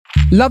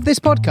Love this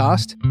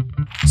podcast?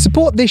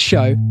 Support this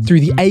show through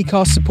the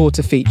Acast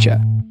supporter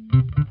feature.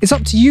 It's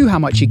up to you how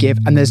much you give,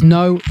 and there's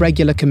no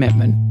regular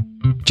commitment.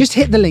 Just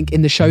hit the link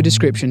in the show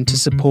description to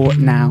support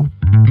now.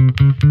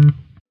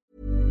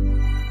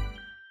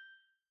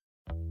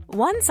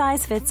 One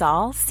size fits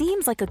all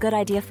seems like a good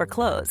idea for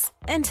clothes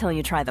until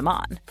you try them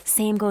on.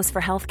 Same goes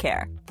for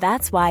healthcare.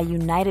 That's why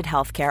United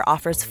Healthcare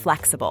offers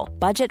flexible,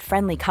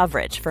 budget-friendly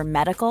coverage for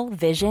medical,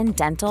 vision,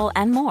 dental,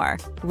 and more.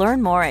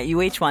 Learn more at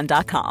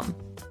uh1.com.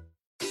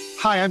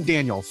 Hi, I'm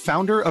Daniel,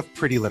 founder of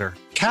Pretty Litter.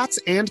 Cats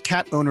and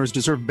cat owners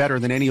deserve better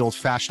than any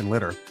old-fashioned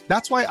litter.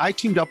 That's why I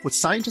teamed up with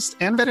scientists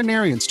and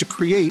veterinarians to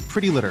create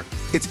Pretty Litter.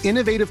 Its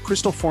innovative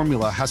crystal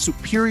formula has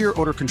superior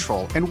odor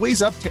control and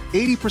weighs up to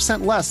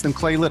 80% less than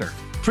clay litter.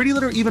 Pretty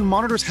Litter even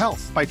monitors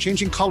health by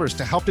changing colors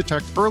to help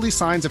detect early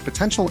signs of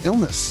potential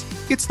illness.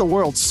 It's the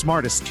world's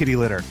smartest kitty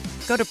litter.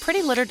 Go to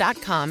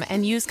prettylitter.com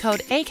and use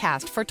code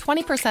ACAST for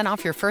 20%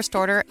 off your first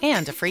order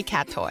and a free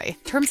cat toy.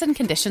 Terms and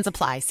conditions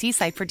apply. See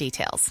site for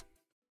details.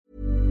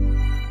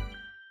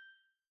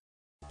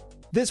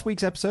 This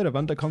week's episode of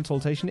Under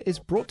Consultation is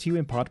brought to you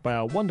in part by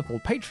our wonderful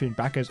Patreon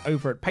backers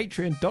over at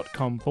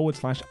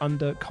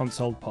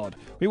patreon.com/underconsultpod.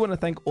 We want to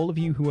thank all of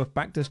you who have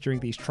backed us during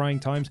these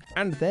trying times,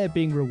 and they're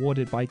being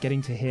rewarded by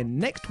getting to hear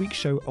next week's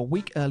show a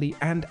week early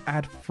and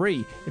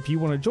ad-free. If you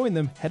want to join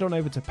them, head on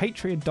over to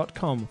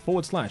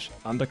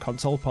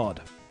patreon.com/underconsulpod.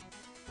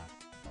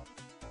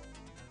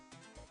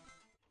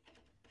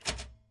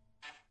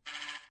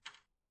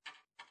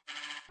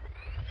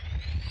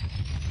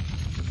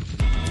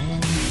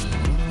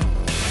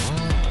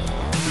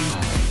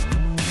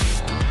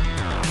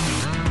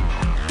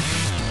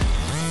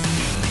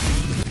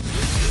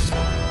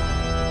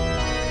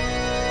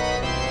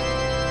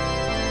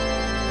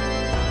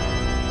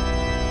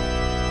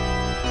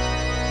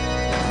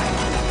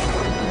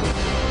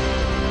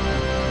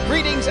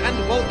 Greetings and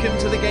welcome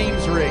to the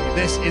Games Ring.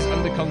 This is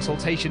Under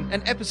Consultation,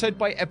 an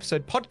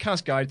episode-by-episode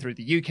podcast guide through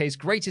the UK's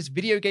greatest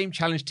video game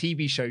challenge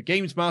TV show,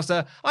 Games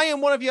Master. I am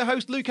one of your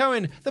hosts, Luke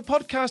Owen, the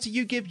podcaster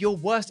you give your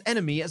worst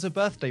enemy as a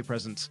birthday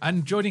present.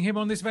 And joining him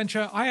on this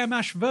venture, I am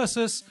Ash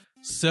Versus,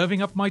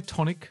 serving up my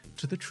tonic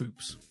to the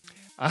troops.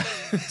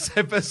 This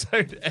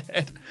episode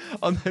aired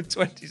on the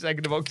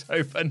 22nd of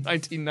October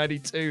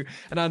 1992,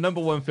 and our number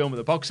one film at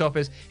the box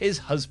office is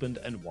Husband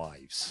and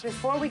Wives.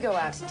 Before we go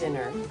out to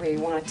dinner, we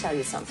want to tell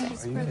you something.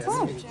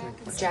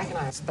 Jack and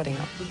I are splitting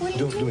up.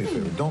 Don't do me a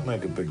favor. Don't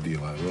make a big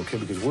deal out of it, okay?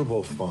 Because we're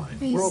both fine.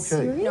 We're okay.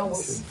 Serious? No,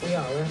 we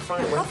are. We're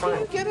fine. We're fine.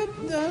 How can you get it,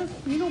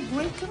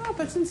 break up?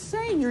 That's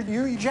insane.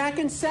 You're Jack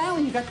and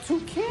Sally. You got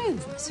 2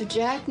 kids. So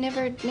Jack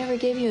never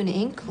gave you an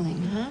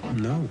inkling, huh?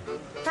 No.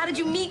 How did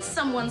you meet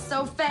someone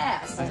so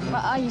fast? Well,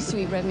 I used to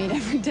eat red meat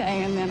every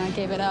day, and then I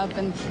gave it up,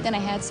 and then I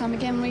had some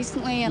again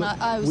recently, and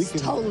I was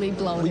totally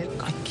bloated.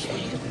 I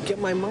can't get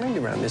my mind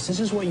around this.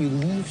 This is what you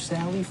leave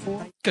Sally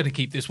for? Going to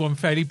keep this one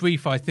fairly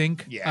brief, I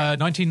think. Yeah.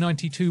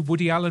 1992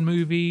 Woody Allen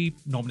movie,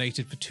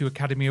 nominated for 2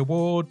 Academy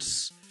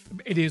Awards.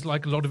 It is,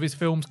 like a lot of his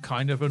films,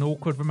 kind of an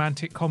awkward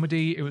romantic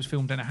comedy. It was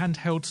filmed in a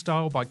handheld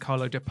style by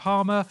Carlo De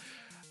Palma,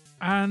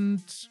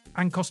 and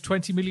cost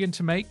 $20 million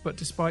to make, but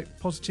despite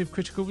positive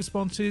critical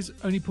responses,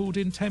 only pulled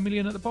in $10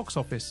 million at the box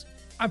office.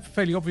 And for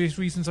fairly obvious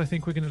reasons, I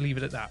think we're going to leave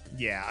it at that.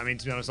 Yeah, I mean,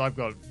 to be honest, I've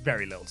got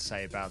very little to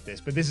say about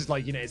this, but this is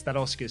like, it's that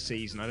Oscar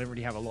season. I don't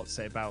really have a lot to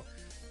say about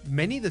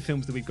many of the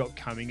films that we've got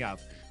coming up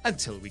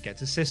until we get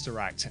to Sister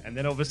Act, and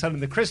then all of a sudden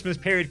the Christmas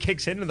period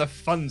kicks in and the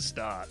fun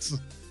starts.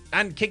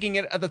 And kicking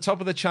it at the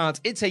top of the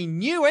charts, it's a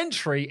new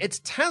entry. It's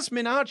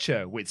Tasmin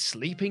Archer with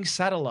Sleeping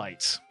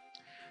Satellite.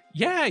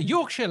 Yeah,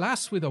 Yorkshire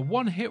Lass with a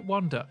one-hit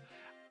wonder.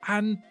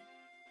 And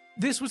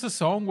this was a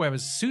song where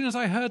as soon as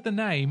I heard the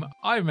name,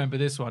 I remember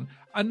this one.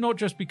 And not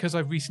just because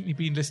I've recently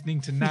been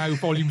listening to Now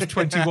Volumes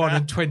 21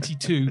 and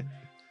 22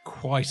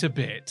 quite a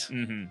bit.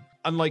 Mm-hmm.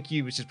 Unlike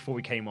you, which is before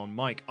we came on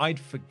mic, I'd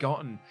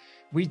forgotten.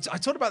 I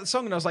talked about the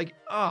song and I was like,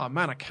 oh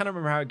man, I can't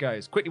remember how it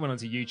goes. Quickly went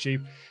onto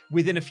YouTube.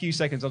 Within a few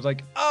seconds, I was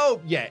like,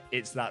 oh yeah,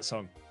 it's that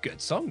song. Good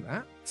song,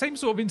 that. Same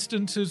sort of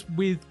instance as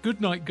with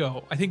Goodnight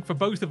Girl, I think for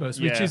both of us,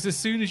 which is as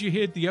soon as you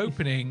hear the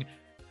opening,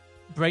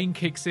 brain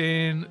kicks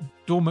in,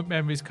 dormant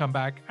memories come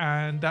back,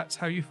 and that's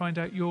how you find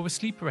out you're a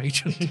sleeper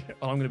agent.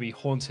 I'm going to be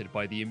haunted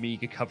by the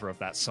Amiga cover of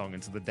that song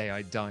until the day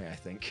I die, I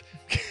think.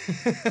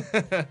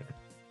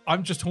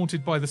 I'm just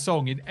haunted by the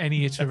song in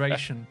any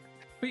iteration.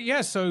 But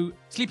yeah, so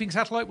Sleeping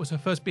Satellite was her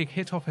first big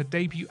hit off her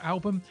debut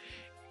album.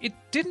 It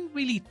didn't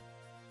really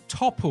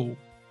topple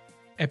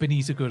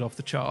Ebenezer Good off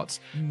the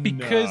charts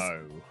because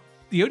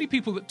the only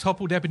people that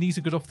toppled Ebenezer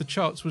Good off the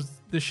charts was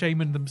the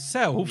Shaman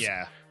themselves,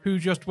 who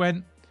just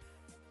went,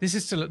 this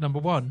is still at number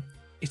 1.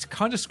 It's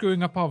kind of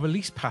screwing up our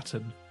release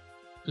pattern.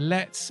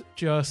 Let's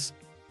just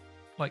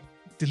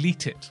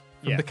delete it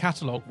from the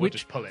catalogue. We'll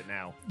just pull it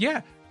now.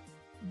 Yeah.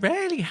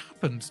 Rarely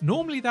happens.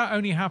 Normally that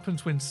only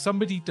happens when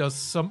somebody does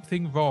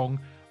something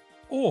wrong,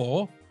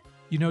 or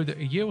you know that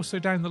a year or so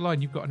down the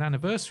line you've got an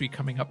anniversary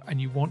coming up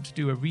and you want to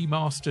do a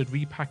remastered,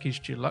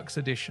 repackaged deluxe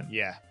edition.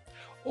 Yeah.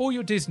 Or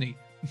you're Disney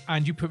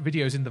and you put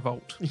videos in the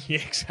vault. Yeah,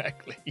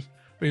 exactly.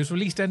 But it was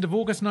released end of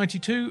August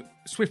 92,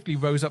 swiftly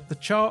rose up the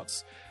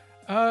charts.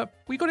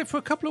 We got it for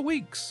a couple of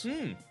weeks.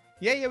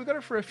 Yeah, we got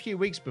it for a few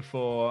weeks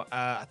before,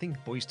 I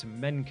think Boys to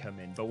Men come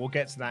in, but we'll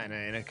get to that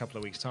in a couple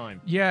of weeks'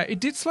 time. Yeah,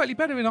 it did slightly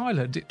better in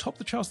Ireland. It topped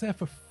the charts there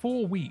for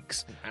 4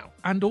 weeks. Wow.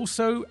 And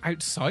also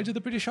outside of the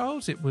British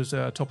Isles, it was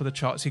top of the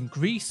charts in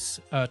Greece,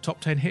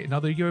 top 10 hit in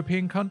other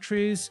European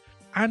countries.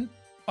 And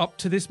up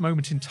to this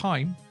moment in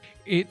time,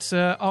 it's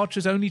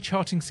Archer's only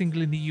charting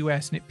single in the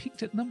US, and it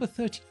peaked at number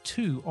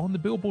 32 on the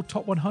Billboard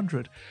Top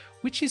 100,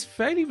 which is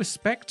fairly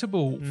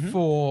respectable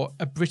for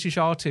a British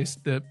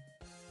artist that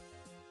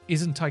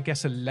isn't, I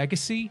guess, a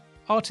legacy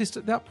artist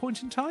at that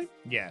point in time.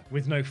 Yeah,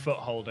 with no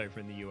foothold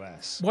over in the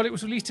US. While it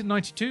was released in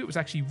 92, it was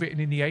actually written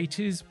in the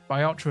 80s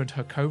by Archer and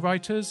her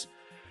co-writers.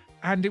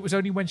 And it was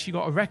only when she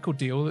got a record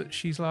deal that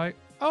she's like,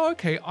 oh,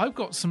 okay, I've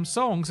got some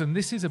songs and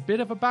this is a bit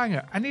of a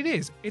banger. And it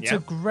is. It's a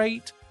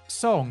great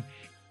song.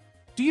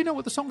 Do you know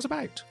what the song's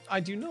about? I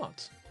do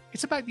not.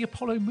 It's about the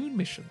Apollo moon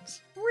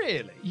missions.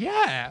 Really?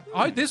 Yeah.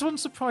 This one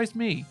surprised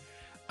me.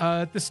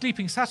 The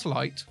sleeping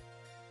satellite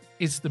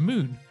is the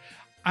moon.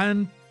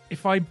 And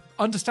if I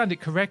understand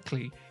it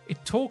correctly,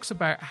 it talks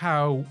about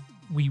how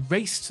we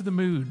raced to the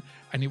moon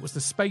and it was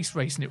the space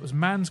race and it was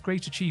man's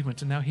great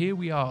achievement. And now here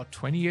we are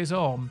 20 years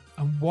on.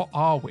 And what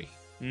are we?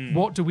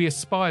 What do we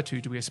aspire to?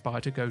 Do we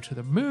aspire to go to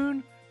the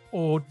moon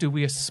or do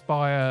we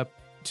aspire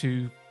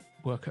to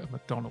work at a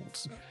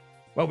McDonald's?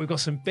 Well, we've got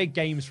some big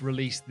games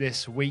released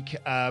this week.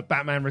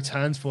 Batman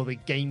Returns for the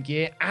Game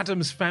Gear,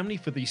 Addams Family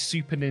for the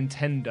Super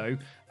Nintendo,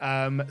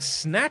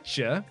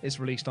 Snatcher is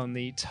released on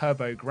the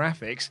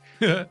TurboGrafx,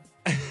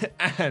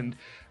 and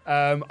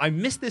I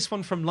missed this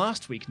one from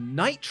last week.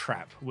 Night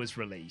Trap was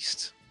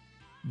released.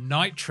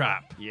 Night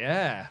Trap?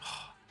 Yeah.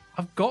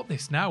 I've got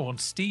this now on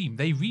Steam.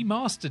 They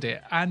remastered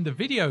it, and the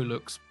video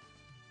looks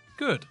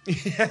good.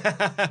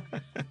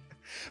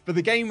 But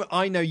the game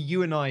I know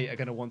you and I are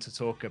going to want to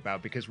talk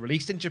about, because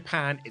released in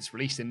Japan, it's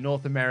released in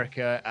North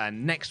America,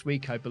 and next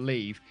week, I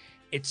believe,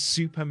 it's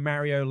Super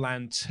Mario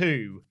Land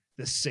 2,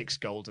 The 6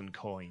 Golden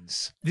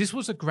Coins. This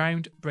was a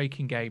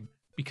groundbreaking game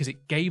because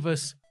it gave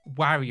us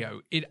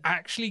Wario. It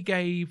actually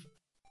gave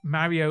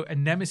Mario a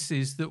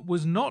nemesis that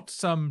was not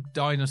some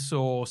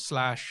dinosaur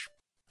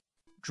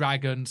 /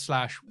 dragon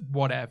 /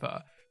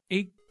 whatever.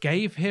 It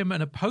gave him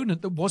an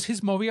opponent that was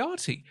his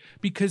Moriarty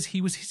because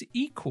he was his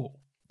equal.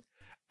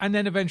 And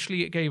then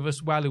eventually it gave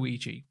us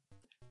Waluigi,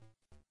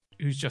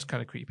 who's just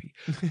kind of creepy.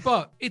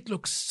 But it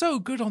looks so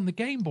good on the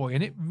Game Boy,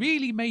 and it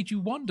really made you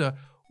wonder,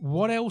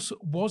 what else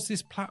was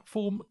this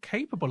platform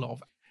capable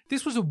of?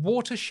 This was a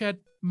watershed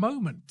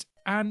moment,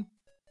 and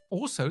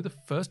also the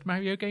first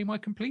Mario game I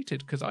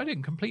completed, because I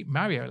didn't complete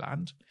Mario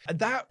Land.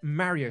 That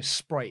Mario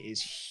sprite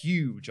is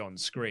huge on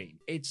screen.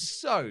 It's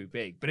so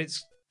big, but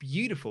it's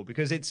beautiful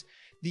because it's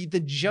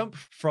the jump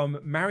from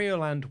Mario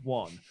Land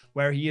 1,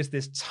 where he is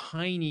this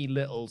tiny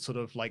little sort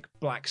of like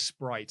black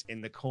sprite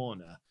in the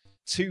corner,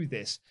 to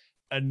this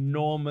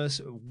enormous,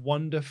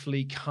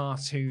 wonderfully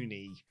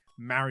cartoony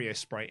Mario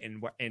sprite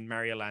in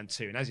Mario Land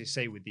 2. And as you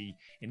say, with the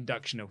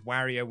induction of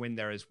Wario in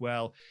there as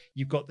well,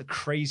 you've got the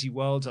crazy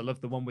worlds. I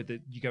love the one with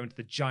you go into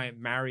the giant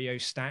Mario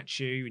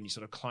statue and you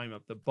sort of climb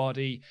up the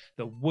body.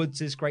 The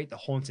woods is great. The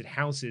haunted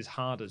house is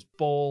hard as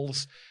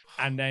balls.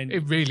 And then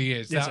it really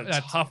is. It's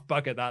a tough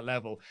bug at that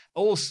level.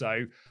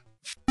 Also,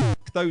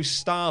 those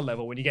star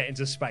level when you get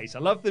into space. I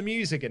love the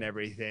music and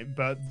everything,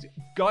 but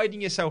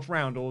guiding yourself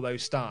around all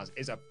those stars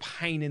is a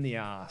pain in the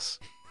ass.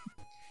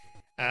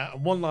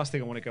 One last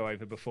thing I want to go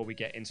over before we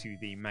get into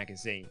the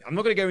magazine. I'm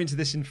not going to go into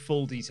this in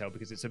full detail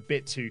because it's a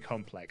bit too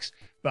complex,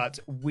 but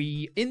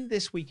in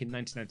this week in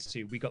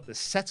 1992, we got the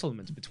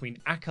settlement between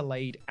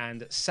Accolade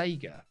and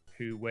Sega,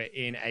 who were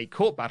in a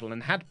court battle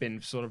and had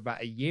been for sort of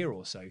about a year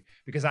or so,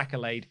 because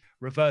Accolade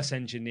reverse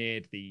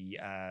engineered the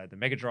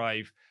Mega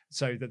Drive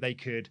so that they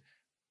could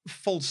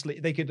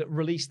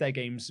release their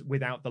games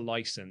without the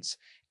license.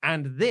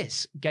 And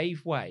this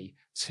gave way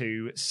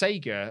to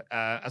Sega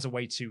as a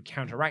way to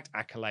counteract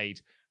Accolade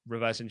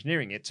reverse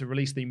engineering it, to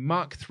release the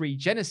Mark III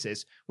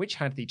Genesis, which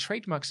had the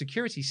trademark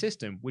security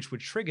system, which would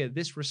trigger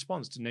this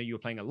response to know you were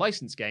playing a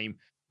licensed game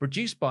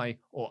produced by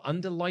or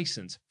under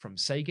license from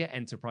Sega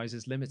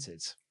Enterprises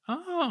Limited.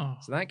 Oh.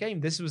 So that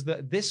game,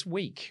 this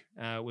week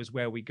was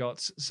where we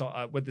got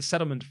with the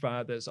settlement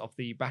that's off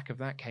the back of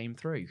that came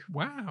through.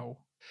 Wow.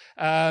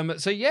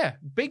 So yeah,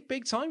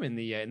 big time in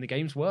the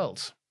games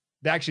world.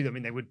 Actually, I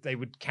mean, they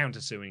would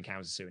countersue and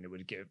it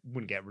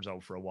wouldn't get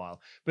resolved for a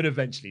while. But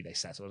eventually they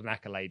settled. And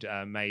Accolade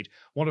made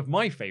one of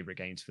my favorite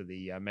games for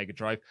the Mega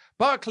Drive,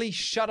 Barkley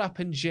Shut Up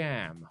and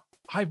Jam.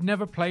 I've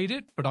never played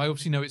it, but I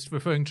obviously know it's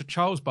referring to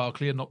Charles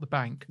Barkley and not the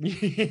bank.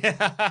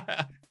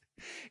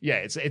 Yeah,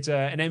 it's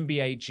an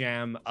NBA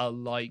Jam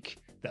alike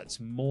that's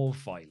more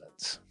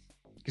violent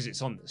because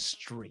it's on the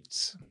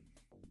streets.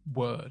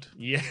 Word.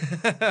 Yeah,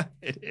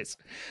 it is.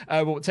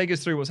 Well, take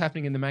us through what's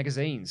happening in the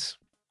magazines.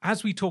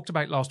 As we talked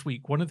about last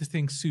week, one of the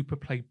things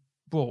Superplay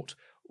brought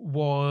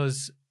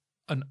was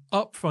an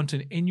upfront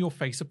and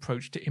in-your-face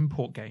approach to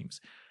import games.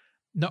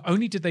 not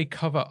only did they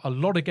cover a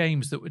lot of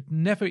games that would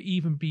never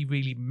even be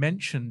really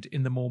mentioned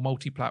in the more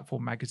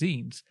multi-platform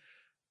magazines,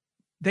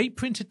 they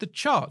printed the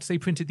charts. They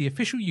printed the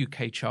official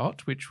UK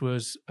chart, which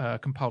was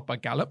compiled by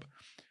Gallup.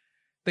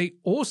 They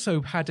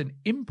also had an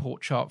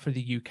import chart for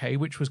the UK,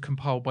 which was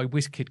compiled by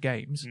WizKid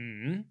Games.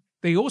 Mm.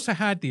 They also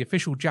had the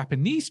official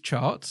Japanese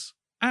charts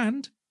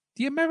and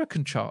the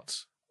American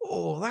charts.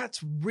 Oh,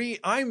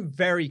 I'm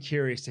very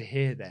curious to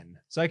hear then.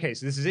 So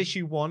this is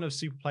issue 1 of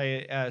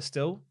Superplayer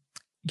still?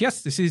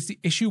 Yes, this is the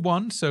issue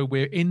 1, so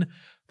we're in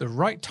the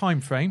right time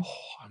frame.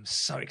 Oh, I'm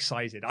so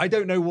excited. I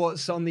don't know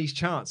what's on these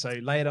charts, so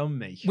lay it on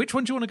me. Which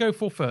one do you want to go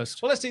for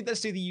first? Well, let's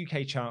do the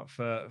UK chart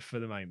for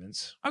the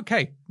moment.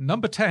 Okay,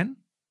 number 10,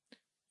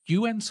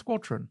 UN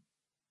Squadron.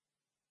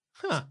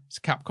 Huh. It's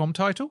a Capcom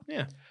title.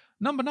 Yeah.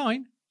 Number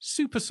 9,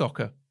 Super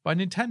Soccer by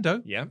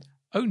Nintendo. Yeah.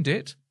 Owned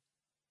it.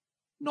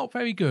 Not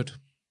very good.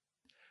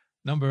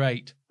 Number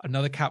 8,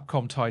 another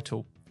Capcom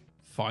title,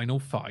 Final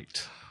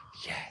Fight.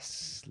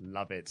 Yes,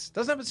 love it.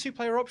 Doesn't have a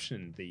 2-player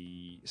option,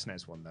 the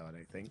SNES one, though, I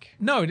don't think.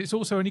 No, and it's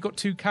also only got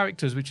 2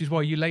 characters, which is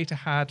why you later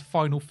had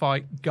Final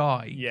Fight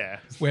Guy. Yeah.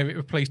 Where it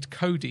replaced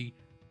Cody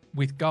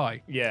with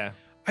Guy. Yeah.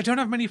 I don't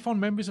have many fond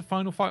memories of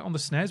Final Fight on the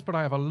SNES, but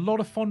I have a lot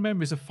of fond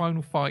memories of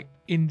Final Fight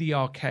in the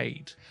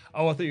arcade.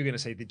 Oh, I thought you were going to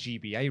say the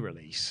GBA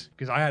release,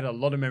 because I had a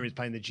lot of memories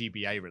playing the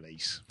GBA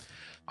release.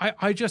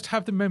 I just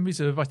have the memories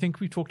of, I think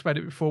we talked about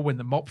it before, when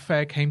the Mop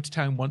Fair came to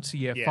town once a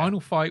year. Yeah.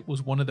 Final Fight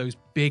was one of those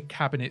big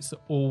cabinets that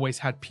always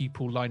had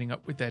people lining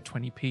up with their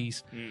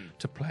 20p's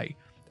to play.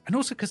 And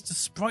also because the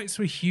sprites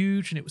were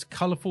huge and it was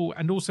colourful,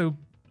 and also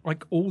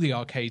like all the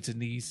arcades in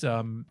these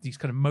kind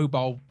of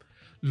mobile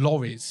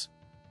lorries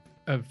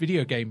of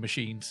video game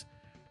machines,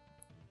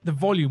 the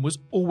volume was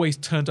always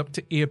turned up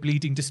to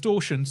ear-bleeding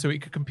distortion so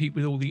it could compete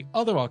with all the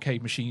other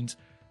arcade machines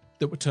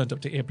that were turned up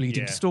to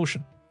ear-bleeding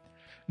distortion.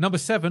 Number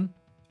 7,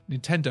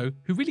 Nintendo,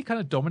 who really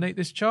kind of dominate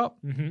this chart,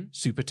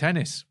 Super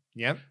Tennis.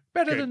 Yep.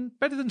 Better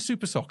than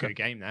Super Soccer. Good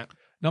game, that.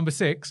 Number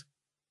 6,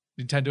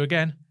 Nintendo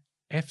again,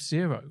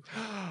 F-Zero.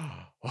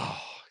 Oh,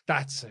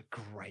 that's a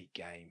great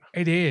game.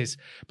 It is.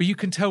 But you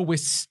can tell we're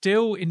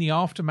still in the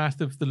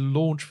aftermath of the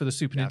launch for the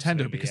Super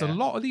Nintendo, because a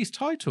lot of these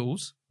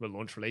titles were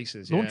launch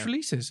releases.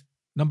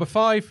 Number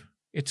 5,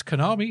 it's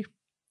Konami,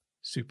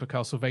 Super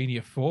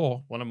Castlevania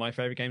 4. One of my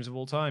favourite games of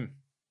all time.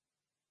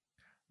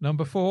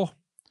 Number 4,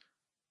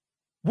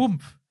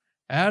 Woomph,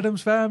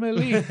 Addams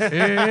Family.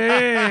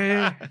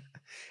 Hey.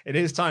 It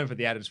is time for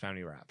the Addams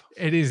Family rap.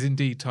 It is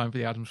indeed time for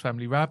the Addams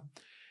Family rap.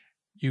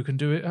 You can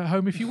do it at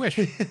home if you wish.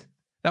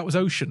 That was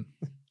Ocean.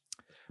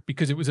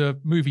 Because it was a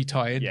movie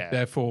tie-in,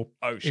 therefore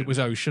Ocean. It was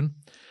Ocean.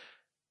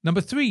 Number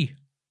 3,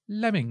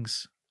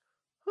 Lemmings.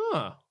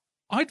 Huh.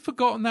 I'd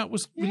forgotten that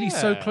was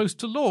released so close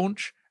to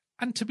launch.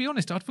 And to be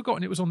honest, I'd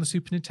forgotten it was on the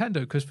Super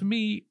Nintendo, because for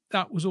me,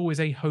 that was always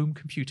a home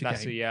computer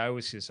game. I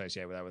always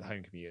associate with that with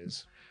home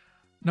computers.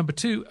 Number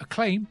 2,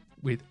 Acclaim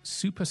with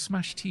Super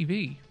Smash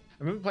TV. I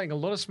remember playing a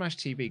lot of Smash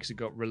TV because it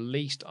got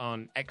released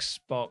on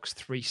Xbox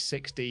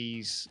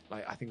 360s,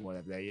 like I think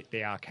whatever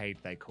the arcade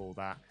they call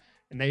that.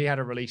 And they had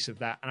a release of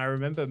that. And I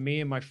remember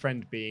me and my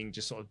friend being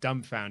just sort of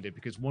dumbfounded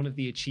because one of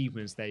the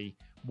achievements they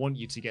want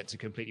you to get to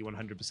completely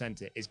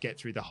 100% it is get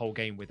through the whole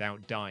game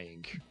without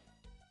dying.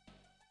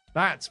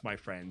 That, my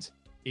friend,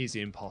 is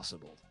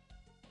impossible.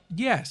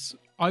 Yes,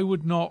 I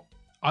would not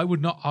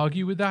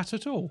argue with that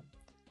at all.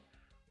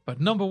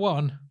 But number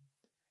 1,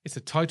 it's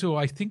a title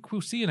I think we'll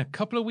see in a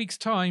couple of weeks'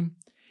 time.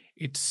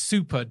 It's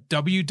Super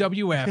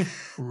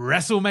WWF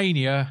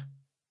WrestleMania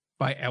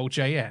by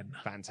LJN.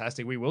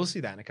 Fantastic. We will see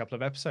that in a couple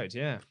of episodes,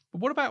 yeah.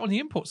 But what about on the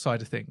import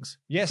side of things?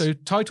 Yes. So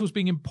titles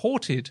being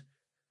imported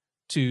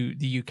to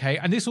the UK,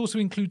 and this also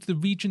includes the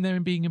region they're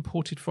being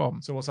imported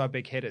from. So what's our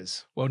big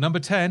hitters? Well, number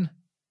 10,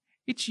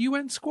 it's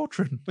UN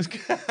Squadron.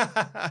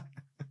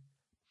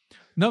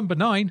 Number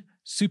 9,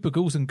 Super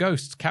Ghouls and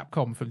Ghosts,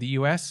 Capcom from the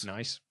US.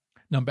 Nice.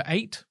 Number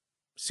 8,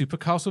 Super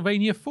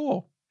Castlevania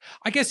 4.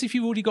 I guess if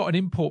you've already got an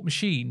import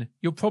machine,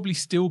 you're probably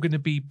still going to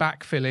be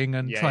backfilling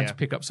and trying to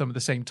pick up some of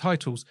the same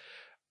titles.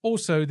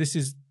 Also, this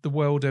is the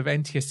world of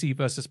NTSC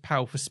versus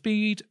PAL for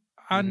Speed.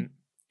 And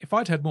if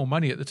I'd had more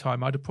money at the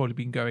time, I'd have probably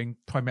been going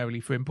primarily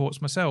for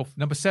imports myself.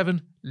 Number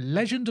 7,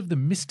 Legend of the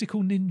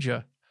Mystical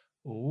Ninja.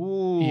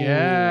 Ooh.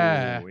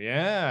 Yeah.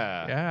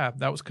 Yeah. Yeah,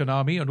 that was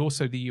Konami and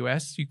also the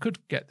US. You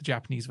could get the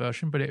Japanese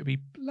version, but it would be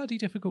bloody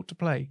difficult to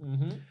play.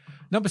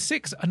 Number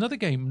 6, another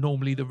game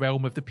normally the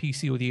realm of the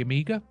PC or the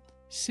Amiga,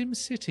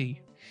 SimCity.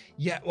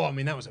 Yeah, well, I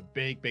mean, that was a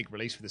big, big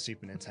release for the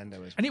Super Nintendo as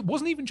well. And it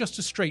wasn't even just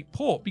a straight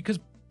port, because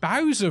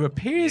Bowser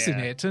appears in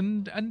it,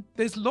 and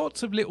there's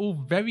lots of little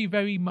very,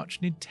 very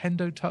much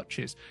Nintendo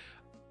touches.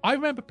 I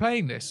remember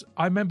playing this.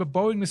 I remember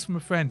borrowing this from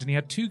a friend, and he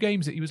had 2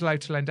 games that he was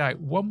allowed to lend out.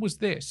 One was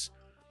this,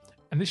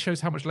 and this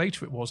shows how much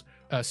later it was,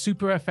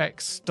 Super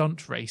FX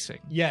Stunt Racing.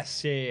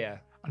 Yes, yeah.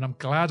 And I'm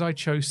glad I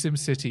chose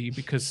SimCity,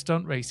 because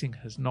stunt racing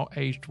has not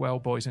aged well,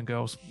 boys and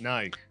girls.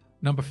 No.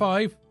 Number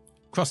 5,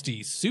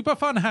 Krusty's Super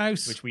Fun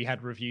House, which we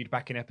had reviewed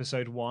back in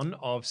episode 1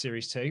 of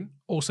Series 2.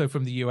 Also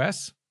from the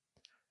US.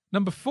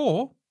 Number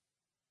 4,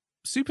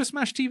 Super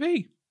Smash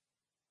TV.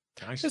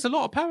 Nice. There's a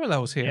lot of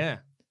parallels here. Yeah.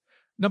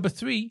 Number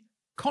 3,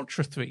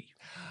 Contra 3.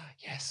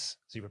 Yes.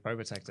 Super Pro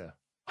Protector.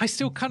 I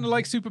still kind of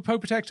like Super Pro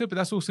Protector, but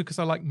that's also because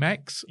I like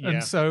mechs. Yeah.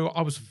 And so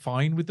I was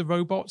fine with the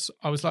robots.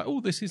 I was like, oh,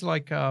 this is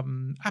like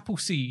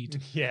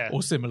Appleseed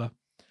or similar.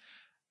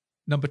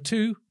 Number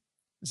 2,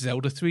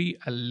 Zelda 3,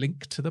 A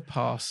Link to the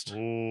Past.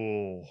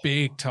 Ooh.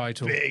 Big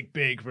title.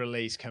 Big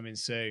release coming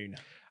soon.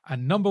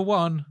 And number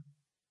 1,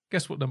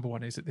 guess what number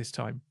 1 is at this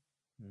time?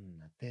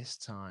 At this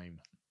time.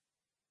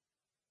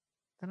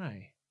 I don't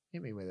know.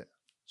 Hit me with it.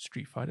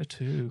 Street Fighter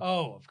 2.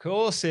 Oh, of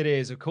course it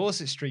is. Of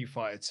course it's Street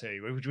Fighter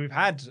 2, which we've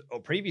had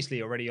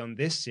previously already on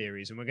this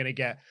series, and we're going to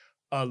get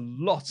a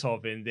lot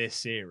of in this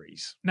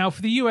series. Now,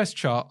 for the US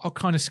chart, I'll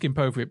kind of skimp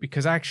over it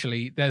because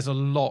actually there's a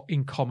lot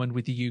in common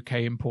with the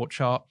UK import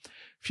chart. A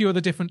few other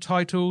different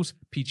titles.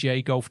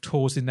 PGA Golf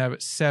Tour's in there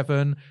at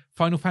 7.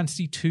 Final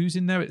Fantasy 2's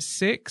in there at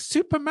 6.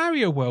 Super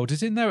Mario World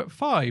is in there at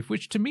 5,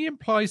 which to me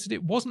implies that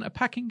it wasn't a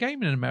packing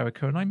game in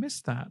America, and I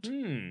missed that.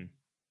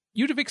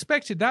 You'd have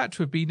expected that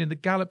to have been in the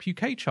Gallup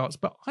UK charts,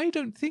 but I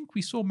don't think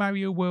we saw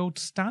Mario World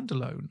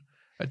standalone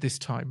at this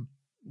time.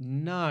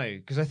 No,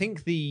 because I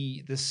think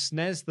the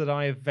SNES that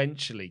I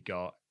eventually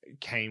got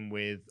came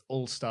with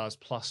All Stars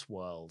Plus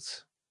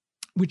Worlds,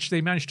 which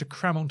they managed to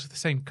cram onto the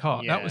same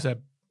cart. Yeah.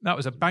 That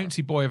was a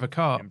bouncy boy of a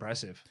cart.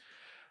 Impressive.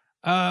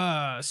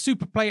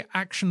 Super Play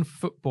Action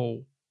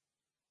Football.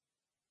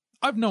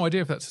 I've no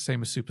idea if that's the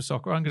same as Super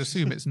Soccer. I'm going to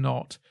assume it's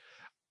not.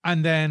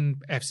 And then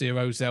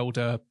F-Zero,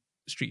 Zelda,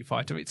 Street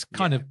Fighter. It's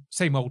kind of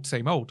same old,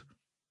 same old.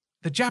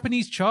 The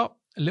Japanese chart,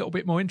 a little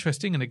bit more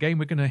interesting, and a game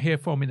we're going to hear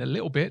from in a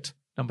little bit.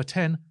 Number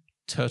 10,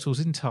 Turtles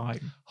in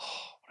Time.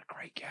 Oh, what a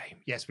great game.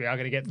 Yes, we are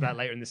going to get to that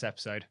later in this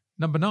episode.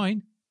 Number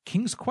 9,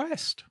 King's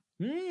Quest.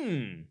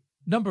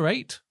 Number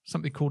 8,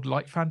 something called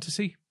Light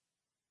Fantasy.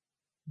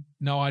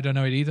 No, I don't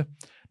know it either.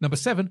 Number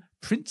 7,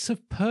 Prince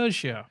of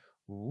Persia.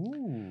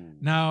 Ooh.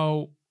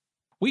 Now,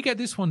 we get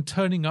this one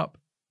turning up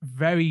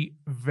very,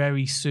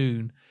 very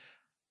soon.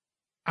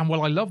 And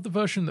while I love the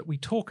version that we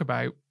talk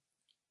about,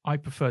 I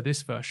prefer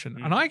this version.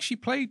 And I actually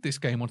played this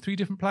game on 3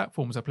 different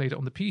platforms. I played it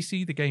on the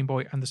PC, the Game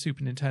Boy, and the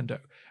Super Nintendo.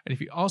 And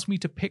if you ask me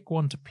to pick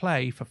one to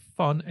play for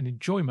fun and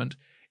enjoyment,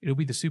 it'll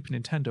be the Super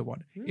Nintendo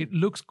one. It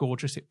looks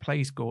gorgeous, it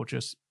plays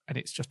gorgeous, and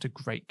it's just a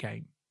great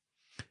game.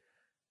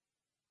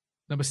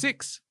 Number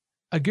 6,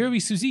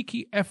 Aguri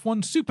Suzuki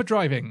F1 Super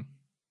Driving.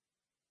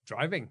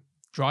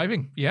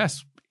 Driving,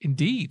 yes,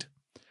 indeed.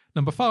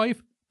 Number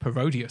 5,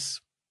 Parodius.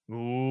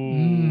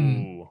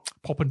 Ooh.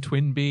 Pop and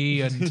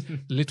Twinbee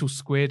and Little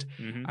Squid.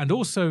 And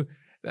also,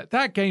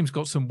 that game's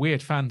got some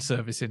weird fan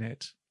service in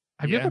it.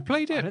 Have you ever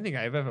played it? I don't think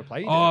I've ever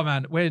played it. Oh,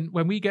 man.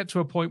 When we get to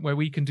a point where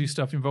we can do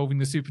stuff involving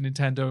the Super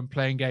Nintendo and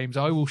playing games,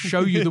 I will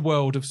show you the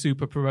world of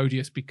Super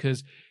Parodius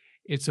because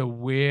it's a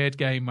weird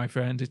game, my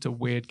friend. It's a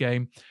weird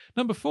game.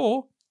 Number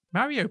 4,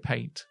 Mario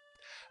Paint.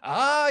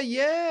 Ah,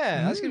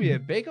 yeah. That's going to be a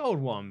big old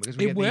one because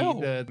we get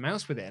the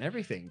mouse with it and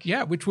everything.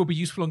 Yeah, which will be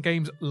useful on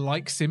games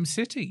like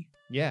SimCity.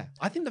 Yeah.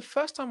 I think the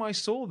first time I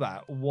saw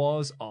that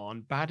was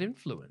on Bad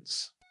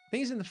Influence. I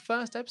think it's in the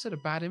first episode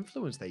of Bad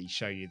Influence they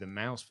show you the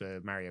mouse for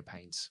Mario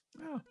Paints.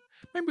 Oh,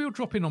 maybe we'll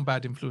drop in on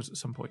Bad Influence at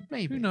some point.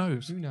 Maybe. Who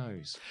knows? Who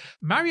knows?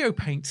 Mario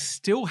Paint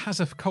still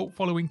has a cult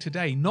following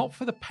today, not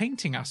for the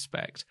painting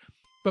aspect,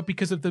 but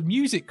because of the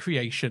music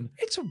creation.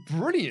 It's a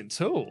brilliant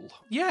tool.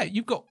 Yeah,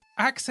 you've got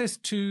access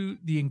to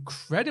the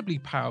incredibly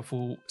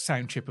powerful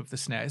sound chip of the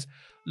SNES,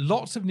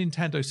 lots of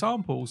Nintendo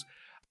samples,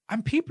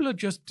 and people are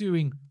just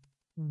doing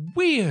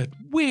weird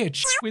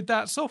shit with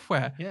that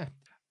software. Yeah.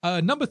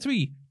 Number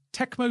 3,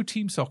 Tecmo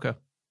Team Soccer.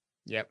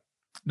 Yep.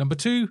 Number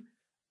 2,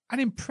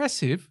 and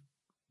impressive,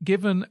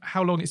 given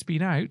how long it's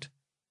been out,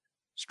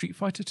 Street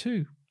Fighter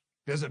 2.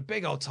 There's a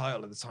big old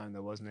title at the time,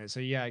 though, wasn't it? So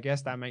yeah, I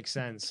guess that makes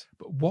sense.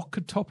 But what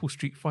could topple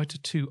Street Fighter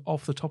 2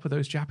 off the top of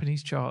those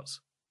Japanese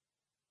charts?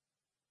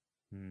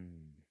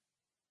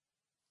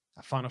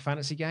 A Final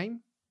Fantasy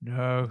game?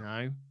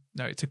 No.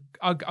 It's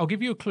I'll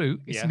give you a clue.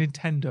 It's a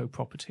Nintendo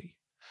property.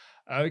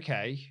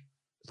 Okay.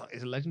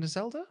 Is it Legend of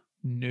Zelda?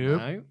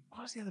 No.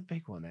 What was the other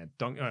big one there?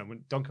 Donkey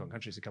Kong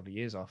Country's a couple of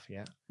years off,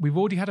 yeah. We've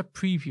already had a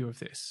preview of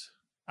this.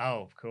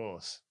 Oh, of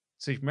course.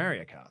 Super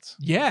Mario Kart.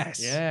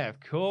 Yes. Yeah,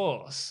 of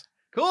course.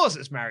 Of course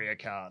it's Mario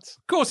Kart.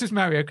 Of course it's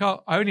Mario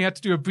Kart. I only had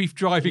to do a brief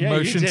driving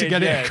motion to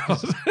get it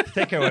across.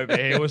 Thicko over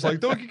here was like,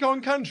 Donkey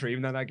Kong Country,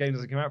 even though that game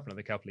doesn't come out for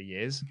another couple of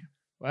years.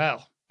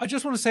 Well. I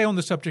just want to say on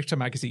the subject of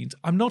magazines,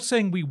 I'm not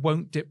saying we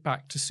won't dip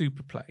back to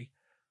Superplay,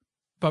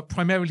 but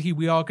primarily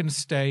we are going to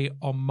stay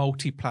on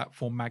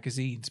multi-platform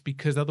magazines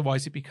because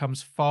otherwise it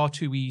becomes far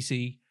too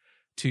easy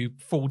to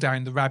fall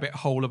down the rabbit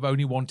hole of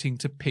only wanting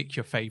to pick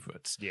your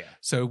favorites. Yeah.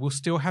 So we'll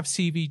still have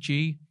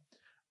CVG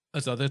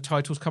as other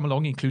titles come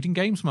along, including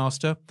Games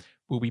Master.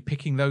 We'll be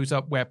picking those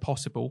up where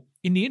possible.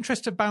 In the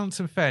interest of balance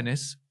and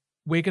fairness,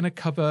 we're going to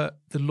cover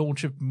the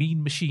launch of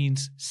Mean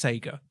Machines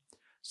Sega.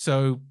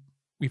 So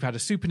we've had a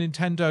Super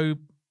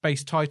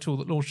Nintendo-based title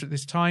that launched at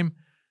this time,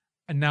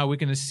 and now we're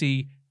going to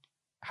see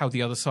how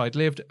the other side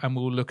lived, and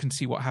we'll look and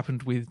see what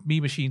happened with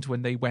Mean Machines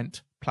when they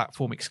went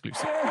platform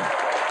exclusive.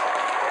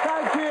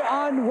 Thank you,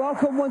 and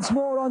welcome once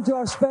more onto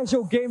our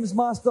special Games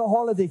Master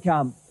Holiday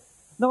Camp.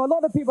 Now, a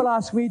lot of people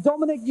ask me,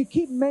 Dominic, you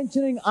keep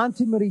mentioning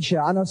Auntie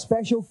Marisha and her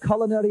special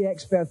culinary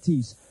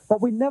expertise,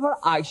 but we never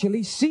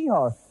actually see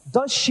her.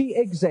 Does she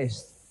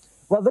exist?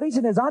 Well, the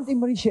reason is Auntie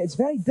Marisha, it's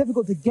very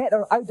difficult to get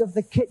her out of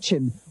the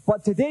kitchen,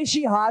 but today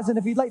she has, and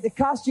if you'd like to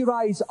cast your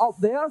eyes up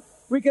there,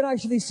 we can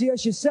actually see her.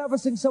 She's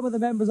servicing some of the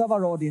members of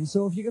our audience,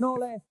 so if you can all...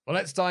 Well,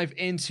 let's dive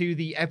into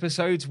the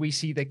episodes. We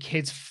see the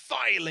kids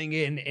filing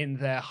in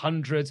their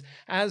hundreds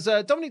as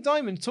Dominic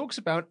Diamond talks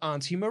about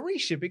Auntie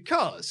Marisha,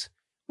 because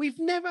we've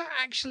never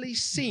actually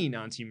seen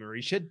Auntie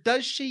Marisha.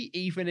 Does she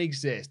even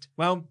exist?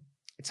 Well,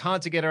 it's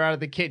hard to get her out of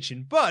the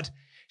kitchen, but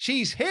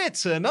she's here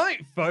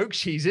tonight, folks.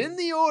 She's in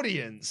the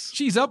audience.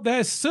 She's up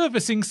there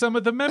servicing some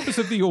of the members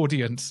of the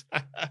audience.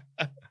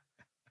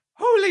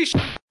 Holy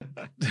shit.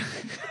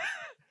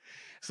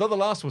 It's not the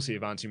last we'll see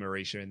of Auntie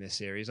Marisha in this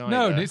series either.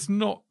 No, and it's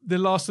not the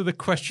last of the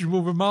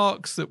questionable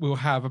remarks that we'll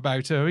have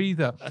about her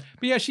either. But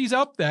yeah, she's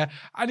up there.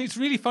 And it's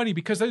really funny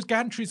because those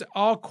gantries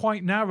are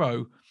quite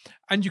narrow.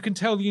 And you can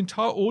tell the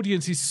entire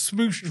audience is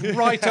smooshed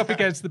right up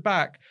against the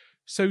back.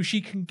 So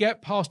she can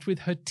get past with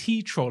her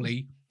tea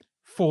trolley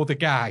for the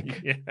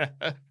gag. Yeah.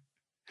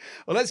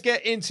 Well, let's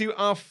get into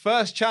our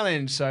first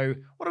challenge. So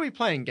what are we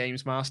playing,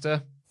 Games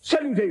Master?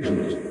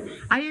 Salutations.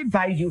 I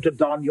advise you to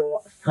don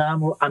your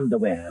thermal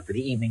underwear for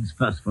the evening's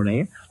first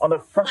foray on a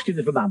frosty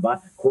little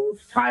number called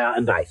Fire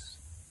and Ice.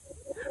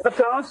 The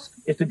task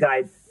is to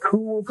guide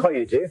Cool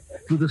Coyote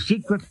to the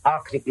secret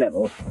Arctic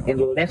level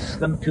in less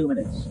than 2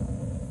 minutes.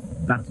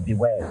 But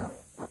beware,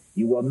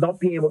 you will not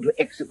be able to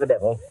exit the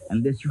level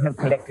unless you have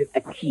collected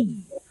a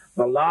key,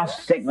 the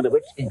last segment of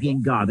which is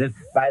being guarded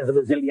by the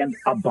resilient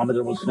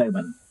abominable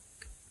snowman.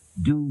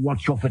 Do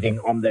watch your footing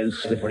on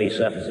those slippery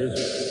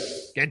surfaces.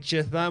 Get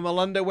your thermal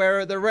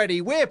underwear at the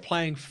ready. We're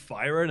playing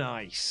Fire and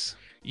Ice.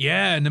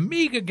 Yeah, an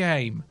Amiga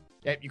game.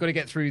 Yep, you've got to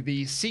get through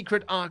the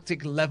secret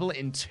Arctic level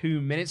in 2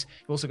 minutes.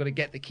 You've also got to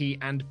get the key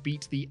and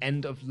beat the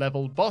end of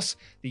level boss,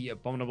 the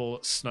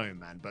abominable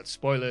snowman. But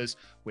spoilers,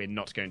 we're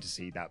not going to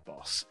see that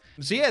boss.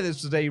 So yeah,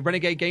 this was a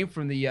Renegade game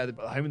from the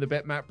home of the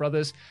Bitmap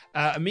brothers.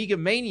 Amiga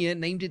Mania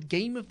named it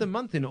Game of the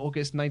Month in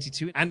August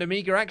 92, and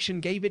Amiga Action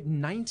gave it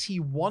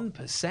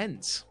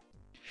 91%.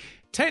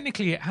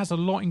 Technically, it has a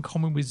lot in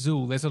common with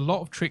Zool. There's a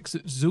lot of tricks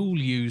that Zool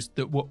used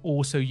that were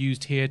also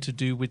used here to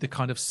do with the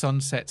kind of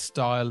sunset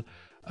style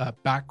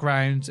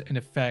backgrounds and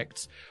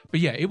effects.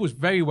 But yeah, it was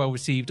very well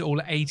received, all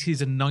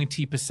 80s and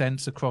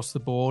 90% across the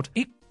board.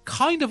 It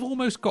kind of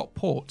almost got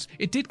ports.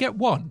 It did get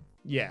one.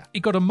 Yeah.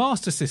 It got a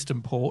Master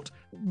System port,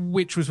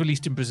 which was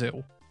released in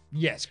Brazil.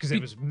 Yes, because it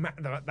was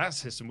that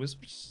system was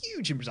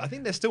huge in Brazil. I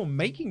think they're still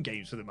making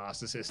games for the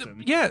Master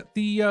System. Yeah,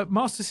 the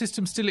Master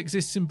System still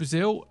exists in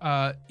Brazil.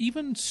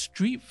 Even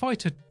Street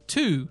Fighter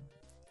 2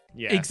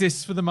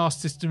 exists for the Master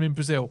System in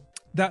Brazil.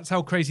 That's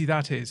how crazy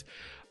that is.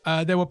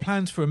 There were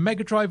plans for a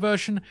Mega Drive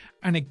version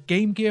and a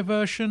Game Gear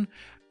version.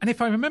 And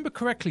if I remember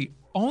correctly,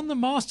 on the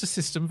Master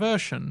System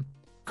version,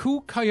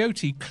 Cool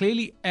Coyote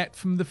clearly ate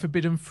from the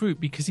forbidden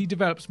fruit because he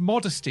develops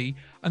modesty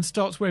and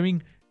starts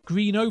wearing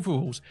green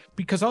overalls,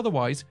 because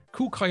otherwise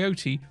Cool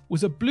Coyote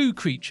was a blue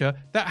creature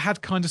that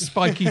had kind of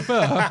spiky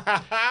fur.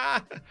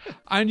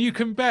 And you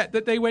can bet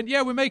that they went,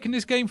 yeah, we're making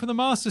this game for the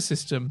Master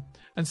System.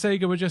 And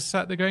Sega were just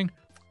sat there going,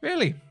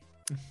 really?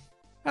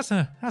 That's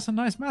a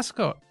nice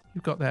mascot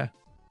you've got there.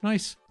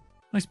 Nice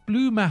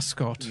blue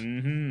mascot.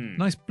 Mm-hmm.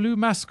 Nice blue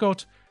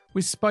mascot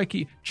with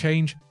spiky.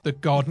 Change the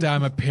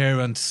goddamn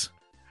appearance.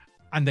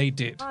 And they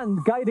did.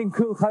 And guiding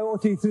Cool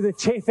Coyote through the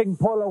chafing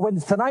polar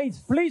winds tonight,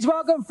 please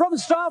welcome from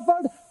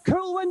Stratford,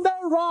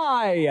 Coolwinder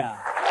Rye.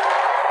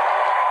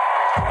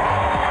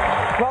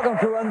 Welcome,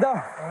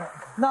 Coolwinder.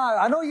 Now,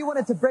 I know you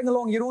wanted to bring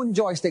along your own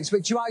joysticks,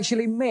 which you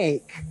actually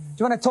make. Do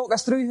you want to talk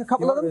us through a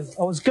couple of them?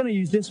 I was going to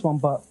use this one,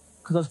 but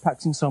because I was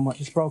practicing so much,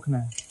 it's broken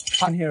now.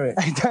 I can hear it.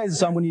 It does.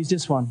 So I'm going to use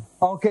this one.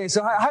 Okay,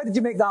 so how did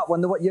you make that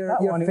one? What your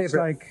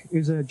favourite? It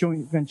was a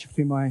joint venture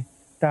between my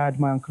dad,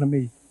 my uncle, and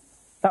me.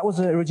 That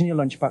was originally a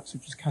lunchbox,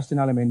 which was cast in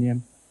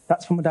aluminium.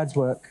 That's for my dad's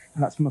work,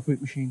 and that's for my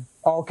fruit machine.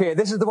 Okay,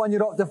 this is the one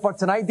you're up to for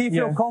tonight. Do you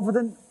feel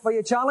confident for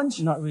your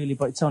challenge? Not really,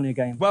 but it's only a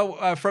game.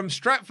 Well, from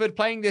Stratford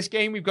playing this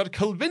game, we've got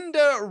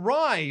Kulvinder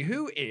Rai,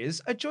 who is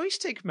a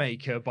joystick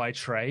maker by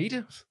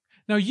trade.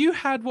 Now, you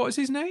had, what was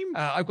his name?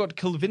 I've got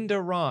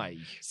Kulvinder Rai.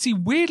 See,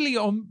 weirdly,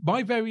 on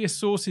my various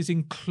sources,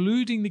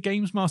 including the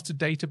Games Master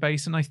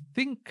database, and I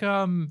think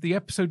the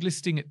episode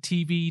listing at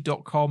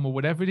tv.com or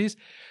whatever it is.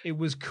 It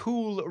was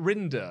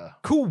Coolwinder.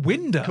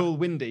 Coolwinder?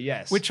 Coolwinder,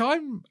 yes. Which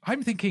I'm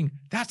thinking,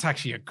 that's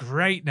actually a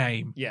great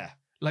name. Yeah.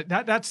 Like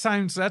that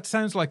sounds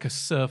like a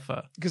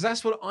surfer. Because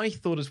that's what I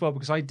thought as well,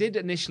 because I did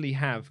initially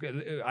I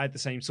had the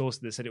same source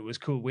that said it was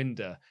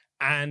Coolwinder.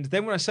 And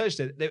then when I searched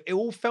it, it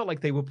all felt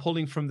like they were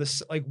pulling from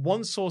this, like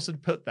one source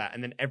had put that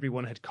and then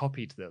everyone had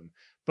copied them.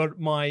 But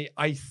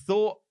I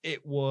thought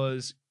it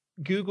was,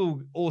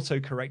 Google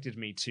auto-corrected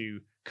me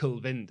to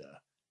Coolwinder.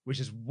 which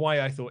is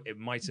why I thought it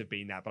might have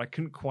been that, but I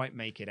couldn't quite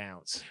make it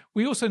out.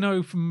 We also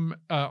know from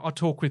our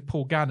talk with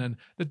Paul Gannon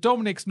that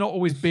Dominic's not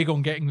always big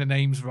on getting the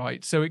names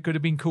right. So it could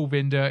have been Cool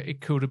Vinder,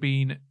 it could have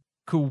been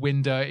Cool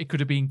Winder, it could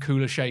have been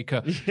Cooler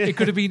Shaker. It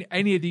could have been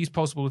any of these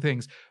possible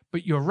things.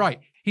 But you're right.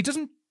 He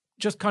doesn't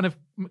just kind of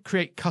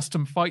create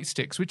custom fight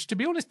sticks, which, to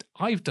be honest,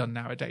 I've done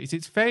nowadays.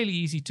 It's fairly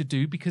easy to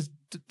do because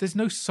there's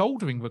no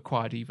soldering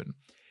required even.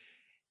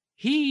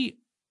 He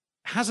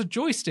has a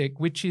joystick,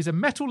 which is a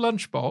metal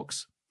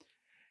lunchbox,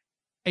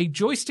 a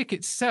joystick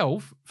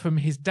itself from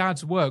his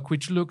dad's work,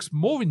 which looks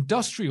more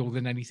industrial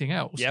than anything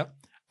else. Yep.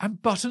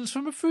 And buttons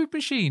from a food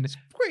machine. It's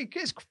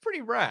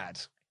pretty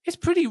rad. It's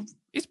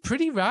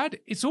pretty rad.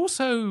 It's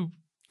also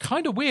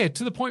kind of weird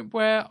to the point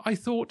where I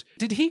thought,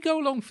 did he go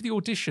along for the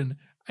audition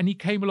and he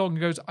came along and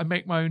goes, I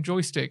make my own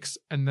joysticks?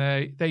 And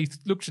they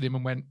looked at him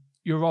and went,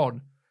 you're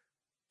on.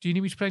 Do you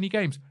need me to play any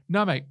games?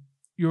 No, mate,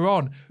 you're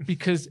on.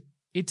 Because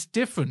it's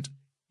different.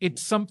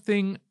 It's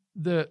something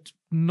that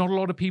not a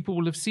lot of people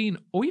will have seen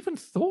or even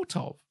thought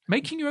of.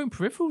 Making your own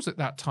peripherals at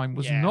that time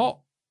was not,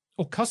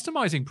 or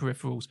customizing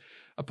peripherals,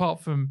 apart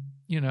from,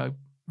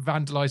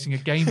 vandalizing a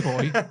Game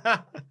Boy.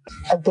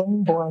 A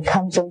Game Boy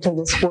comes into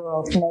this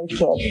world naked.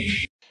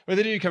 Well,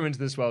 they do come into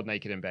this world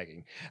naked and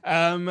begging.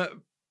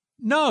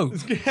 No.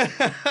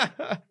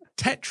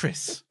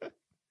 Tetris.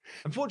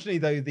 Unfortunately,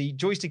 though, the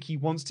joystick he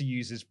wants to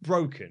use is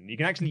broken. You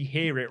can actually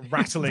hear it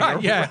rattling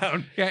Right,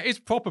 around. Yeah, it's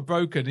proper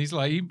broken. He's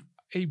like,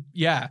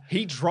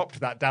 he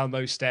dropped that down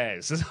those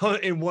stairs.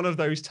 In one of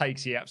those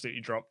takes, he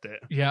absolutely dropped it.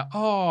 Yeah.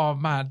 Oh,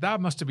 man,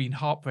 that must have been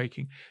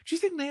heartbreaking. Do you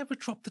think they ever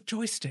dropped the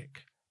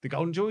joystick? The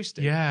golden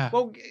joystick? Yeah.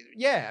 Well,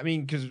 yeah, I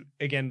mean, because,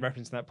 again,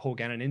 referencing that Paul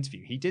Gannon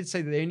interview, he did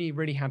say that they only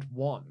really had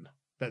one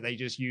that they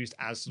just used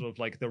as sort of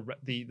like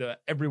the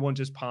everyone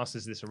just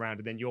passes this around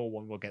and then your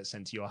one will get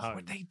sent to your home. What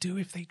would they do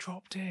if they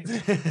dropped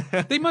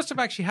it? They must have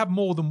actually had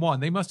more than one.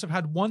 They must have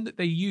had one that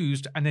they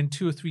used and then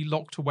 2 or 3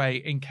 locked away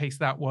in case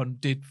that one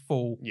did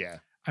fall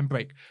and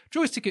break.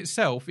 Joystick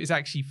itself is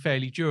actually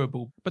fairly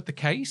durable, but the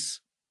case,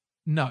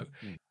 no.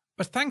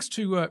 But thanks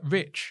to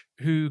Rich,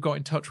 who got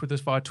in touch with us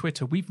via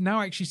Twitter, we've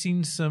now actually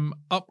seen some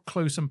up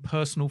close and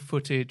personal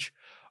footage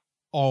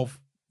of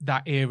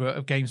that era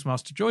of Games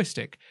Master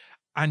joystick.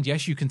 And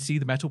yes, you can see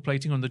the metal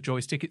plating on the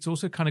joystick. It's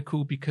also kind of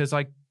cool because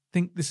I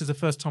think this is the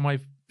first time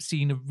I've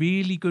seen a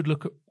really good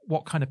look at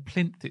what kind of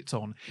plinth it's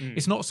on.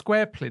 It's not a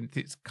square plinth.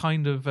 It's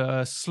kind of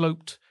a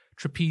sloped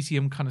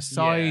trapezium kind of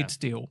side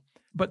deal.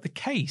 But the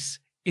case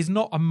is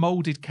not a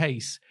molded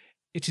case.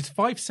 It is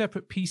 5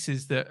 separate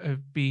pieces that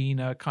have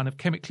been kind of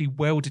chemically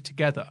welded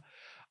together.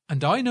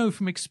 And I know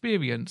from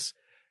experience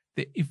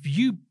that if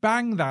you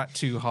bang that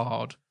too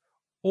hard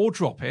or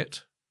drop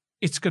it,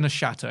 it's going to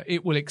shatter.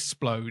 It will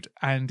explode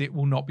and it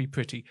will not be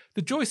pretty.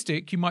 The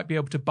joystick, you might be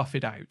able to buff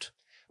it out.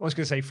 I was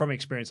going to say, from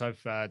experience,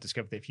 I've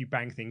discovered that if you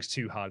bang things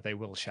too hard, they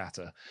will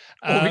shatter.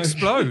 Or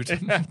explode.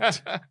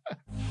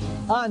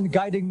 And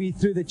guiding me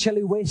through the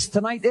chilly waste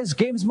tonight is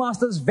Games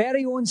Master's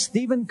very own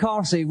Stephen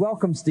Carsey.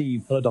 Welcome,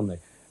 Steve. Hello, Dominic.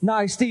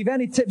 Now, Steve,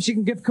 any tips you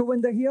can give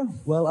Cowinder here?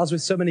 Well, as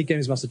with so many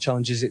Games Master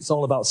challenges, it's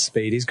all about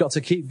speed. He's got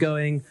to keep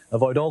going,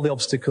 avoid all the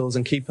obstacles,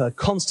 and keep a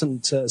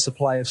constant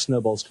supply of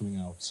snowballs coming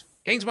out.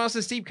 Games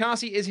Master Steve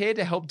Carsey is here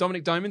to help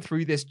Dominic Diamond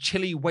through this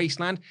chilly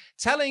wasteland,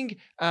 telling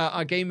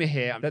our gamer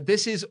here that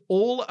this is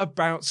all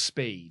about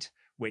speed,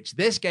 which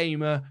this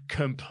gamer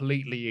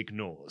completely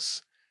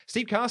ignores.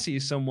 Steve Carsey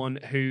is someone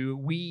who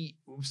we've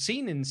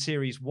seen in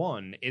Series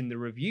 1 in the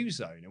review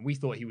zone, and we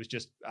thought he was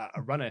just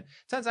a runner.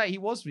 Turns out he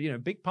was, a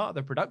big part of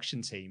the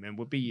production team and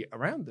would be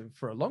around them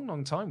for a long,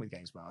 long time with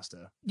Games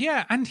Master.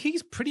 Yeah, and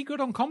he's pretty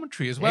good on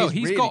commentary as well.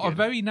 He's really got good. A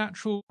very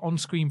natural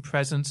on-screen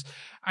presence,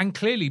 and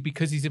clearly,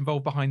 because he's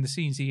involved behind the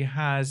scenes, he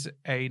has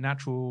a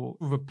natural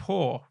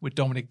rapport with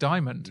Dominic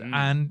Diamond,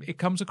 and it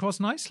comes across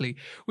nicely,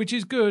 which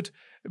is good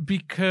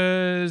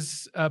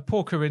because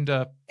poor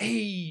Corinda...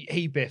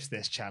 He biffs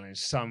this challenge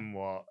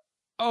somewhat.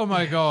 Oh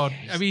my God.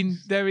 I mean,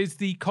 there is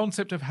the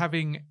concept of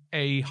having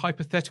a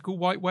hypothetical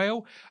white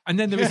whale, and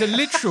then there is a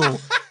literal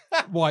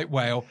white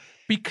whale,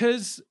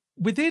 because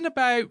within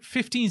about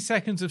 15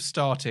 seconds of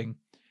starting,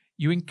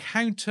 you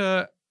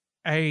encounter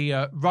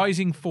a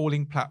rising,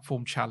 falling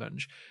platform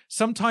challenge.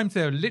 Sometimes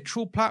they're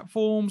literal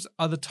platforms,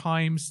 other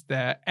times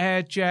they're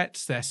air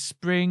jets, they're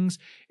springs.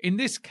 In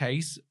this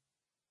case,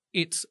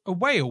 it's a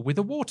whale with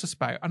a water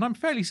spout. And I'm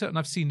fairly certain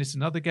I've seen this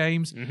in other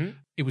games.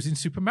 It was in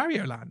Super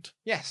Mario Land.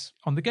 Yes.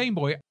 On the Game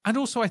Boy. And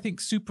also, I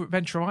think, Super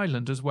Adventure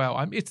Island as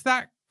well. It's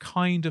that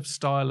kind of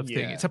style of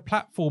thing. It's a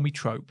platformy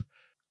trope.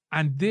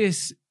 And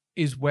this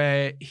is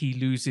where he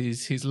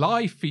loses his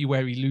life,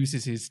 where he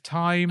loses his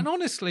time. And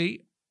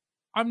honestly,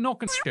 I'm not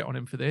going to shit on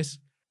him for this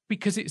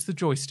because it's the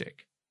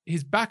joystick.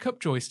 His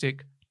backup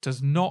joystick does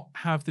not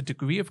have the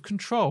degree of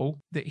control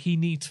that he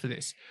needs for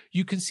this.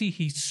 You can see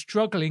he's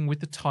struggling with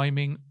the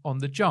timing on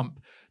the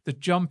jump. The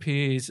jump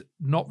is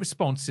not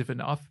responsive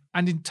enough,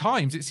 and in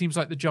times it seems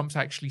like the jump's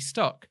actually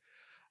stuck.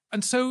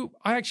 And so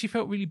I actually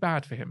felt really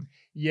bad for him.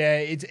 Yeah,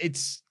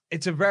 it's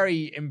It's a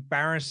very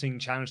embarrassing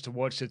challenge to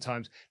watch at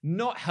times,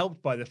 not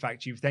helped by the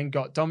fact you've then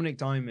got Dominic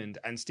Diamond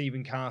and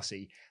Stephen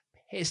Carsey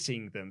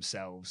pissing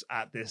themselves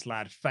at this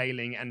lad,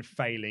 failing and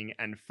failing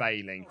and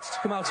failing. To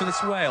come out of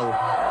this whale.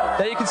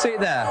 There you can see it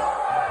there.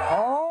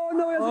 Oh,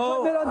 no, he has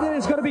a bit under.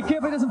 He's got to be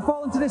careful he doesn't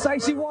fall into this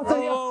icy water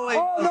here.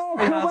 Oh, no,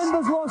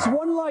 Kulwinder's lost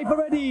one life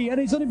already,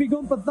 and he's only been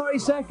going for 30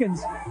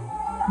 seconds.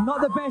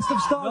 Not the best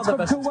of starts for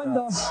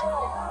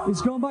Kulwinder.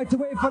 He's gone back to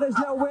wait for his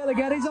little whale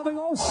again. He's having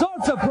all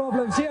sorts of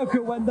problems here,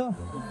 Kulwinder.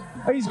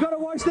 He's got to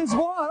watch this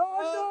water.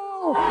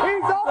 Oh, no!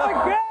 He's off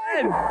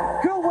again!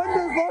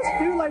 Kulwinder's lost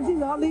 2 lives.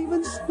 He's hardly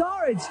even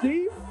started,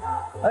 Steve.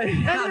 I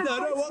don't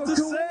know what to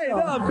say. No,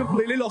 I'm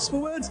completely lost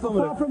for words,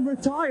 Dominic. Apart from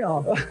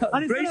retire.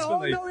 And he's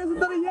Gracefully. oh, no, he hasn't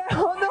done it yet.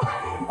 Oh, no.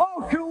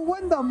 Oh,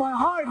 Kulwinder, my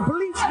heart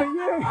bleeds for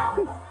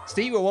you.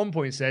 Steve at one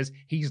point says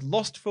he's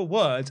lost for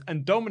words,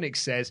 and Dominic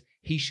says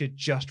he should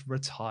just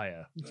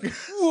retire.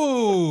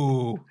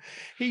 Whoa!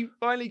 He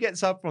finally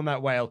gets up from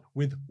that whale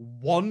with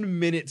 1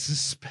 minute to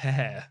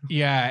spare.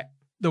 Yeah.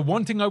 The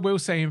one thing I will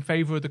say in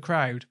favour of the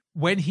crowd,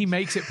 when he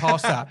makes it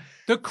past that,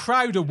 the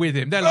crowd are with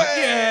him. They're like,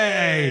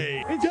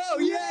 yay! Oh,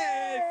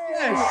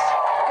 yes!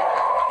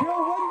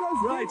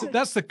 Right,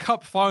 that's the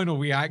cup final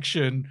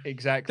reaction.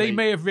 Exactly. They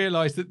may have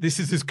realised that this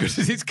is as good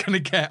as it's going to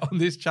get on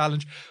this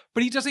challenge.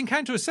 But he does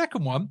encounter a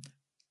second one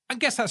and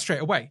gets that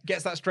straight away.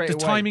 The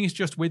timing is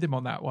just with him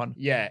on that one.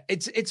 Yeah.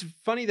 It's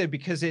funny, though,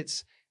 because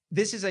this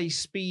is a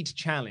speed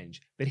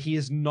challenge, but he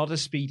is not a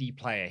speedy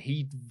player.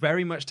 He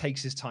very much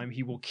takes his time.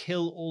 He will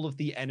kill all of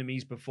the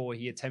enemies before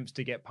he attempts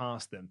to get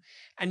past them.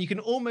 And you can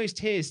almost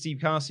hear Steve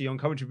Carsey on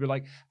commentary be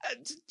like,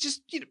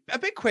 just a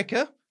bit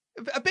quicker.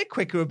 A bit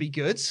quicker would be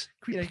good.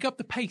 Pick up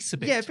the pace a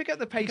bit. Yeah, pick up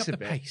the pace a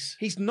bit.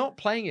 He's not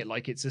playing it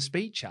like it's a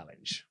speed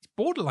challenge. It's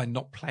borderline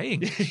not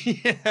playing.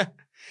 Yeah.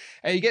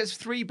 And he gets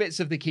 3 bits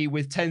of the key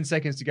with 10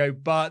 seconds to go,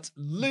 but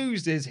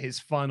loses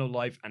his final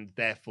life and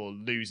therefore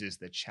loses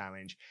the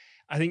challenge.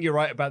 I think you're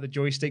right about the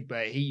joystick,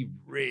 but he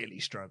really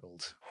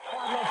struggled.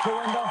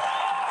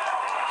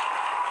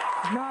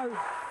 Now,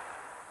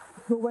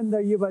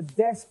 Kulwinder, you were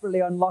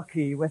desperately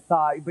unlucky with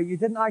that, but you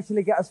didn't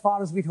actually get as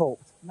far as we'd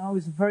hoped. No,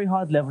 it's a very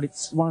hard level.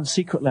 It's one of the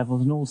secret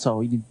levels, and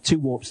also you need 2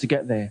 warps to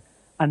get there.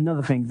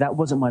 Another thing, that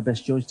wasn't my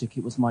best joystick.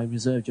 It was my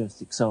reserve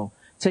joystick. So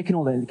taking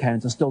all that into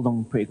account, I still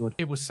done pretty good.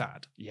 It was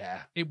sad.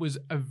 Yeah. It was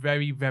a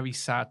very, very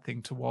sad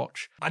thing to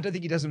watch. I don't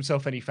think he does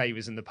himself any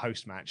favours in the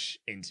post-match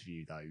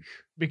interview, though,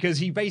 because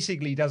he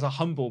basically does a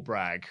humble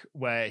brag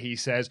where he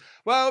says,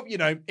 well,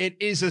 it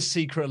is a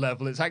secret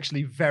level. It's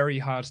actually very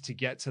hard to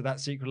get to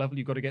that secret level.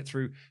 You've got to get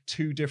through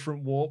 2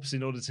 different warps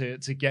in order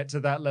to get to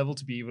that level,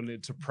 to be able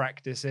to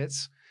practice it.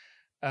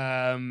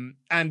 And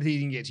he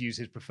didn't get to use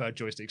his preferred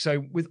joystick.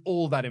 So with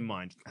all that in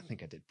mind, I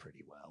think I did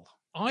pretty well.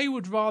 I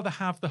would rather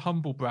have the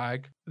humble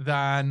brag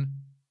than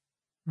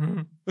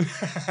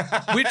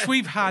which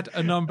we've had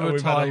a number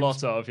of times. We've had a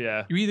lot of,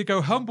 yeah. You either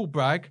go humble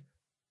brag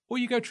or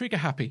you go trigger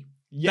happy.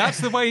 Yeah. That's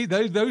the way.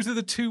 Those are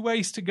the 2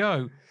 ways to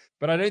go.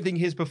 But I don't think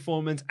his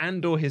performance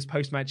and or his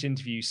post-match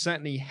interview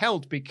certainly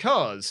helped,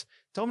 because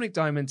Dominic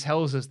Diamond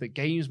tells us that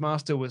Games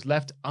Master was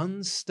left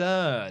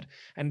unstirred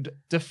and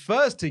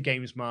defers to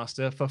Games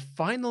Master for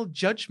final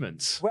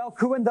judgment. Well,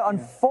 Kulwinder,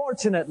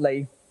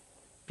 unfortunately,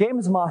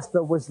 Games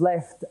Master was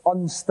left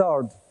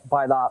unstirred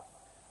by that.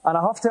 And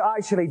I have to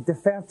actually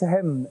defer to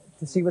him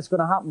to see what's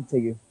going to happen to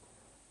you.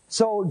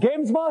 So,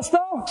 Games Master?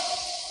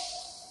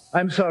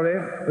 I'm sorry,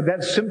 but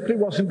that simply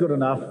wasn't good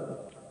enough.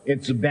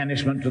 It's a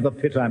banishment to the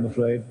pit, I'm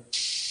afraid.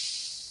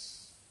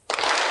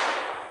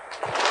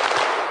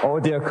 Oh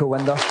dear,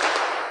 Kulwinder.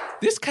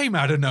 This came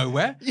out of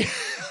nowhere.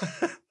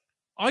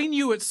 I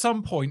knew at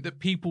some point that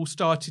people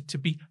started to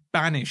be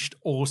banished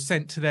or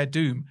sent to their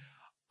doom.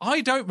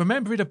 I don't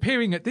remember it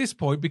appearing at this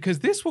point, because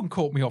this one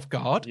caught me off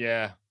guard.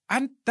 Yeah.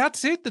 And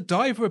that's it. The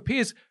diver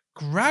appears,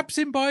 grabs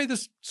him by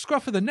the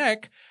scruff of the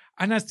neck,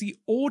 and as the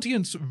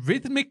audience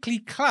rhythmically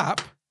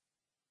clap,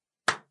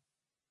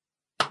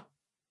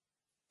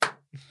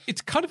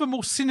 it's kind of a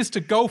more sinister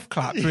golf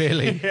clap,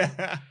 really.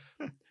 Yeah.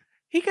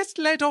 He gets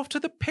led off to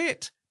the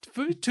pit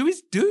to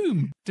his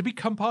doom, to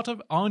become part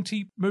of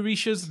Auntie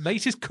Marisha's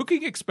latest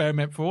cooking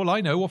experiment, for all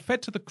I know, or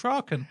fed to the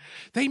Kraken.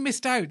 They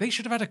missed out. They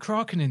should have had a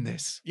Kraken in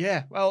this.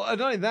 Yeah, well, not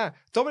only that,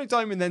 Dominic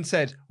Diamond then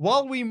said,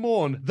 while we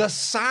mourn the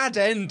sad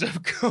end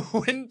of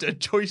Kulwinder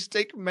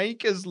Joystick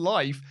Maker's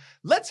life,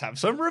 let's have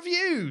some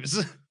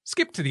reviews.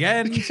 Skip to the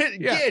end.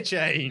 Gear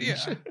change.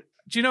 Yeah.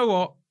 Do you know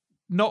what?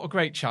 Not a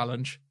great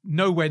challenge.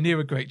 Nowhere near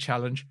a great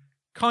challenge.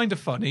 Kind of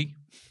funny.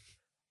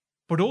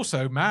 But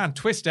also, man,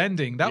 twist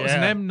ending. That was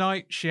an M.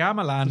 Night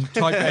Shyamalan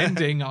type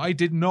ending. I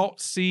did not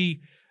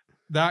see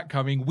that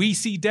coming. We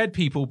see dead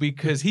people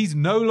because he's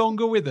no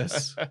longer with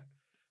us.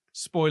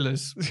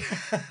 Spoilers.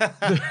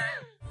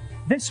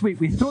 This week,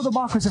 we throw the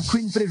markers of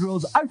Queensberry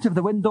rules out of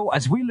the window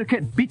as we look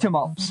at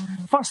beat-em-ups.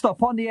 First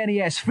up on the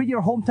NES, free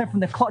your hometown from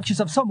the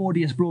clutches of some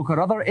odious bloke or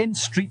other in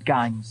Street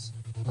Gangs.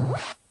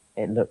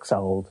 It looks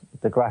old.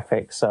 The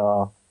graphics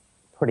are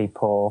pretty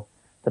poor.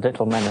 The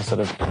little men are sort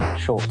of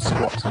short,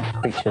 squat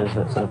creatures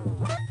that sort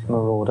of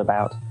maraud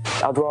about.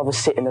 I'd rather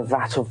sit in a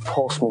vat of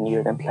horse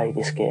manure than play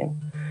this game.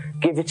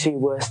 Give it to your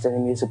worst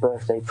enemy as a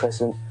birthday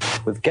present.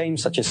 With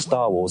games such as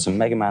Star Wars and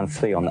Mega Man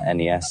 3 on the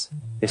NES,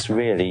 this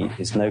really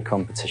is no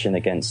competition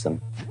against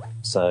them.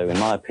 So, in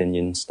my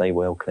opinion, stay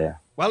well clear.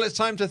 Well, it's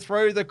time to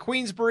throw the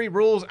Queensberry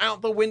rules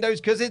out the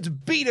windows because it's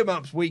Beat 'em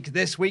Ups week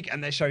this week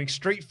and they're showing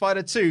Street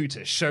Fighter 2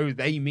 to show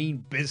they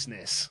mean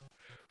business.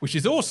 Which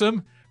is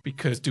awesome,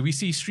 because do we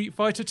see Street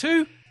Fighter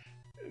 2?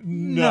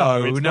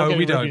 No,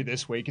 we don't.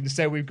 This week.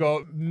 Instead, we've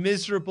got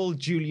miserable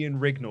Julian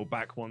Rignall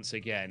back once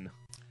again.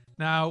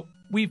 Now,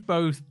 we've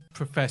both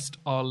professed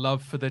our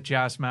love for the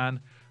Jazz Man.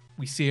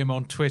 We see him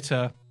on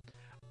Twitter.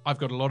 I've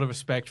got a lot of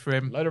respect for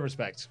him. Load of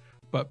respect.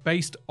 But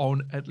based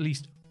on at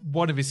least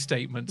one of his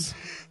statements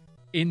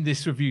in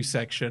this review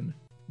section,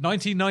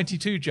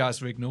 1992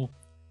 Jazz Rignall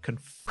can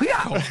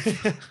f***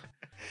 off.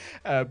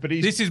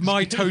 This is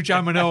my Toe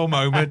Jam and Earl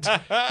moment.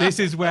 This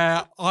is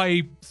where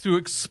I threw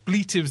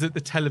expletives at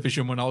the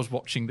television when I was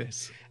watching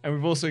this. And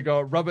we've also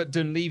got Robert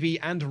Dunleavy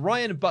and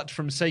Ryan Butt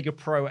from Sega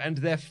Pro, and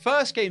their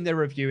first game they're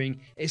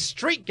reviewing is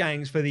Street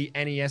Gangs for the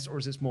NES, or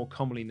as it's more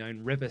commonly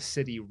known, River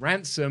City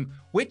Ransom,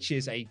 which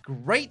is a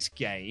great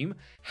game.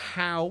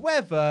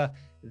 However,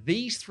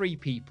 these three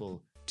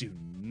people do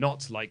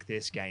not like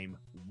this game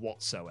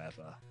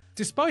whatsoever.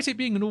 Despite it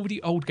being an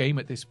already old game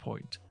at this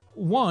point,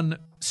 one,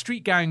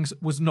 Street Gangs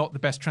was not the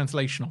best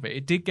translation of it.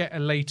 It did get a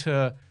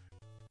later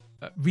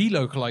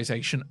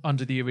relocalization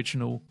under the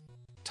original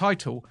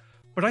title,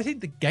 but I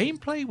think the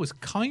gameplay was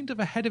kind of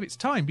ahead of its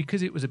time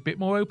because it was a bit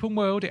more open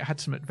world, it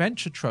had some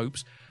adventure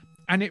tropes,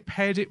 and it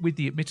paired it with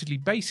the admittedly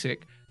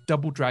basic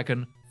Double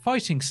Dragon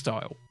fighting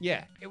style.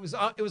 Yeah, it was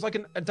like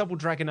a Double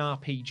Dragon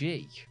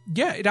RPG.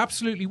 Yeah, it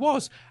absolutely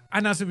was.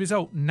 And as a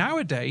result,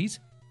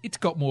 nowadays, it's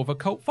got more of a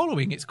cult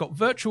following. It's got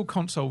virtual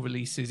console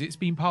releases. It's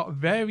been part of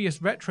various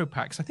retro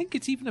packs. I think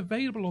it's even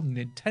available on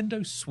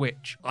Nintendo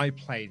Switch. I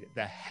played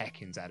the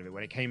heckins out of it.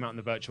 When it came out in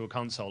the virtual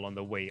console on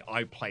the Wii,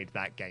 I played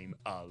that game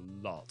a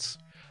lot.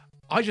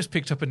 I just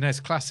picked up a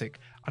NES Classic,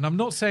 and I'm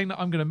not saying that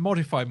I'm going to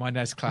modify my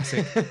NES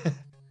Classic,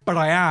 but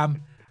I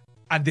am,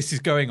 and this is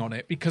going on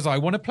it because I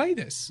want to play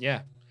this.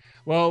 Yeah.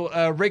 Well,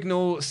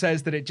 Rignall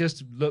says that it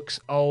just looks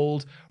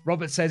old.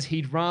 Robert says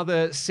he'd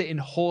rather sit in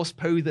horse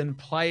poo than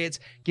play it.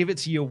 Give it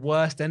to your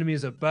worst enemy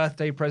as a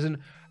birthday present.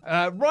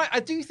 Right, I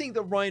do think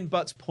that Ryan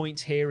Butt's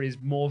point here is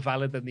more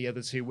valid than the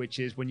other two, which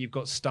is when you've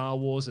got Star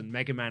Wars and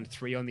Mega Man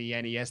 3 on the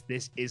NES,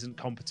 this isn't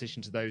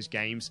competition to those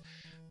games.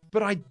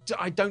 But I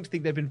don't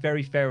think they've been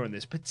very fair on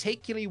this,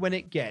 particularly when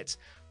it gets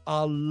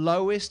our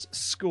lowest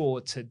score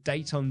to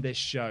date on this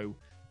show,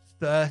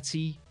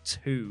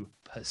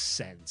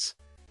 32%.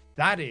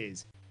 That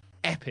is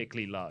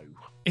epically low.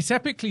 It's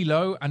epically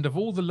low, and of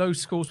all the low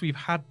scores we've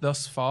had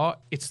thus far,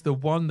 it's the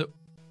one that,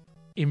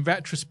 in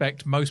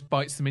retrospect, most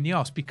bites them in the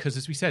arse because,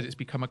 as we said, it's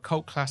become a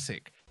cult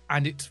classic,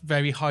 and it's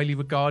very highly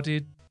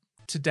regarded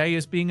today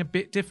as being a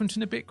bit different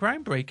and a bit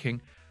groundbreaking.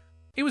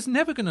 It was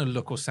never going to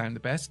look or sound the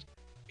best.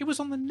 It was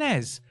on the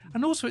NES,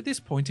 and also at this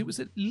point, it was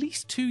at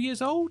least 2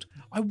 years old.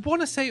 I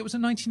want to say it was a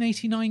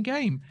 1989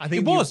 game. I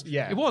think it was.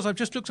 Yeah. It was. I've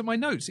just looked at my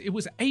notes. It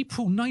was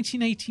April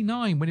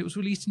 1989 when it was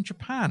released in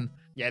Japan.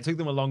 Yeah, it took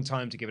them a long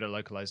time to give it a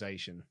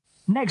localization.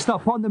 Next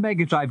up on the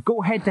Mega Drive,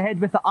 go head-to-head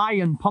with the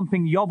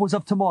iron-pumping Yobbos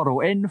of tomorrow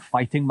in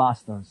Fighting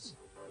Masters.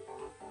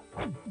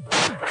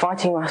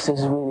 Fighting Masters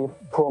is really a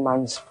poor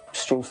man's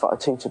Street Fighter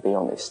 2, to be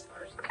honest.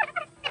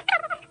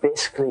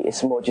 Basically,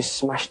 it's more just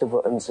smash the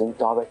buttons and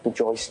direct the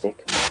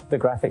joystick. The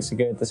graphics are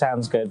good, the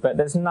sound's good, but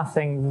there's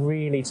nothing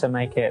really to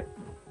make it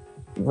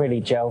really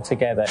gel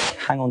together.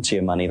 Hang on to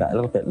your money that a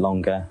little bit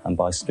longer and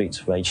buy Streets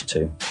of Rage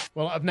 2.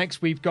 Well, up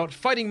next we've got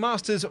Fighting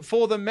Masters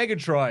for the Mega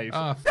Drive.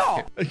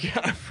 Yeah,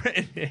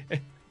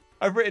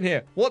 I've written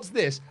here, what's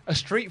this? A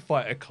Street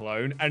Fighter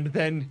clone? And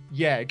then,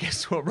 yeah,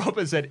 guess what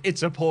Robert said?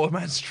 It's a poor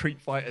man's Street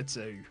Fighter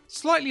 2.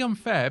 Slightly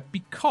unfair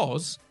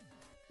because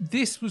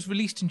this was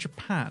released in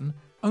Japan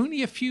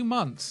only a few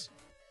months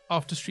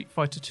after Street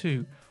Fighter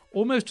 2,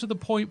 almost to the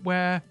point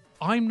where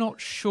I'm not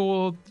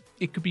sure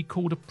it could be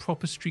called a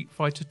proper Street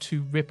Fighter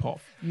 2 ripoff.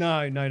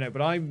 No,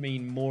 but I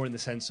mean more in the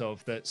sense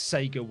of that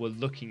Sega were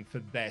looking for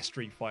their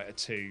Street Fighter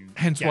 2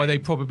 Hence game. why they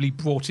probably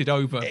brought it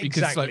over,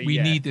 because it's like, we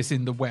need this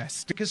in the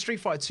West. Because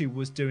Street Fighter 2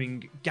 was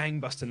doing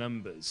gangbuster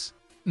numbers.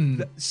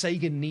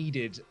 Sega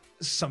needed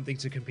something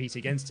to compete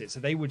against it, so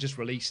they were just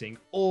releasing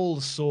all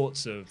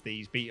sorts of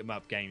these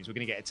beat-em-up games. We're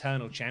going to get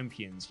Eternal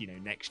Champions,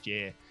 next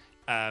year,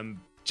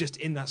 just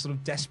in that sort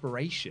of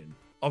desperation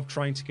of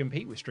trying to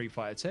compete with Street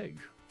Fighter 2.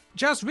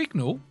 Jazz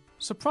Rignall,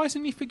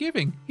 surprisingly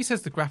forgiving. He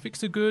says the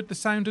graphics are good, the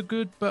sound are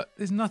good, but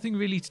there's nothing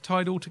really to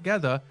tie it all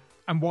together.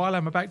 And while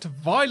I'm about to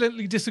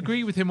violently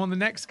disagree with him on the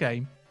next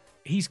game,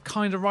 he's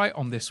kind of right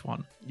on this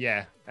one.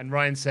 Yeah, and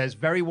Ryan says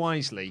very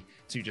wisely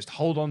to just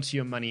hold on to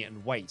your money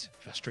and wait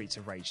for Streets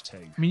of Rage 2.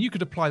 I mean, you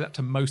could apply that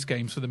to most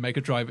games for the Mega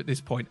Drive at this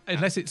point.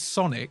 Unless it's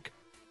Sonic,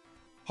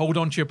 hold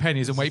on to your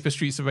pennies and wait for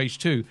Streets of Rage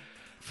 2.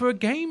 For a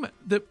game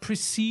that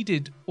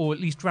preceded, or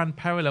at least ran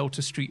parallel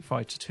to Street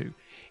Fighter 2,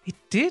 it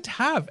did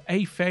have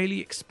a fairly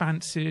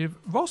expansive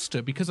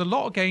roster because a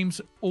lot of games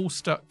all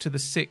stuck to the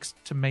 6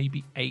 to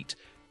maybe 8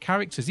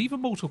 characters.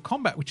 Even Mortal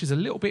Kombat, which is a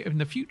little bit in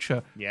the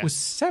future, was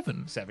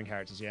 7. 7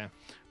 characters, yeah.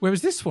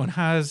 Whereas this one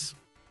has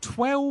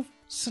 12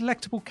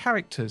 selectable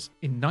characters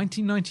in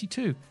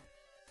 1992.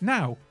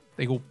 Now,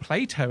 they all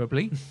play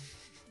terribly,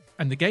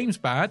 and the game's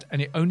bad,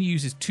 and it only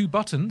uses 2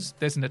 buttons.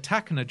 There's an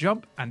attack and a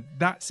jump, and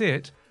that's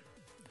it.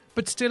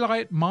 But still,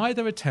 I admire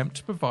their attempt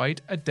to provide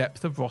a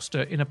depth of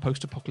roster in a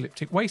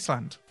post-apocalyptic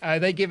wasteland.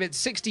 They give it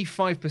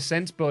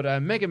 65%,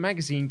 but Mega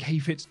Magazine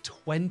gave it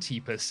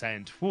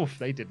 20%. Oof,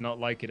 they did not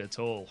like it at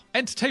all.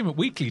 Entertainment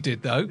Weekly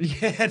did, though.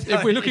 Yeah,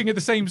 if we're looking at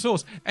the same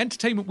source.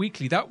 Entertainment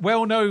Weekly, that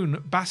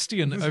well-known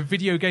bastion of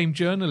video game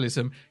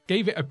journalism,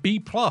 gave it a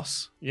B+.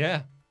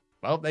 Yeah.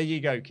 Well, there you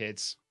go,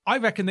 kids. I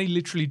reckon they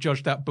literally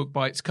judged that book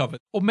by its cover.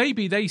 Or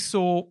maybe they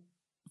saw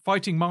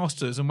Fighting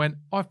Masters and went,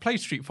 I've played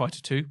Street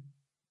Fighter 2.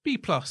 B+.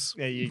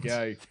 There you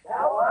go.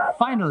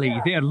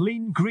 Finally, they're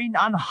lean, green,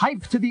 and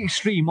hyped to the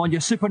extreme on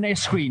your Super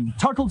NES screen.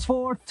 Turtles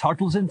 4,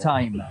 Turtles in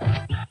Time.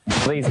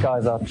 These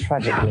guys are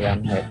tragically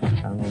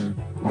unhip. I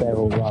mean, they're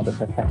all rather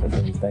pathetic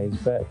these days,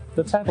 but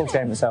the Turtles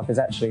game itself is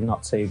actually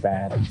not too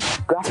bad.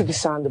 Graphic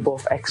design are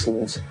both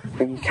excellent,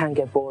 but you can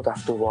get bored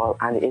after a while,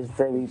 and it is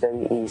very,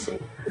 very easy.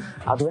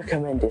 I'd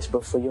recommend this,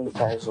 but for young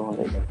players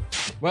only.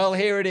 Well,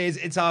 here it is.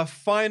 It's our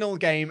final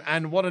game,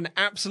 and what an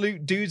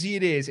absolute doozy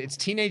it is. It's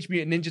Teenage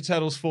Mutant Ninja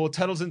Turtles 4,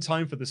 Turtles in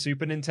Time for the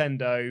Super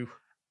Nintendo.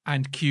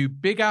 And cue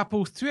Big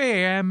Apple 3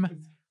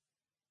 AM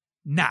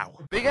now.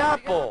 Big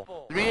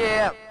Apple 3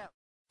 AM.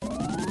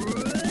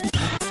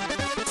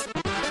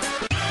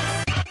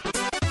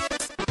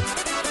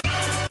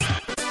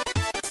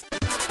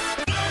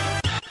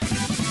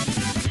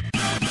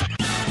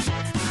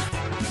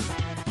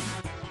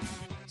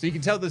 So you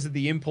can tell this is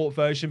the import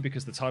version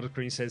because the title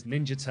screen says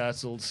Ninja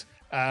Turtles.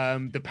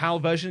 The PAL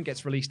version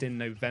gets released in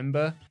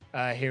November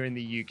here in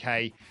the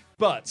UK.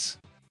 But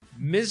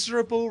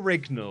miserable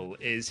Rignall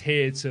is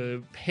here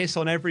to piss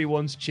on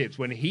everyone's chips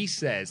when he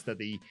says that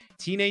the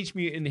Teenage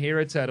Mutant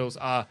Hero Turtles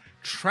are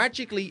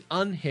tragically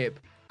unhip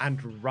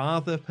and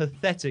rather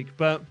pathetic,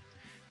 but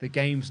the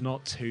game's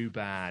not too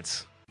bad.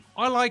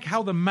 I like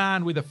how the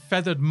man with a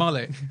feathered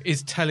mullet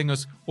is telling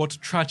us what's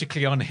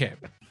tragically unhip.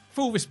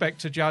 Full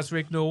respect to Jaz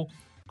Rignall,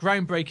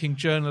 groundbreaking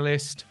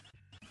journalist.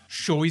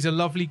 Sure, he's a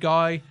lovely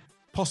guy,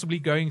 possibly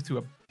going through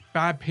a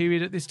bad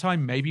period at this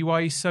time, maybe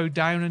why he's so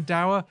down and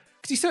dour,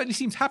 because he certainly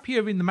seems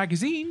happier in the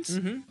magazines.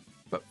 Mm-hmm.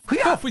 But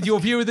off with your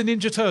view of the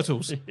Ninja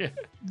Turtles. Yeah.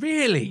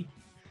 Really?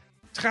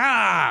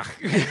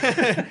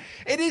 It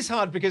is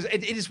hard because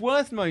it is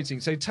worth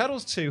noting. So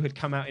Turtles 2 had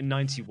come out in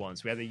 91,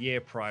 so we had a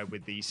year prior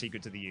with the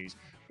Secret of the Ooze.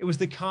 It was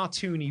the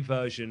cartoony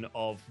version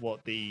of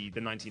what the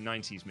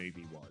 1990s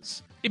movie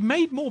was. It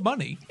made more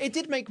money. It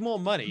did make more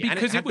money.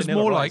 Because and it was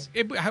more like...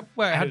 It had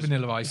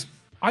Vanilla Ice.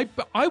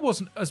 I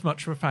wasn't as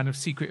much of a fan of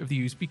Secret of the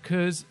Ooze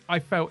because I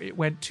felt it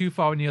went too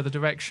far in the other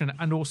direction,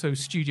 and also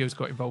studios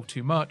got involved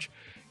too much.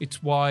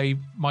 It's why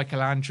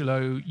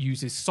Michelangelo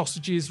uses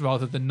sausages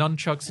rather than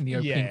nunchucks in the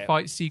opening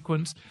fight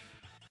sequence.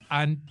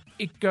 And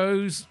it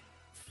goes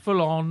full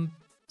on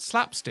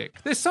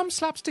slapstick. There's some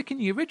slapstick in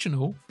the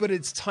original. But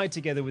it's tied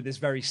together with this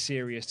very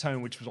serious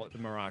tone, which was what the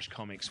Mirage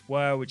comics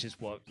were, which is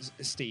what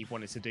Steve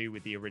wanted to do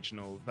with the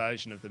original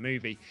version of the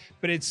movie.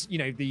 But it's, you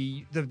know,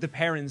 the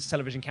Parents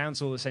Television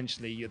Council,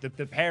 essentially, the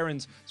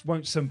parents,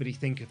 won't somebody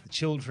think if the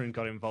children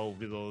got involved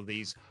with all of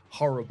these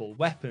horrible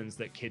weapons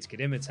that kids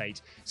could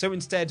imitate. So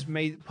instead,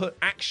 put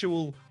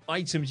actual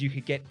items you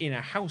could get in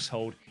a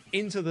household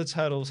into the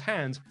turtles'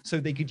 hands so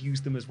they could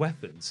use them as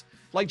weapons.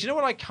 Like, do you know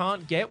what I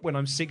can't get when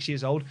I'm 6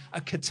 years old?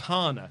 A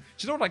katana.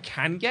 Do you know what I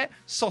can get?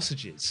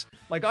 Sausages.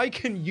 Like, I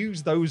can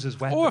use those as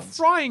weapons. Or a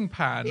frying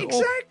pan.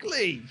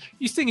 Exactly.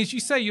 The thing is,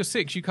 you say you're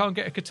 6, you can't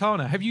get a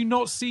katana. Have you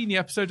not seen the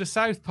episode of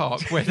South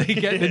Park where they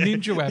get the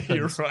ninja weapons?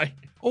 You're right.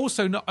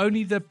 Also, not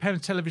only the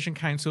Parents Television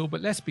Council,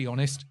 but let's be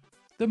honest,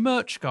 the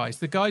merch guys,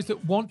 the guys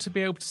that want to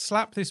be able to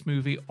slap this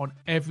movie on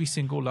every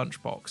single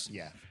lunchbox.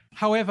 Yeah.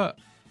 However,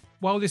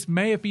 while this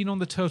may have been on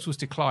the Turtles'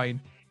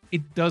 decline,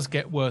 it does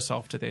get worse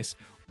after this,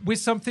 with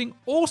something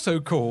also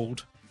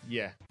called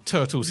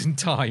Turtles in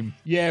Time.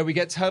 Yeah, we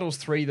get Turtles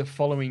 3 the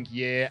following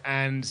year,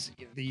 and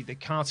the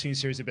cartoon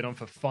series had been on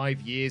for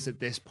 5 years at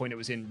this point. It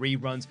was in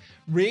reruns.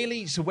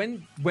 Really, so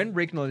when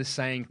Rignall is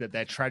saying that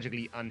they're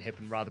tragically unhip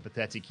and rather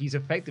pathetic, he's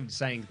effectively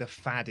saying the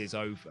fad is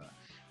over.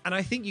 And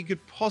I think you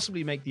could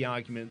possibly make the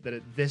argument that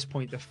at this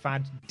point, the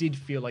fad did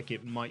feel like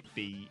it might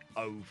be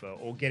over,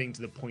 or getting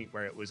to the point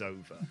where it was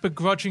over.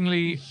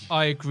 Begrudgingly,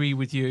 I agree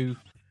with you.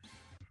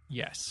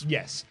 Yes.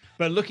 Yes.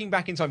 But looking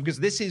back in time, because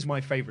this is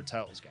my favorite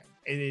Turtles game.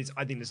 It is,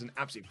 I think this is an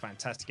absolutely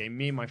fantastic game.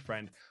 Me and my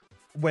friend,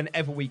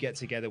 whenever we get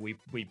together, we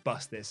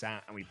bust this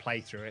out and we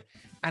play through it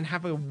and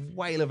have a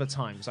whale of a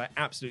time, because I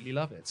absolutely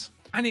love it.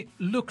 And it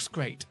looks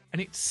great, and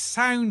it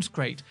sounds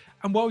great.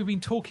 And while we've been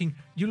talking,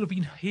 you'll have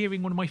been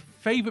hearing one of my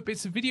favourite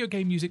bits of video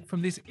game music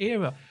from this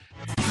era.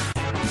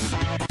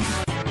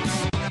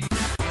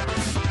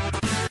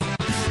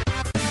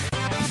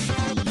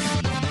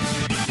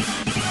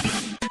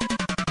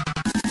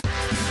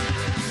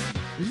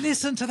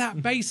 listen to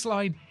that bass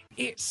line.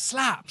 It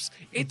slaps.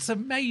 It's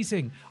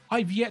amazing.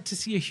 I've yet to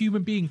see a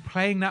human being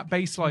playing that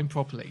bass line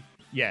properly.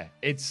 Yeah,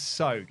 it's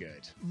so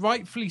good.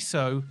 Rightfully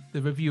so,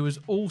 the reviewers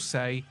all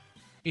say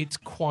it's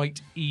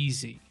quite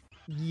easy.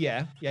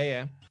 Yeah.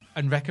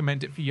 And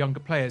recommend it for younger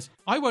players.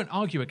 I won't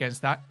argue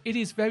against that. It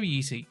is very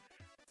easy.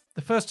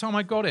 The first time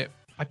I got it,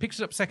 I picked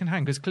it up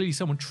secondhand because clearly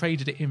someone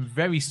traded it in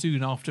very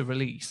soon after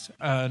release.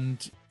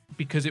 And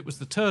because it was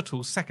the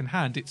Turtles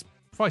secondhand, its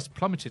price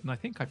plummeted. And I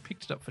think I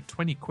picked it up for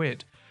 20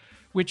 quid,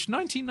 which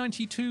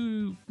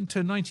 1992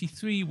 to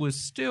 93 was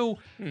still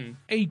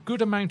a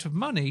good amount of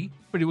money,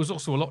 but it was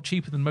also a lot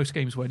cheaper than most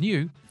games were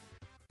new.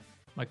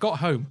 I got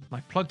home, and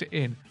I plugged it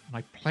in, and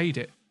I played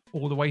it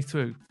all the way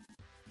through.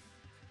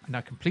 And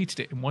I completed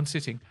it in one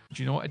sitting.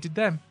 Do you know what I did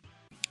then?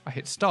 I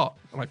hit start,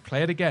 and I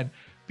play it again,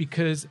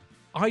 because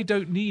I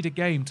don't need a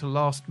game to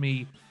last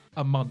me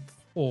a month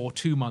or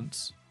 2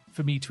 months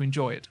for me to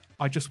enjoy it.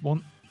 I just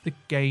want the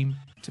game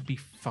to be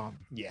fun.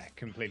 Yeah,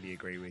 completely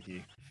agree with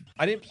you.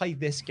 I didn't play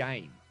this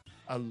game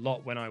a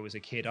lot when I was a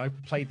kid. I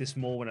played this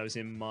more when I was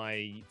in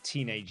my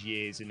teenage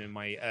years and in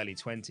my early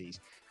 20s,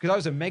 because I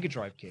was a Mega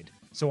Drive kid.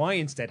 So I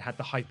instead had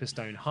the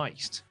Hyperstone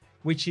Heist,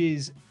 which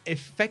is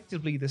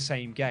effectively the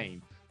same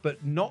game,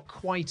 but not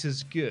quite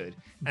as good,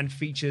 and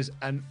features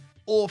an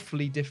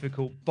awfully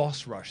difficult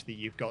boss rush that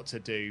you've got to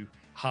do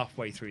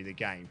halfway through the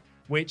game,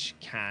 which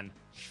can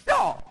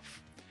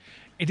off.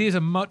 It is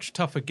a much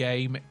tougher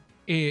game.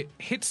 It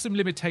hits some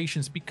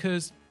limitations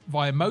because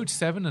via Mode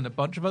 7 and a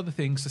bunch of other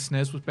things, the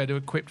SNES was better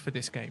equipped for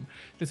this game.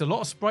 There's a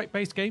lot of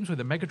sprite-based games with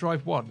the Mega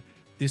Drive 1.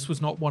 This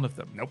was not one of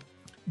them. Nope.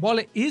 While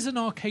it is an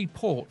arcade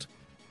port,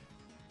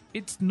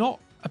 it's not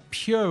a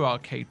pure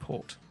arcade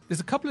port. There's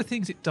a couple of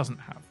things it doesn't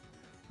have.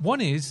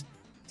 One is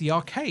the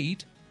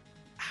arcade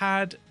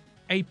had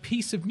a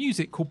piece of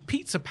music called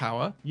Pizza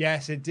Power.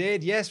 Yes, it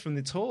did. Yes, from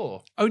the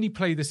tour. Only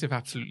play this if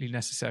absolutely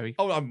necessary.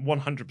 Oh, I'm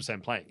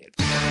 100% playing it.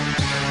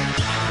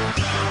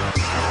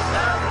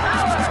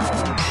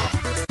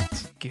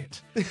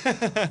 Git.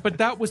 But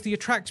that was the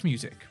Attract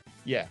music.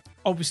 Yeah.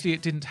 Obviously,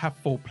 it didn't have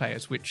 4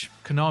 players, which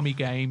Konami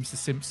games, The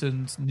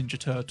Simpsons, Ninja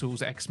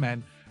Turtles,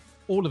 X-Men,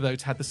 all of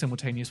those had the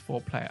simultaneous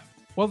 4-player.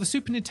 While the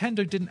Super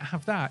Nintendo didn't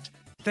have that,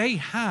 they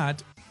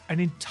had an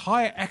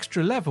entire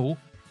extra level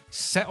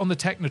set on the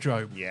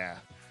Technodrome. Yeah.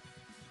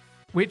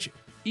 Which,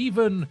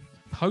 even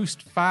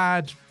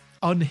post-fad,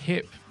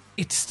 unhip,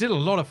 it's still a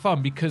lot of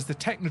fun because the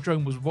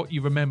Technodrome was what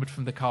you remembered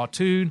from the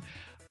cartoon.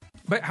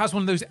 But it has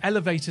one of those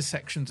elevator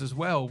sections as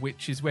well,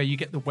 which is where you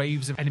get the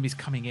waves of enemies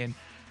coming in.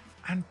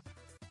 And,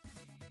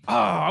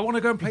 I want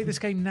to go and play this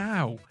game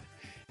now.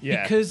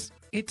 Yeah. Because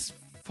it's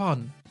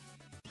fun.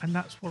 And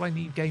that's what I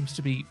need games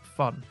to be,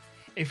 fun.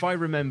 If I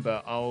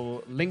remember,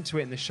 I'll link to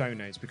it in the show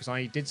notes because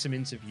I did some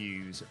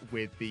interviews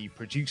with the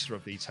producer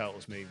of the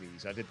Turtles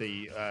movies. I did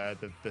the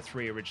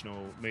 3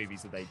 original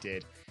movies that they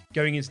did,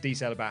 going into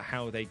detail about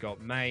how they got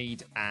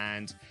made,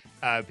 and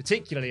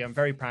particularly I'm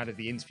very proud of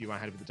the interview I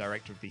had with the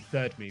director of the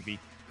 3rd movie,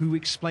 who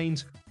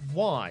explains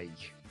why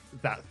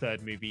that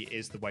 3rd movie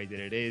is the way that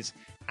it is,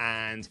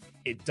 and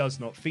it does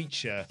not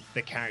feature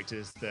the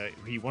characters that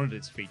he wanted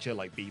it to feature,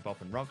 like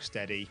Bebop and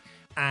Rocksteady,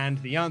 and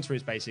the answer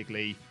is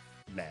basically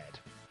Laird.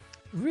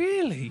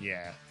 Really?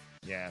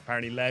 Yeah.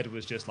 Apparently Laird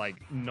was just like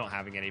not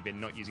having any, but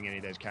not using any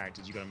of those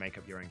characters. You got to make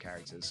up your own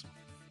characters.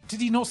 Did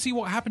he not see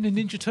what happened in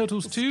Ninja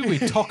Turtles 2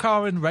 with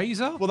Tokka and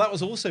Razor? Well, that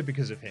was also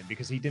because of him,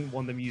 because he didn't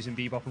want them using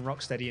Bebop and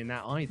Rocksteady in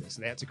that either,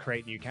 so they had to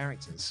create new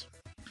characters.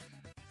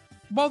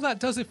 While that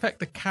does affect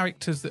the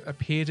characters that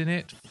appeared in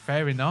it,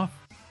 fair enough.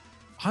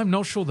 I'm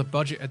not sure the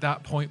budget at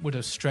that point would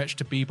have stretched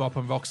to Bebop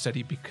and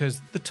Rocksteady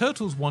because the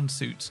Turtles 1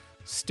 suits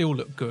still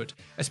look good,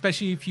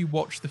 especially if you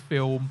watch the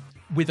film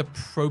with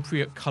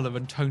appropriate colour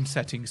and tone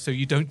settings so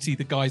you don't see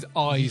the guy's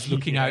eyes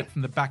looking out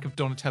from the back of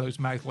Donatello's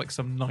mouth like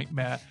some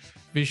nightmare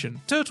vision.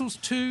 Turtles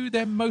 2,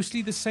 they're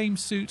mostly the same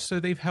suits,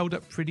 so they've held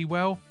up pretty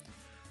well.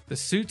 The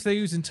suits they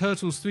use in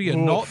Turtles 3 are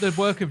not the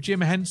work of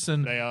Jim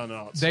Henson. They are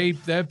not.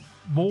 They're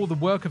more the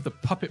work of the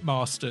Puppet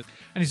Master.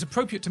 And it's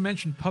appropriate to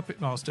mention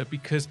Puppet Master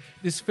because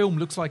this film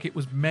looks like it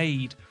was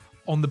made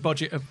on the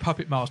budget of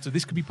Puppet Master.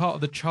 This could be part of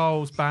the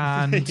Charles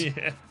Band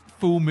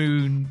Full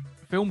Moon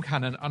film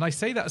canon, and I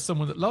say that as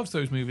someone that loves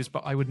those movies,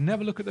 but I would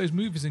never look at those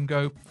movies and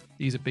go,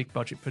 these are big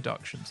budget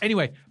productions.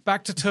 Anyway,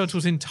 back to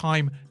Turtles in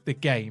Time, the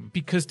game,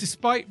 because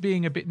despite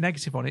being a bit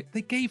negative on it,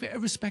 they gave it a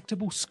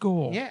respectable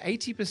score. Yeah,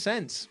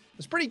 80%.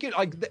 It's pretty good.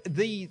 Like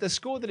the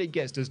score that it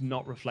gets does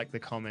not reflect the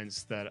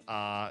comments that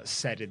are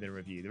said in the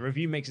review. The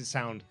review makes it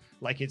sound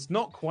like it's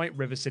not quite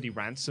River City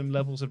Ransom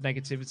levels of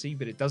negativity,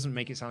 but it doesn't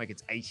make it sound like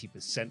it's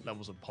 80%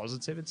 levels of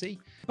positivity.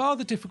 Bar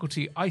the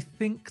difficulty, I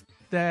think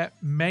their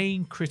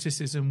main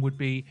criticism would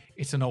be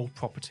it's an old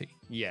property.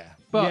 Yeah.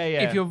 But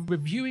if you're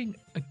reviewing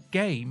a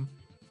game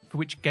for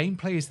which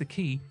gameplay is the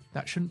key,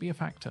 that shouldn't be a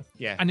factor.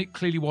 Yeah. And it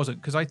clearly wasn't,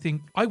 because I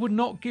think I would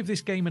not give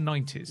this game a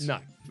 90s. No.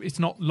 It's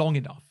not long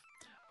enough.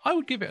 I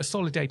would give it a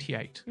solid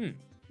 88.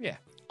 Yeah.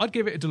 I'd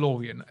give it a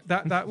DeLorean.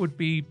 That would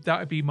be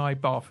my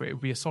bar for it. It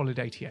would be a solid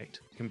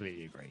 88.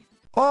 Completely agree.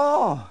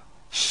 Oh,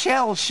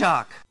 shell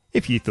shock.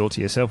 If you thought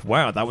to yourself,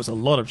 wow, that was a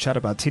lot of chat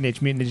about Teenage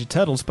Mutant Ninja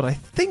Turtles, but I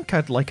think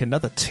I'd like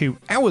another 2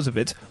 hours of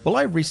it, well,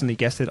 I recently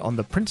guested on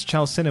the Prince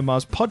Charles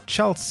Cinemas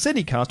Podchild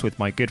Cinecast with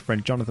my good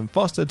friend Jonathan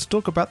Foster to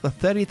talk about the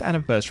 30th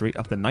anniversary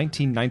of the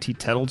 1990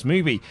 Turtles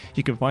movie.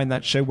 You can find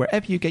that show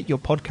wherever you get your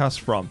podcasts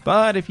from.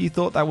 But if you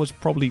thought that was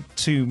probably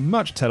too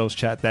much Turtles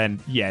chat, then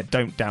yeah,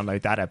 don't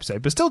download that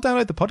episode, but still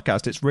download the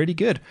podcast, it's really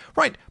good.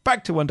 Right,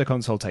 back to Under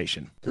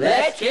Consultation.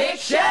 Let's kick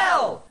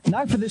shell!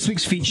 Now for this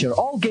week's feature.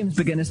 All games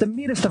begin as the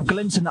merest of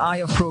glints in the eye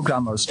of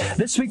programmers.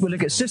 This week we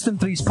look at System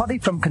 3's Putty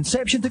from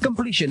conception to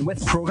completion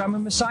with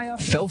programming messiah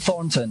Phil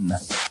Thornton.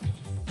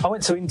 I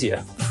went to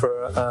India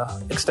for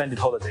an extended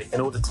holiday in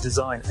order to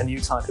design a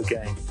new type of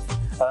game.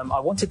 I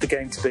wanted the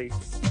game to be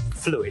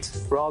fluid,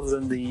 rather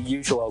than the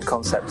usual old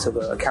concept of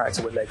a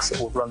character with legs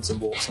that runs and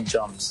walks and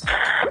jumps.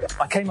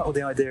 I came up with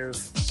the idea of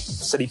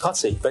Silly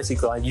Putty.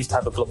 Basically, I used to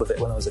have a blob of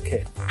it when I was a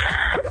kid.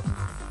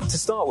 To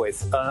start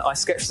with, I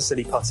sketched the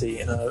Silly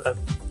Putty in a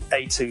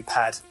A2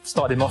 pad.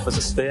 Started him off as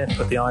a sphere,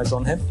 put the eyes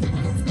on him,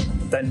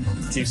 then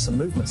produced some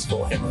movements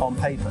for him on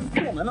pavement.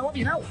 Come on, then, I want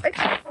you now.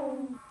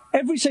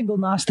 Every single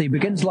Nasty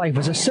begins life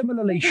as a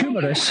similarly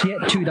humorous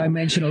yet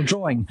two-dimensional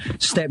drawing.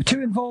 Step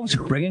 2 involves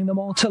bringing them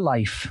all to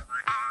life.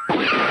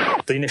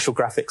 The initial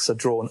graphics are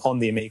drawn on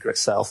the Amiga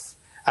itself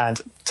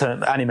and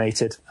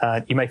animated.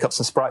 You make up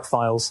some sprite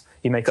files,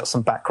 you make up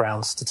some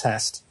backgrounds to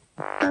test.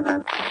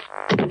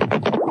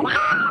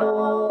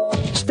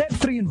 Step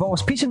 3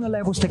 involves piecing the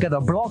levels together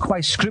block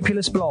by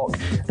scrupulous block.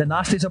 The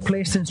Nasties are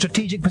placed in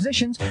strategic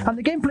positions and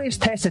the gameplay is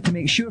tested to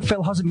make sure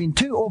Phil hasn't been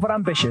too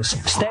over-ambitious.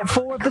 Step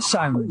 4, the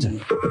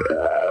sound.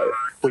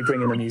 We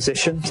bring in a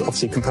musician,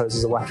 obviously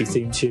composes a wacky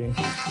theme tune,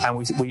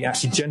 and we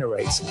actually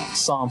generate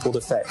sampled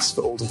effects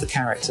for all of the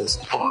characters.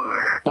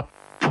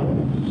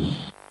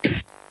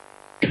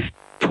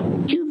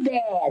 Too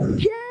bad.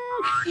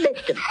 Just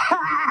listen.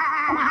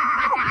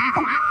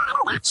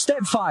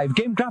 Step 5.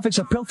 Game graphics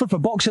are pilfered for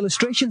box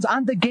illustrations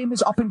and the game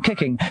is up and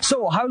kicking.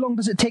 So, how long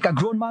does it take a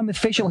grown man with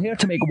facial hair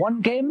to make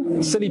one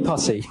game? Silly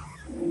Putty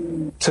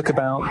took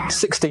about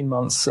 16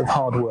 months of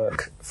hard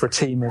work for a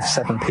team of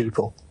 7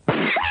 people.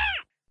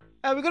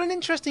 We've got an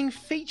interesting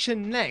feature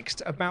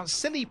next about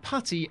Silly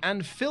Putty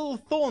and Phil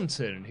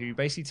Thornton, who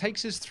basically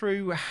takes us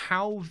through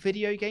how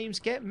video games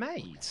get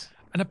made.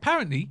 And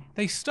apparently,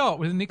 they start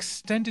with an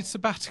extended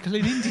sabbatical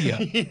in India.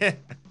 Yeah.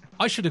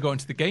 I should have gone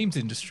into the games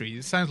industry.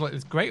 It sounds like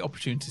there's great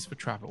opportunities for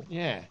travel.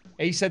 Yeah.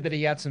 He said that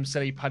he had some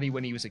Silly Putty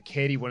when he was a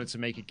kid. He wanted to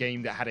make a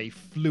game that had a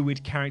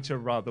fluid character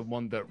rather than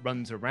one that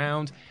runs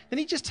around. Then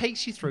he just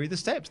takes you through the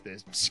steps.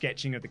 There's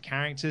sketching of the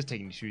characters,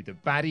 taking you through the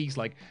baddies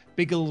like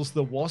Biggles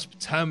the Wasp,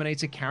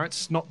 Terminator Carrot,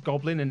 Snot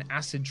Goblin, and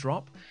Acid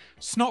Drop.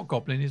 Snot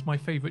Goblin is my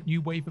favourite new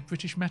wave of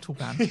British metal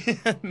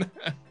band.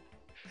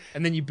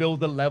 And then you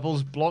build the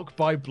levels block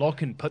by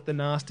block and put the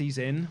nasties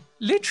in.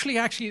 Literally,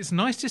 actually, it's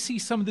nice to see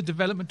some of the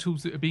development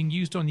tools that are being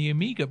used on the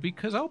Amiga,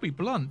 because I'll be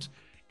blunt,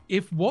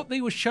 if what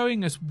they were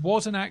showing us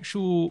was an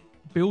actual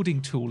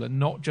building tool and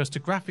not just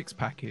a graphics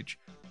package,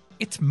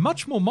 it's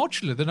much more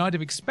modular than I'd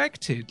have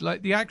expected.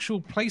 Like the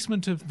actual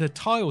placement of the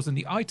tiles and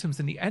the items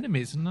and the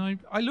enemies, and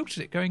I looked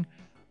at it going,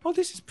 oh,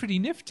 this is pretty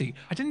nifty.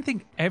 I didn't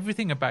think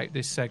everything about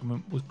this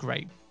segment was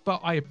great, but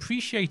I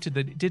appreciated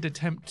that it did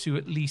attempt to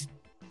at least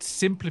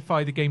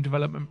simplify the game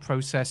development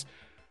process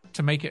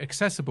to make it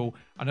accessible,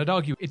 and I'd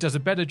argue it does a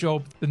better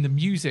job than the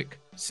music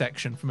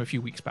section from a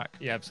few weeks back.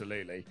 Yeah,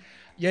 absolutely.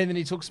 Yeah, and then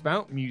he talks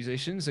about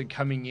musicians and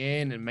coming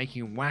in and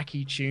making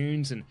wacky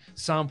tunes and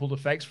sampled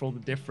effects for all the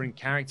different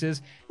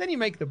characters. Then you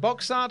make the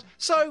box art.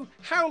 So,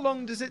 how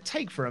long does it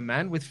take for a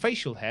man with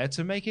facial hair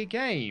to make a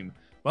game?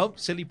 Well,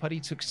 Silly Putty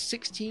took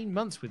 16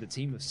 months with a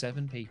team of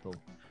 7 people.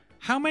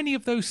 How many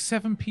of those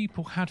 7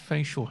 people had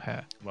facial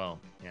hair? Well,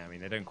 yeah, I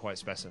mean, they don't quite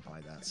specify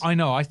that. I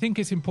know, I think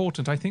it's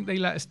important. I think they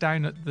let us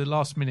down at the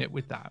last minute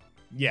with that.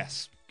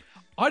 Yes.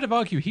 I'd have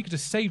argued he could have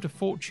saved a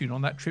fortune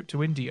on that trip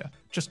to India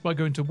just by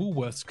going to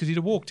Woolworths, because he'd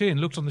have walked in,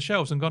 looked on the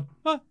shelves and gone,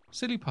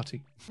 Silly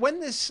Putty. When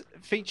this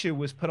feature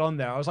was put on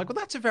there, I was like, well,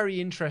 that's a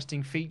very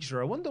interesting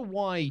feature. I wonder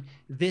why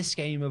this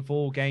game of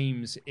all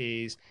games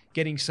is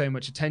getting so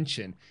much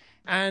attention.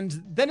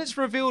 And then it's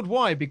revealed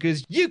why,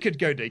 because you could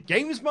go to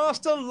Games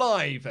Master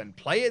Live and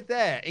play it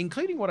there,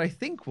 including what I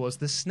think was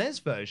the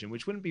SNES version,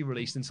 which wouldn't be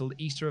released until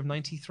Easter of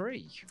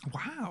 '93.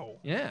 Wow.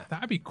 Yeah.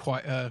 That'd be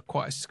quite a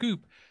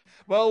scoop.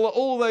 Well,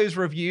 all those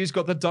reviews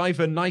got the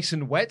diver nice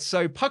and wet,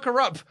 so pucker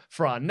up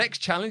for our next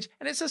challenge,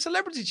 and it's a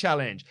celebrity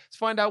challenge. Let's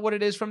find out what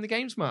it is from the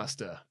Games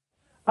Master.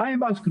 I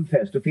must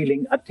confess to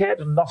feeling a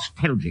tad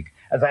nostalgic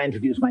as I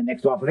introduce my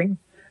next offering,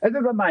 as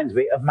it reminds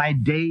me of my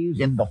days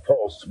in the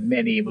Force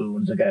many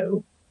moons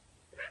ago.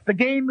 The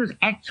game was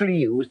actually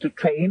used to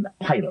train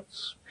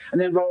pilots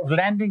and involved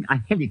landing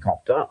a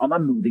helicopter on a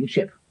moving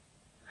ship.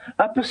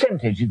 A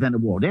percentage is then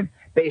awarded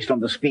based on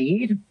the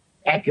speed,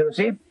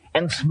 accuracy,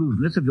 and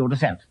smoothness of your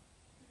descent.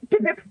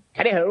 Pip, pip,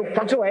 tally-ho,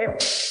 clocks away.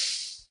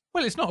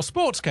 Well, it's not a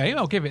sports game,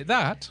 I'll give it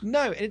that.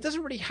 No, and it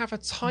doesn't really have a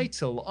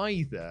title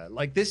either.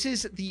 Like, this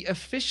is the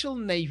official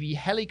Navy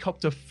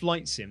helicopter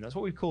flight sim. That's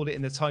what we've called it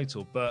in the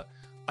title, but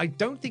I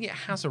don't think it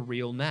has a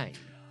real name.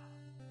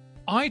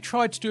 I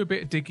tried to do a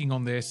bit of digging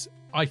on this.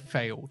 I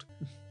failed.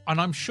 And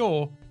I'm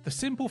sure the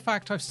simple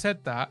fact I've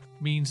said that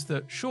means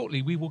that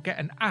shortly we will get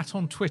an @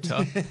 on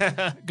Twitter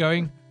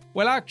going,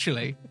 well,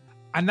 actually,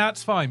 and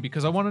that's fine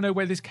because I want to know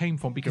where this came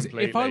from. Because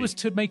if I was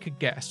to make a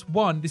guess,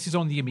 1, this is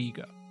on the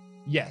Amiga.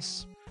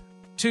 Yes.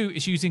 2,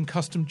 it's using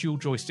custom dual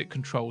joystick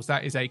controls.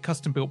 That is a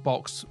custom built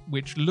box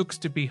which looks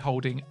to be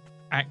holding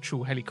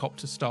actual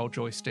helicopter style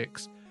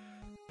joysticks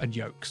and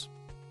yokes.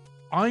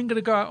 I'm going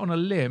to go out on a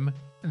limb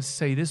and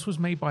say this was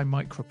made by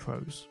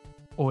Microprose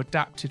or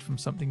adapted from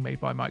something made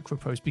by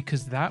Microprose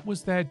because that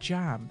was their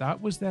jam.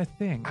 That was their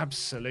thing.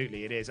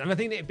 Absolutely, it is. And I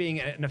think that it being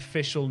an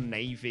official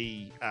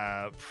Navy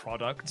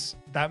product,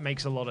 that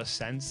makes a lot of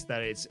sense,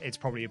 that it's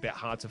probably a bit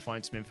hard to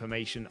find some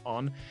information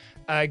on.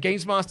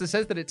 Games Master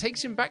says that it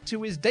takes him back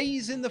to his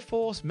days in the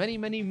Force many,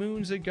 many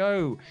moons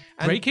ago.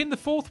 And breaking the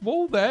fourth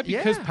wall there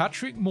because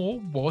Patrick Moore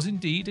was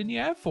indeed in the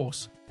Air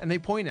Force. And they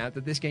point out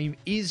that this game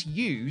is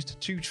used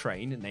to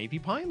train Navy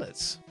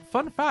pilots.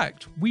 Fun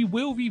fact, we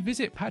will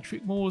revisit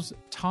Patrick Moore's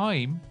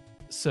time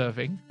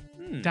serving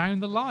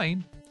down the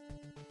line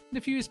in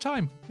a few years'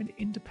 time when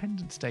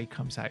Independence Day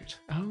comes out.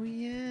 Oh,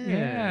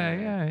 yeah.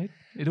 Yeah.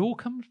 It all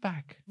comes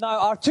back.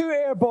 Now, our 2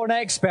 airborne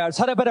experts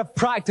had a bit of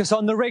practice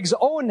on the rig's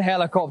own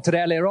helicopter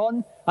earlier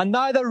on, and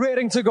now they're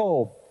raring to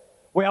go.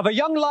 We have a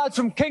young lad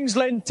from Kings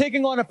Lynn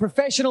taking on a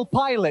professional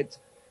pilot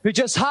who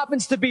just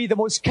happens to be the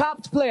most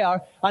capped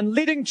player and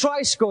leading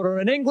try scorer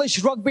in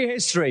English rugby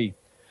history.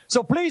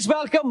 So please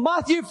welcome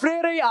Matthew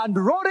Frary and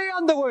Rory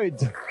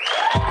Underwood.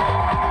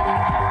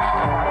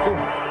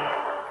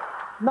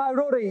 Now,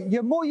 Rory,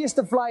 you're more used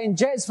to flying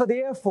jets for the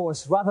Air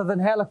Force rather than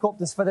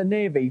helicopters for the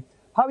Navy.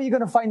 How are you going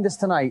to find this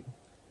tonight?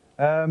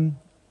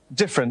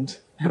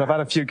 Different, but I've had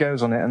a few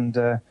goes on it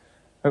and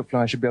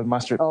hopefully I should be able to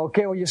master it.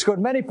 OK, well, you scored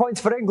many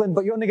points for England,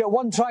 but you only get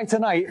 1 try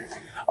tonight.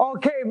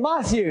 OK,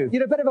 Matthew,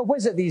 you're a bit of a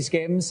whiz at these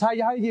games. How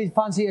do you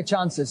fancy your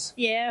chances?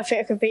 Yeah, I think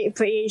I can beat it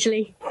pretty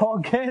easily.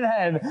 OK,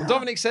 then. Well,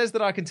 Dominic says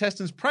that our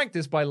contestants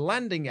practice by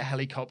landing a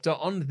helicopter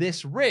on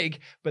this rig,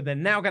 but they're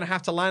now going to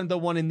have to land the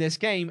one in this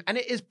game, and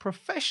it is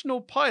professional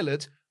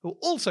pilot who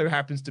also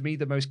happens to be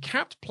the most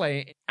capped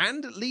player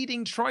and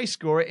leading try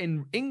scorer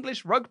in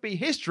English rugby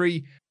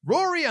history,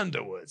 Rory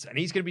Underwood, and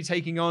he's going to be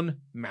taking on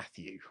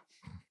Matthew.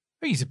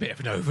 He's a bit of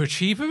an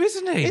overachiever,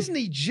 isn't he? Isn't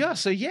he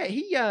just? So yeah,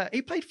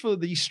 he played for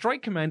the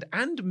Strike Command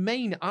and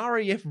main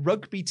RAF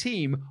rugby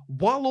team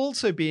while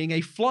also being a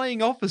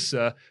flying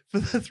officer for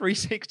the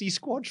 360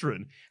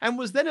 Squadron and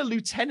was then a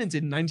lieutenant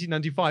in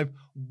 1995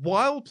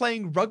 while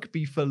playing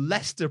rugby for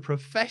Leicester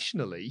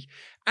professionally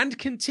and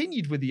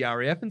continued with the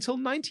RAF until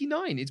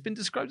 99. It's been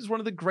described as one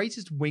of the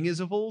greatest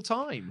wingers of all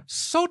time.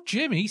 Sod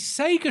Jimmy,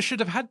 Sega should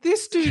have had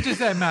this dude as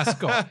their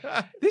mascot.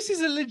 This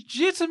is a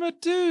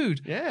legitimate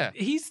dude. Yeah.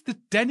 He's the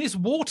Dennis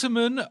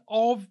Waterman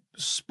of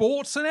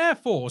sports and Air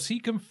Force. He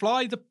can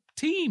fly the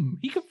team.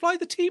 He can fly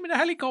the team in a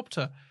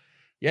helicopter.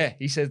 Yeah,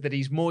 he says that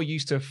he's more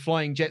used to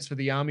flying jets for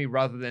the Army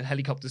rather than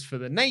helicopters for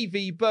the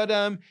Navy,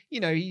 but,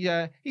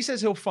 he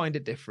says he'll find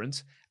it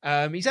different.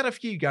 He's had a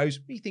few goes.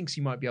 He thinks he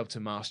might be able to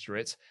master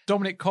it.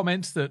 Dominic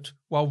comments that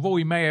while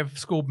Rory may have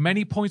scored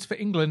many points for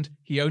England,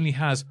 he only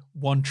has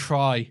 1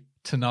 try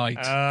tonight.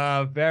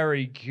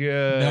 Very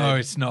good. No,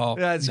 it's not.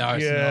 That's no,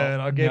 good. It's not.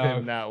 I'll give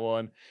him that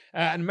one.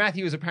 And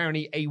Matthew is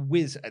apparently a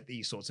whiz at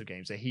these sorts of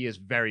games, so he is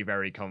very,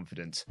 very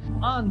confident.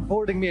 And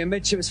boarding me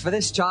amidships for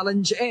this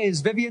challenge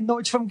is Vivian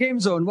Noach from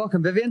GameZone.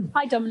 Welcome, Vivian.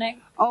 Hi, Dominic.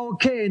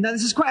 OK, now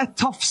this is quite a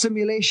tough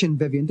simulation,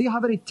 Vivian. Do you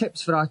have any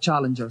tips for our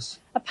challengers?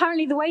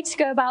 Apparently the way to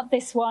go about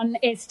this one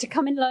is to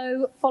come in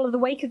low, follow the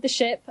wake of the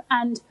ship,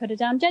 and put her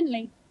down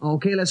gently.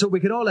 OK, let's hope we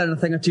can all learn a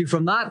thing or two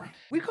from that.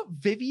 We've got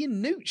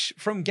Vivian Nooch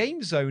from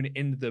GameZone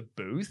in the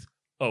booth.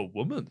 A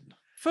woman.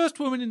 First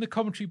woman in the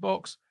commentary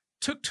box.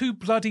 Took too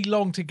bloody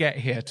long to get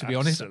here, to be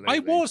honest. I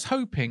was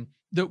hoping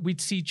that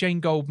we'd see Jane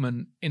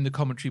Goldman in the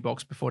commentary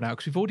box before now,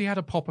 because we've already had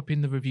a pop-up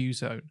in the review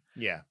zone.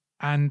 Yeah.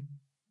 And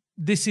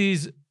this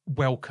is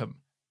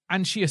welcome.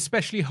 And she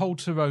especially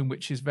holds her own,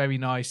 which is very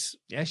nice.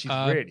 Yeah, she's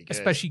really good.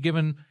 Especially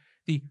given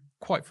the,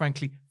 quite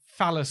frankly,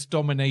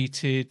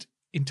 phallus-dominated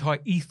entire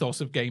ethos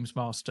of Games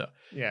Master.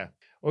 Yeah.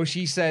 Well,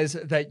 she says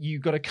that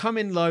you've got to come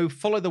in low,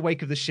 follow the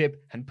wake of the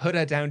ship, and put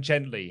her down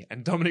gently.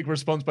 And Dominic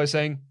responds by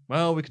saying,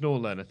 well, we can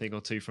all learn a thing or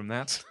two from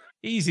that.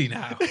 Easy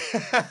now.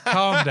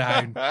 Calm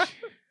down.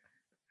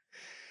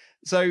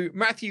 So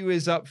Matthew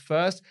is up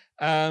first.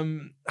 I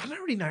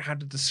don't really know how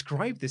to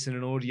describe this in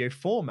an audio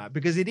format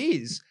because it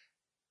is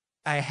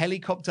a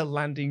helicopter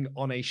landing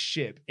on a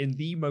ship in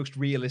the most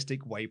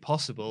realistic way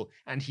possible,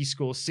 and he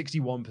scores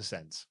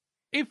 61%.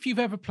 If you've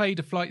ever played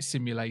a flight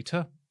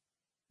simulator,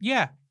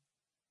 yeah.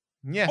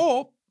 Yeah.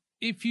 Or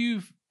if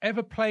you've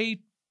ever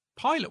played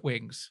Pilot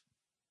Wings.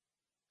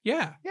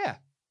 Yeah. Yeah.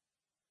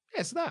 Yeah,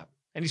 it's that.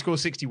 And he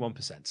scores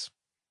 61%.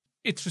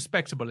 It's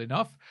respectable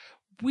enough.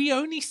 We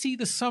only see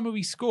the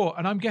summary score,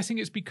 and I'm guessing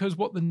it's because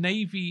what the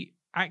Navy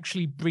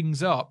actually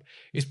brings up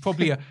is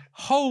probably a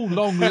whole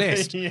long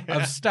list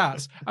of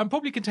stats and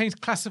probably contains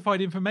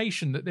classified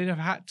information that they'd have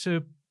had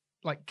to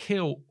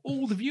kill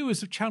all the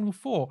viewers of Channel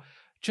 4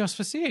 just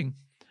for seeing.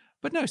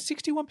 But no,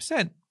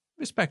 61%.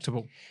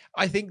 Respectable.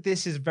 I think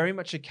this is very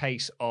much a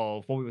case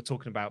of what we were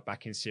talking about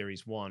back in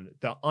Series 1,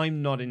 that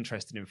I'm not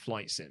interested in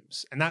flight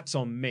sims. And that's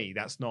on me.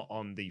 That's not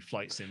on the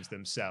flight sims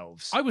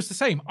themselves. I was the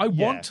same. I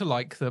want to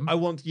like them.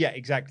 Yeah,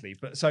 exactly.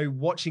 But so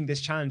watching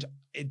this challenge,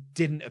 it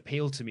didn't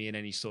appeal to me in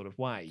any sort of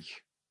way.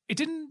 It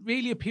didn't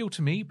really appeal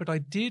to me, but I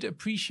did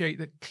appreciate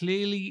that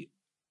clearly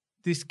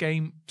this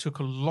game took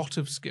a lot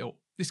of skill.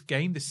 This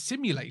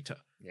simulator,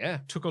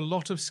 took a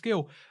lot of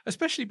skill,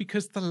 especially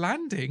because the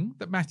landing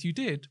that Matthew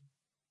did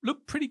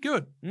looked pretty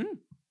good,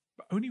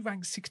 but only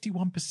ranked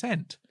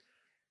 61%,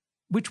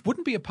 which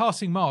wouldn't be a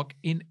passing mark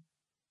in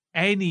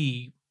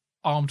any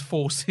armed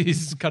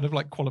forces kind of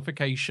like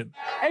qualification.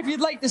 If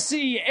you'd like to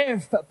see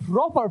if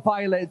proper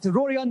pilot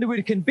Rory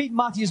Underwood can beat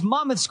Matthew's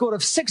mammoth score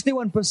of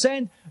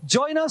 61%,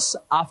 join us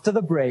after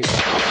the break.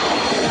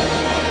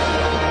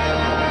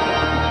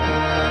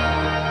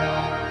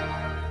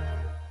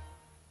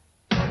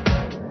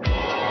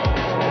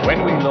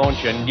 When we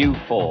launch a new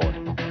Ford,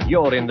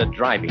 you're in the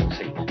driving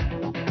seat.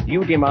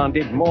 You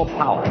demanded more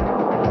power.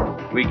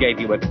 We gave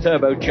you a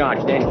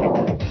turbocharged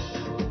engine,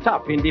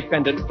 tough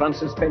independent front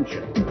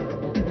suspension,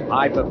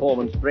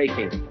 high-performance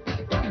braking,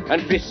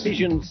 and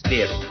precision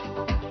steering.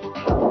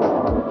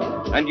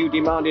 And you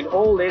demanded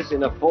all this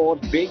in a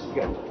Ford big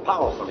and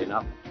powerful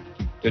enough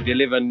to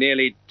deliver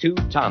nearly 2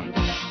 tons.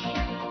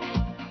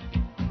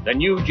 The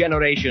new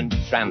generation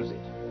Transit.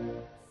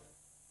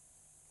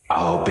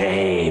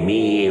 Obey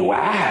me,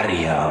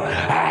 Wario.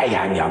 I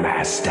am your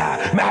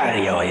master.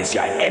 Mario is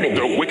your enemy.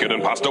 The wicked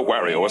imposter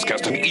Wario has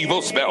cast an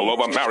evil spell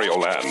over Mario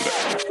Land.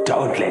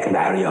 Don't let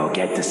Mario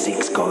get the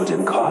 6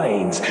 golden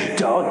coins.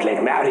 Don't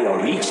let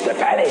Mario reach the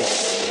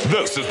palace.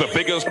 This is the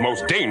biggest,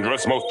 most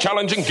dangerous, most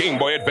challenging Game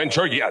Boy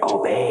adventure yet.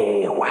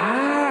 Obey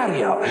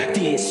Wario.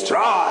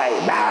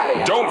 Destroy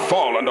Mario. Don't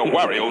fall under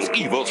Wario's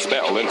evil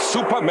spell in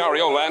Super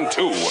Mario Land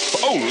 2.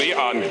 Only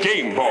on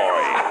Game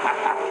Boy.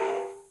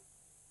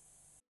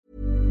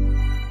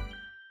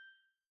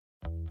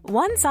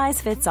 One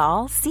size fits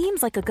all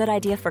seems like a good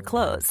idea for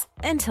clothes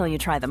until you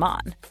try them on.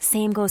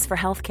 Same goes for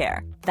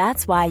healthcare.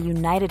 That's why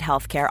United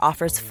Healthcare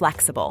offers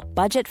flexible,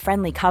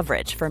 budget-friendly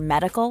coverage for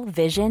medical,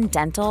 vision,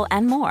 dental,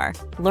 and more.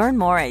 Learn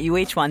more at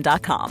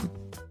UH1.com.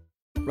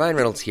 Ryan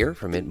Reynolds here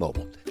from Mint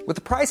Mobile. With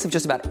the price of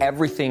just about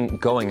everything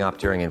going up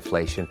during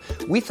inflation,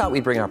 we thought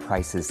we'd bring our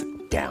prices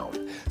down.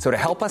 So to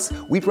help us,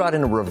 we brought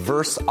in a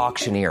reverse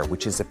auctioneer,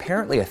 which is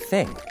apparently a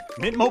thing.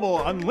 Mint Mobile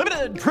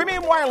Unlimited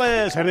Premium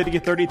Wireless. How to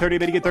get 30, 30,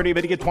 bit to get 30,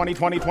 bit to get 20,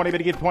 20, 20, bit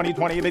to get 20,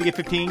 20, bit to get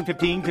 15,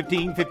 15,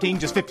 15, 15,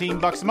 just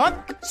 $15 a month?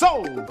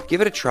 Sold!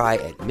 Give it a try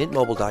at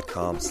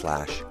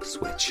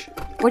mintmobile.com/switch.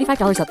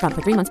 $45 up front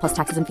for 3 months plus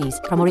taxes and fees.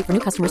 Promo rate for new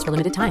customers for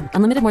limited time.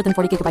 Unlimited more than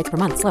 40 gigabytes per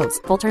month. Slows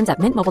full terms at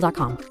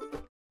mintmobile.com.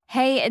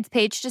 Hey, it's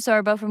Paige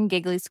DeSorbo from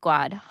Giggly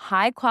Squad.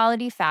 High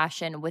quality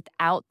fashion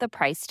without the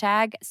price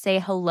tag. Say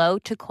hello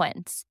to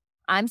Quince.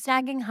 I'm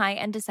snagging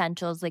high-end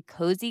essentials like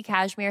cozy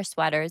cashmere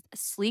sweaters,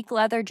 sleek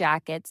leather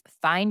jackets,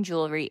 fine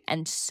jewelry,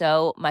 and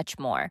so much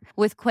more.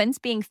 With Quince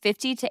being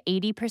 50 to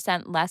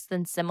 80% less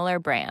than similar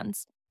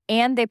brands.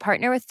 And they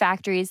partner with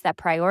factories that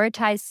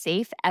prioritize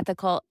safe,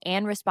 ethical,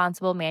 and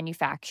responsible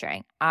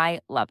manufacturing. I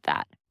love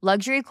that.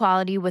 Luxury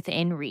quality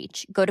within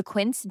reach. Go to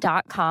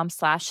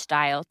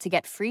quince.com/style to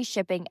get free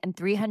shipping and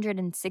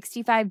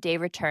 365-day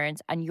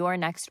returns on your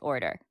next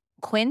order.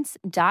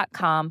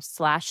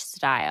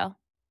 Quince.com/style.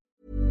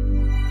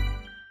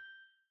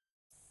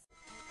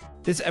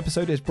 This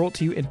episode is brought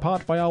to you in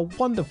part by our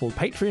wonderful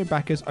Patreon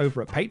backers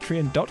over at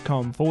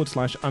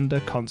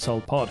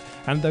patreon.com/underconsolepod.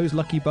 And those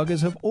lucky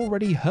buggers have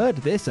already heard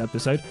this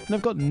episode and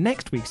have got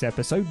next week's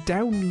episode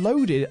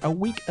downloaded a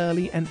week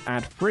early and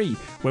ad-free,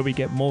 where we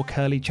get more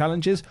curly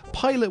challenges,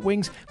 pilot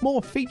wings,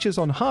 more features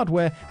on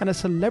hardware, and a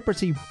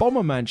celebrity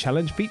Bomberman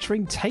challenge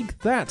featuring Take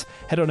That.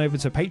 Head on over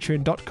to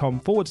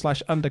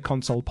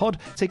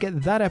patreon.com/underconsolepod to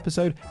get that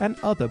episode and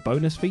other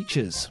bonus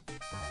features.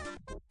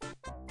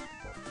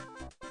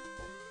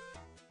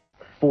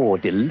 For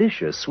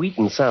delicious sweet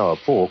and sour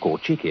pork or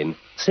chicken,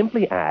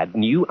 simply add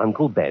new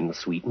Uncle Ben's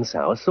sweet and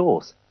sour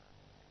sauce.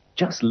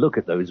 Just look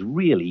at those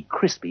really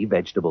crispy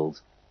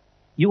vegetables.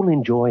 You'll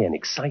enjoy an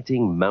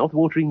exciting,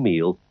 mouth-watering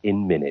meal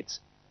in minutes.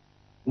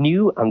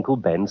 New Uncle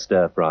Ben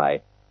Stir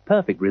Fry.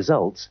 Perfect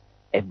results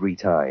every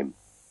time.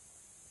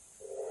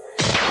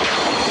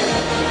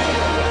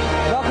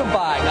 Welcome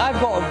back.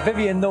 I've got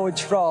Vivian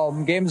Noge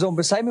from GameZone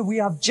beside me. We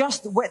have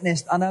just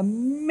witnessed an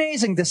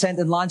amazing descent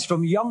and launch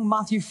from young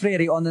Matthew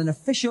Frary on an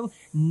official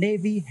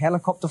Navy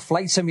helicopter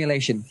flight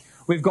simulation.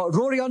 We've got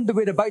Rory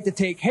Underwood about to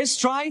take his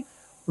try.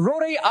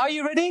 Rory, are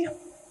you ready?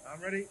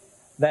 I'm ready.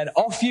 Then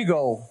off you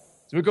go.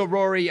 So we've got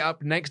Rory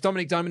up next.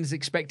 Dominic Diamond is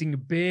expecting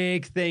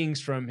big things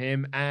from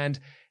him, and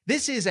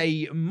this is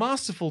a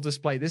masterful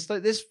display.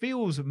 This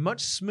feels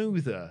much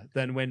smoother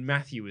than when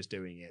Matthew was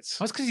doing it.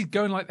 That's because he's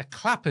going like the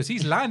clappers.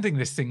 He's landing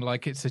this thing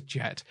like it's a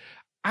jet.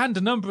 And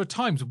a number of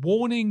times,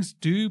 warnings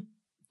do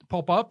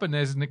pop up, and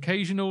there's an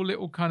occasional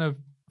little kind of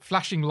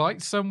flashing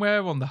light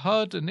somewhere on the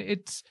HUD, and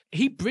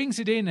he brings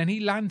it in and he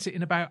lands it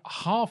in about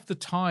half the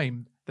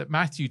time that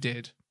Matthew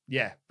did.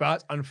 Yeah,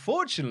 but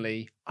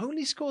unfortunately,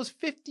 only scores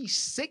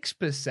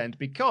 56%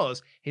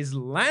 because his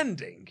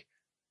landing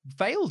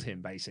failed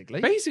him,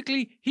 basically.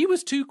 Basically, he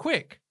was too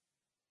quick.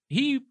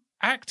 He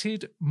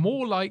acted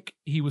more like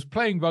he was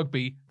playing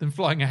rugby than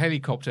flying a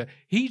helicopter.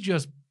 He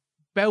just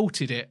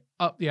belted it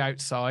up the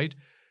outside.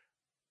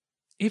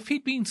 If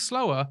he'd been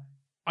slower,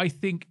 I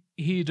think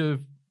he'd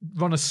have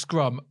run a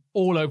scrum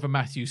all over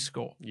Matthew's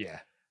score.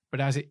 Yeah.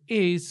 But as it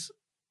is,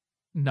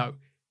 no.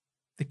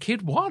 The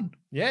kid won.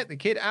 Yeah, the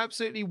kid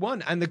absolutely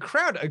won. And the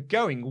crowd are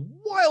going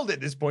wild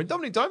at this point.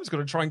 Dominic Diamond's got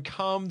to try and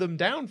calm them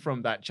down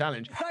from that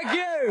challenge. Thank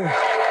you.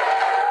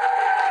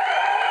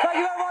 Thank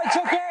you very much.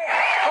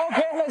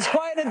 Okay, let's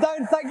quieten it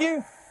down. Thank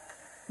you.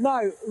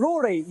 Now,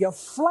 Rory, your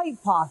flight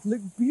path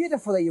looked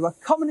beautiful there. You were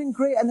coming in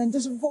great, and then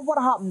just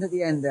what happened at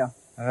the end there?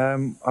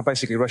 I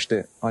basically rushed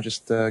it. I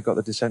just got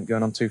the descent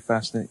going on too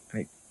fast, and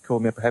it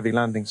called me up a heavy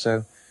landing,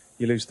 so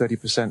you lose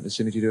 30% as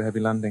soon as you do a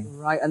heavy landing.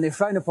 Right, and they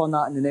frown upon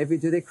that in the Navy.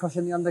 Do they crush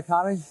in the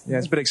undercarriage? Yeah,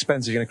 it's a bit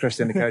expensive. You're going to crush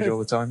the undercarriage all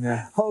the time,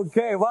 yeah.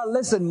 Okay, well,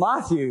 listen,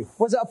 Matthew,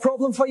 was it a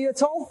problem for you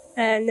at all?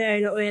 No,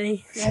 not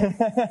really.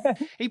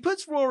 He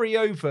puts Rory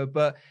over,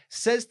 but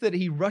says that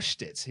he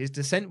rushed it. His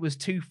descent was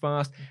too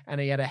fast,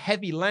 and he had a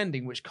heavy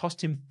landing, which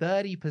cost him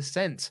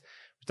 30%.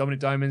 Dominic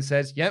Diamond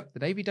says, yep, the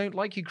Navy don't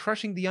like you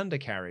crushing the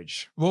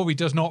undercarriage. Rory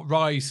does not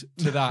rise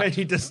to that.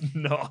 He does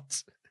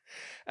not.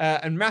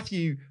 And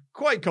Matthew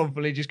quite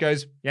confidently just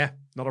goes, yeah,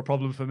 not a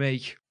problem for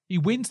me. He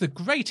wins the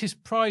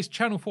greatest prize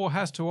Channel 4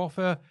 has to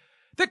offer,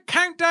 the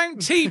Countdown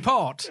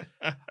Teapot.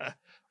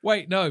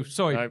 Wait, no,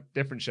 sorry. No,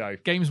 different show.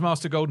 Games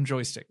Master Golden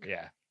Joystick.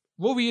 Yeah.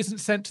 Rory isn't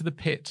sent to the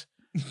pit.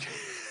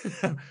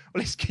 Well,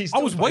 he's I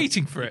was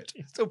waiting for it.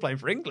 He's still playing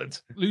for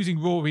England. Losing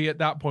Rory at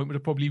that point would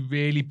have probably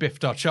really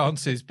biffed our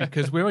chances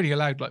because we're only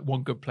allowed like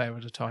one good player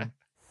at a time.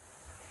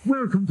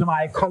 Welcome to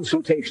my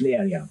consultation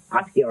area,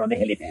 up here on the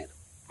helipad.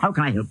 How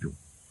can I help you?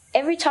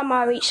 Every time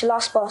I reach the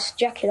last boss,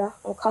 Dracula,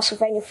 on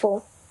Castlevania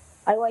 4,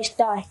 I always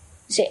die.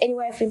 Is there any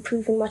way of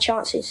improving my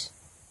chances?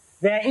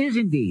 There is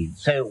indeed,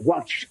 so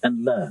watch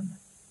and learn.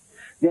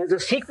 There's a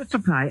secret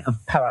supply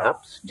of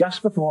power-ups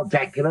just before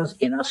Dracula's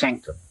inner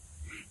sanctum.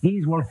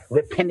 These will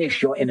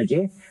replenish your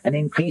energy and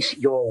increase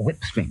your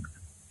whip strength.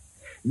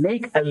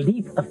 Make a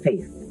leap of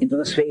faith into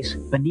the space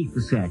beneath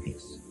the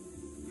staircase.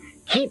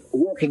 Keep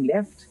walking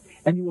left,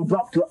 and you will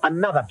drop to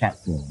another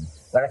platform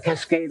where a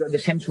cascade of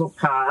essential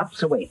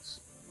power-ups awaits.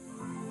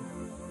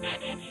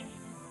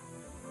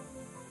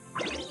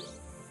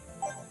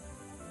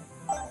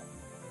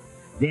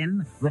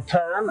 Then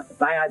return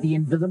via the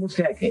invisible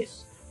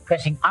staircase,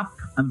 pressing up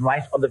and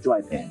right on the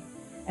joypad,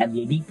 and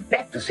leap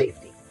back to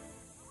safety.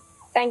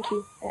 Thank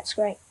you, that's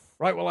great.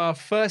 Right, well, our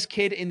first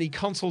kid in the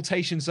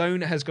consultation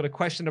zone has got a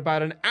question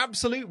about an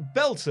absolute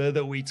belter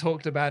that we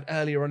talked about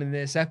earlier on in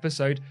this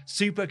episode,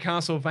 Super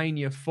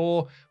Castlevania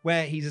 4,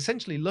 where he's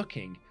essentially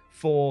looking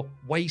for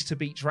ways to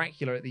beat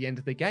Dracula at the end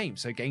of the game.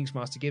 So Games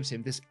Master gives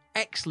him this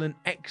excellent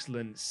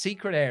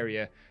secret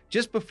area.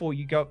 Just before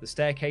you go up the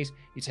staircase,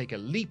 you take a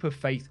leap of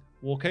faith,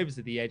 walk over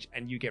to the edge,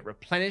 and you get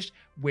replenished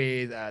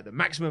with the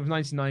maximum of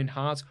 99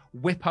 hearts,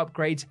 whip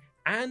upgrades,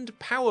 and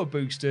power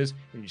boosters,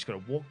 and you just got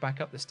to walk back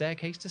up the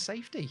staircase to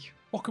safety.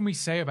 What can we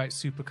say about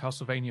Super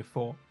Castlevania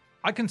 4?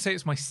 I can say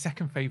it's my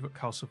second favourite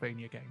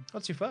Castlevania game.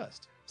 What's your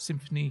first?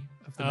 Symphony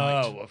of the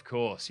Night. Oh, of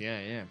course. Yeah,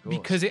 of course.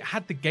 Because it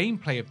had the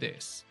gameplay of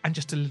this and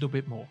just a little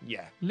bit more.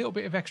 Yeah. A little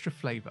bit of extra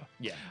flavour.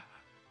 Yeah.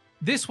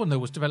 This one, though,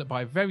 was developed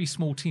by a very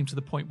small team to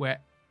the point where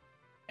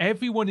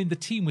everyone in the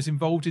team was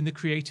involved in the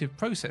creative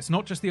process,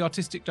 not just the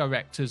artistic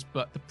directors,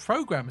 but the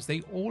programmers.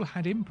 They all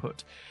had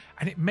input.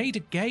 And it made a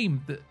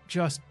game that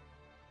just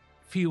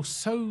feels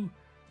so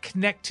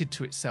connected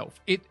to itself.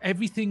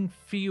 Everything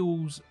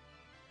feels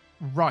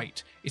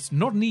right. It's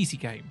not an easy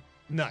game.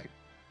 No.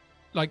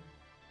 Like,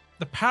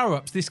 the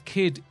power-ups this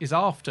kid is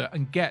after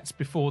and gets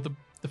before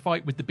the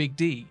fight with the Big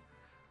D,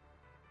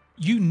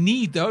 you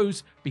need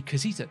those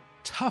because he's a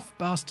tough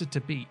bastard to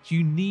beat.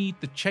 You need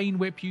the chain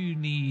whip, you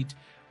need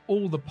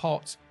all the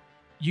pots,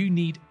 you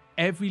need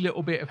every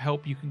little bit of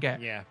help you can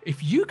get. Yeah.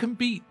 If you can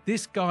beat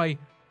this guy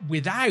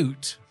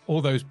without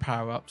all those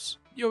power-ups,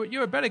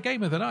 you're a better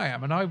gamer than I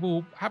am, and I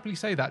will happily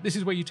say that. This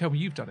is where you tell me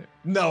you've done it.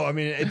 No, I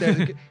mean,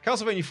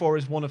 Castlevania 4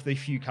 is one of the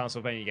few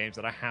Castlevania games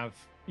that I have,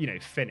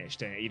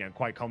 finished,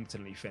 quite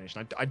competently finished.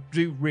 I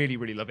do really,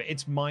 really love it.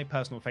 It's my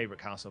personal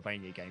favourite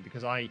Castlevania game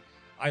because I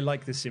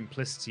like the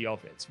simplicity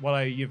of it.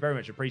 While you very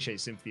much appreciate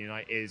Symphony of the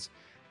Night is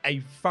a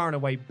far and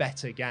away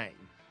better game,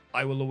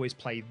 I will always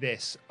play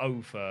this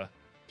over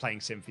playing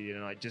Symphony of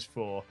the Night just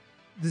for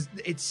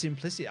its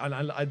simplicity.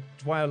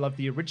 That's why I love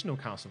the original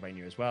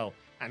Castlevania as well,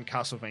 and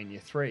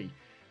Castlevania 3.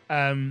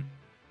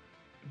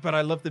 But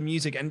I love the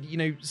music,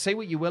 and say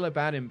what you will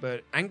about him,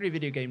 but Angry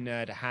Video Game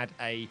Nerd had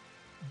a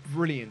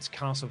brilliant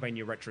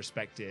Castlevania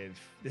retrospective.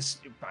 This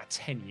about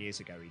 10 years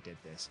ago he did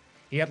this.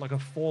 He had like a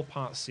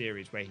 4-part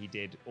series where he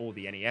did all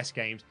the NES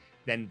games,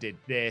 then did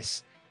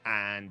this,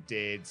 and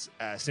did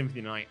Symphony of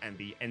the Night and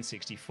the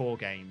N64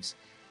 games.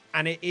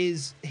 And it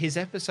is his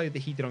episode that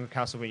he did on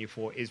Castlevania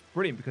 4 is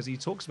brilliant because he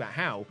talks about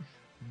how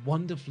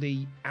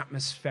wonderfully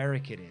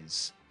atmospheric it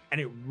is. And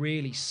it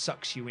really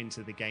sucks you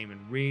into the game and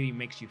really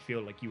makes you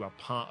feel like you are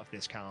part of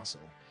this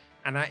castle.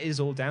 And that is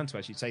all down to,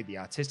 as you say, the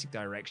artistic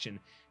direction.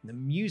 The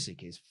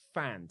music is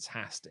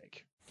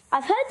fantastic.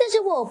 I've heard there's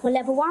a warp on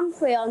level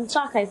 1-3 on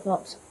Psycho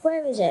Fox.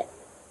 Where is it?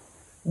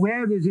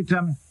 Where is it,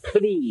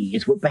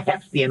 please, would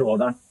perhaps be in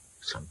order.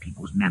 Some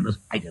people's manners,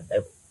 I don't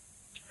know.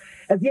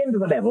 At the end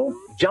of the level,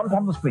 jump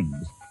on the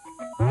springs.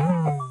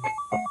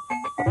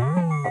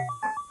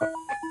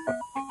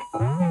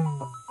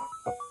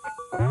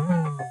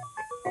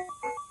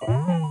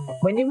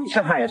 When you reach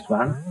the highest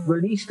one,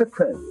 release the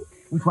crow,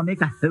 which will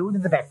make a hole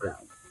in the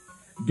background.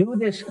 Do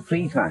this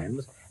 3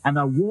 times, and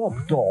a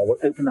warp door will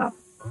open up.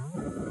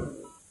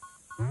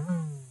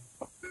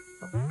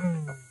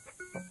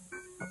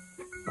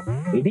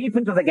 Leap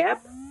into the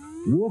gap,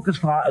 walk as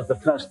far as the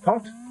first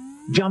pot,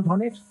 jump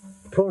on it,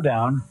 pull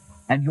down,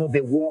 and you'll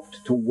be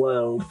warped to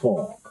World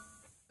 4.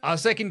 Our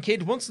second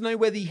kid wants to know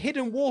where the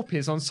hidden warp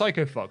is on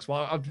Psycho Fox.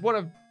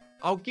 Well,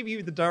 I'll give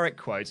you the direct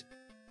quote.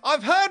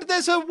 I've heard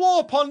there's a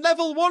warp on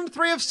level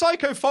 1-3 of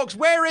Psycho Fox.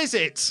 Where is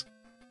it?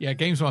 Yeah,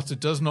 Games Master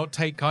does not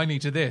take kindly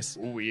to this.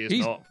 Oh, he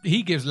is not.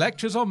 He gives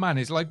lectures on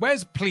manners. Like,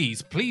 where's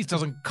please? Please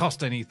doesn't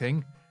cost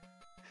anything.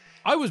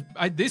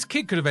 This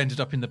kid could have ended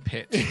up in the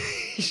pit.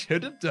 He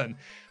should have done.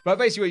 But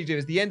basically what you do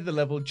is the end of the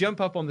level, jump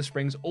up on the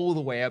springs all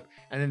the way up,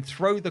 and then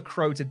throw the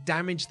crow to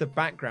damage the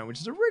background, which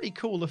is a really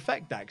cool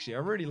effect, actually. I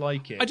really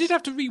like it. I did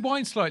have to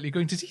rewind slightly,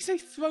 going, did he say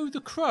throw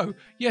the crow?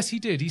 Yes, he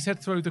did. He said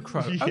throw the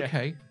crow. Yeah.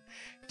 Okay.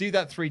 Do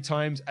that 3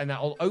 times, and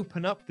that'll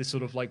open up this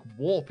sort of like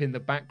warp in the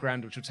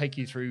background, which will take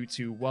you through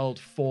to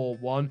World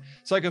 4-1.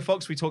 Psycho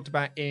Fox we talked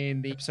about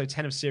in the episode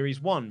 10 of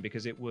Series 1,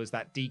 because it was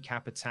that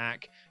decap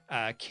attack,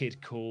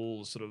 Kid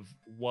Cool sort of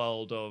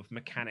world of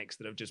mechanics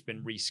that have just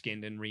been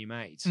reskinned and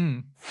remade.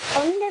 On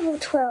level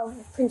 12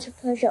 of Prince of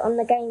Persia on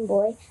the Game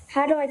Boy,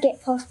 how do I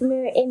get past the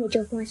mirror image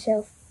of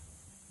myself?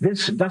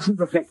 This doesn't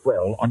reflect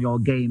well on your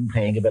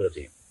game-playing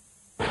ability.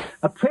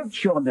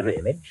 Approach your mirror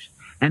image,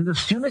 and as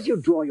soon as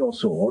you draw your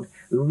sword,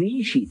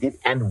 resheath it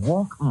and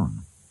walk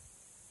on.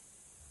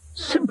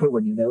 Simple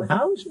when you know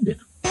how, isn't it?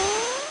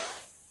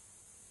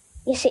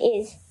 Yes, it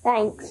is.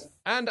 Thanks.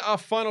 And our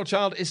final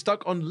child is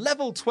stuck on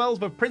level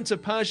 12 of Prince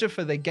of Persia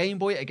for the Game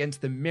Boy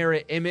against the mirror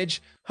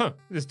image.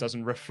 This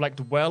doesn't reflect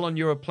well on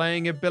your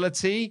playing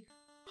ability.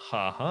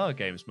 Ha,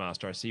 Games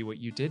Master, I see what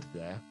you did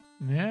there.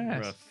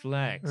 Yes.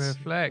 Reflect.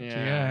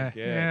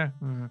 Yeah.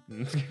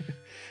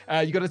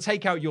 You got to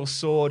take out your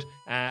sword,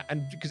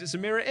 and because it's a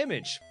mirror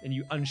image, and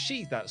you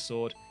unsheath that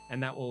sword,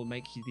 and that will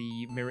make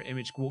the mirror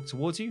image walk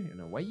towards you,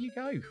 and away you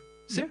go.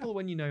 Simple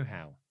when you know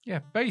how. Yeah,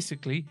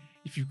 basically,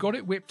 if you've got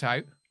it whipped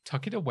out,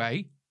 tuck it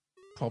away,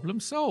 problem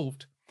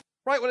solved.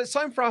 Right, well, it's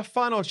time for our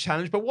final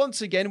challenge, but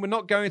once again, we're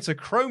not going to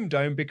Chrome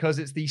Dome because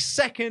it's the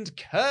second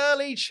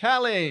Curly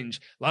Challenge.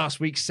 Last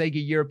week,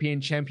 Sega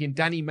European champion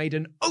Danny made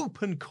an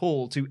open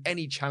call to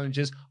any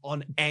challenges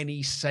on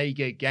any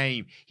Sega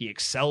game. He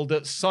excelled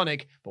at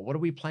Sonic, but what are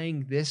we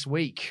playing this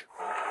week?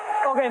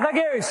 Okay, thank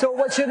you. So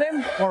what's your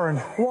name?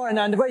 Warren. Warren,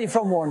 and where are you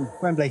from, Warren?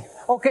 Wembley.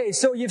 Okay,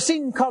 so you've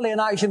seen Curly in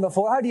action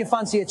before. How do you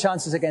fancy your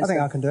chances against him?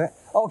 I think I can do it.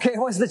 Okay,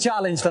 what's the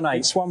challenge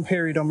tonight? It's 1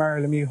 period on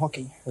Mario Lemieux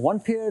hockey. 1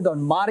 period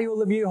on Mario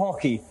Lemieux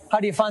hockey. How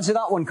do you fancy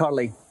that one,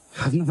 Curly?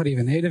 I've never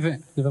even heard of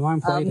it. Never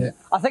mind played it.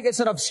 I think it's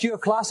an obscure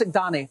classic,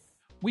 Danny.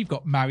 We've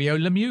got Mario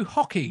Lemieux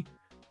hockey.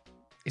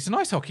 It's an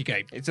ice hockey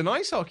game. It's an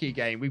ice hockey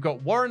game. We've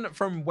got Warren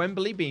from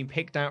Wembley being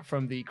picked out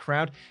from the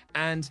crowd,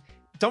 and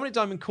Dominic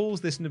Diamond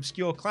calls this an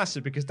obscure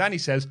classic because Danny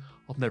says,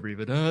 I've never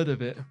even heard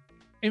of it.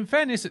 In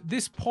fairness, at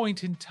this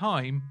point in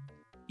time,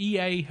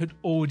 EA had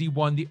already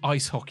won the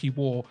ice hockey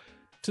war,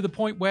 to the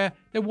point where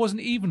there wasn't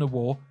even a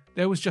war,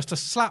 there was just a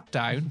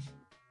slapdown,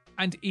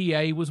 and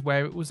EA was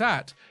where it was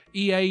at.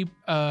 EA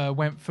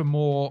went for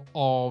more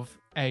of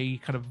a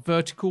kind of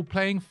vertical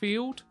playing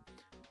field.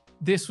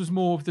 This was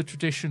more of the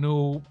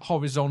traditional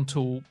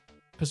horizontal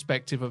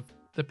perspective of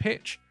the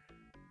pitch.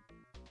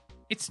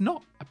 It's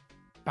not a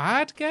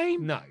bad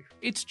game. No.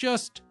 It's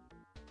just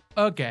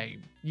a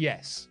game.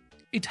 Yes.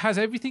 It has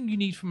everything you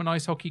need from an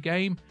ice hockey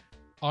game.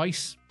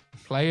 Ice,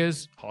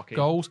 players, hockey,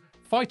 goals,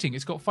 fighting.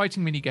 It's got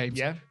fighting mini games.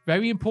 Yeah.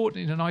 Very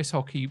important in an ice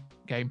hockey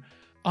game.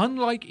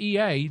 Unlike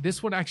EA,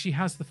 this one actually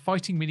has the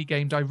fighting mini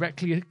game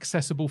directly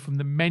accessible from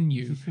the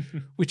menu,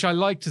 which I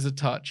liked as a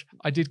touch.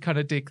 I did kind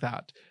of dig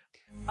that.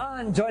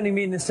 And joining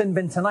me in the sin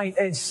bin tonight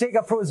is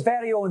Sega Pro's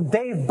very own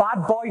Dave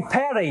Bad Boy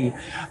Perry.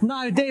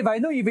 Now, Dave, I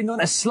know you've been known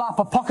to slap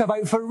a puck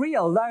about for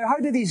real. Now, how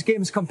do these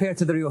games compare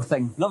to the real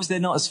thing? Well, obviously,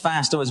 they're not as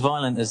fast or as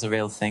violent as the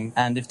real thing.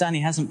 And if Danny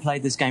hasn't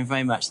played this game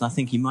very much, then I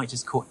think he might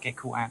just get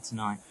caught out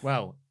tonight.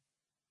 Well,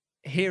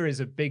 here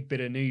is a big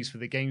bit of news for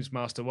the Games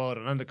Master world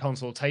and under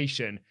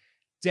consultation.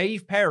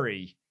 Dave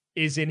Perry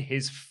is in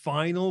his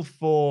final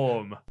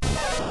form.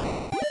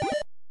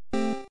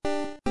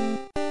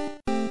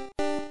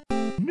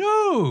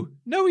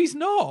 No, he's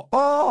not.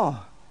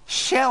 Oh,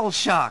 Shell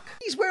Shock.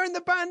 He's wearing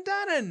the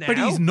bandana now. But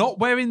he's not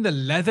wearing the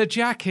leather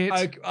jacket.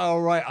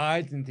 Right.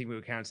 I didn't think we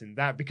were counting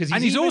that because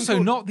he's also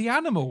not the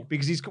animal.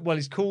 Because he's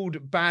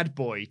called Bad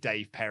Boy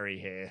Dave Perry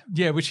here.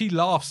 Yeah, which he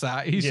laughs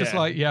at. He's just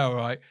like, yeah, all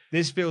right.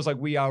 This feels like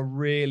we are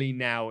really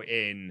now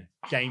in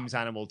games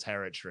animal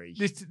territory.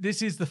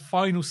 This is the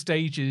final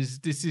stages.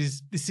 This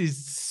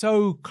is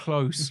so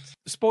close.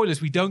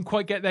 Spoilers, we don't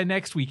quite get there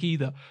next week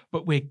either,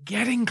 but we're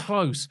getting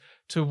close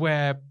to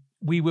where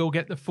we will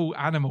get the full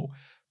animal.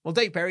 Well,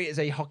 Dave Perry is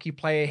a hockey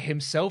player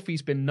himself.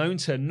 He's been known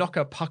to knock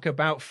a puck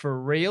about for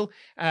real.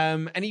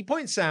 And he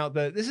points out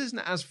that this isn't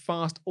as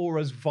fast or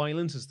as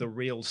violent as the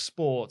real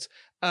sport.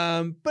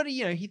 But,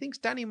 he thinks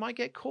Danny might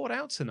get caught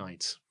out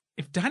tonight.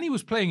 If Danny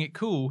was playing it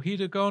cool,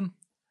 he'd have gone,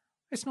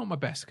 it's not my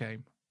best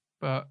game,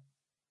 but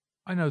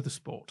I know the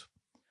sport.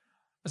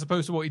 As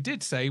opposed to what he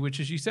did say, which,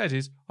 as you said,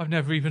 is, I've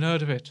never even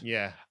heard of it.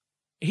 Yeah.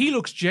 He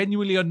looks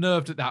genuinely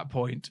unnerved at that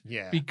point.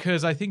 Yeah.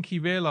 Because I think he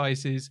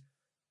realizes,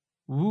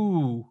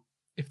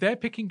 if they're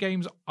picking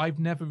games I've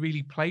never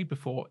really played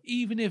before,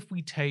 even if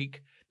we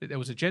take that there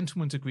was a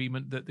gentleman's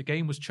agreement that the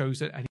game was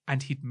chosen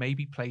and he'd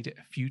maybe played it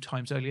a few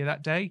times earlier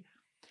that day,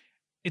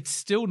 it's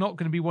still not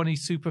going to be one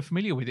he's super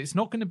familiar with. It's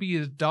not going to be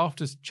as daft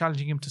as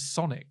challenging him to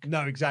Sonic.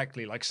 No,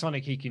 exactly. Like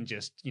Sonic, he can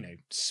just,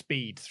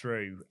 speed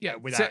through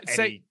without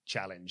any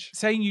challenge.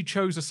 Saying you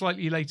chose a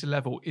slightly later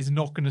level is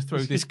not going to throw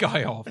this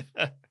guy off.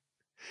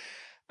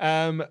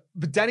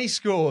 But Danny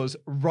scores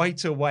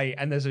right away,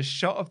 and there's a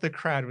shot of the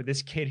crowd with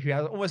this kid who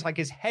has almost like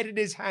his head in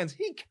his hands.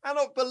 He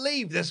cannot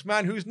believe this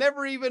man who's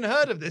never even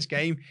heard of this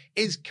game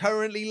is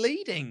currently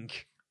leading.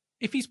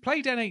 If he's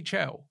played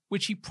NHL,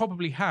 which he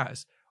probably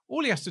has,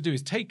 all he has to do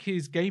is take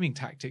his gaming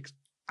tactics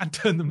and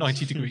turn them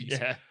 90 degrees.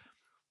 Yeah.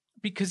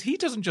 Because he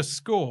doesn't just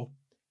score,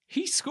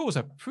 he scores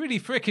a pretty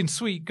freaking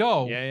sweet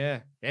goal.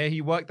 Yeah,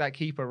 he worked that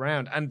keeper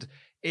around. And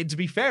to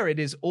be fair, it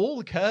is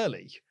all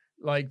Curly.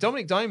 Like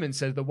Dominic Diamond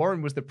says that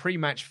Warren was the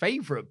pre-match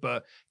favourite,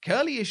 but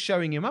Curly is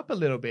showing him up a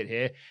little bit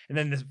here. And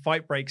then the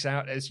fight breaks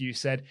out, as you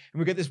said, and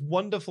we get this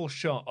wonderful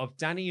shot of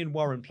Danny and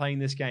Warren playing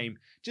this game,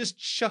 just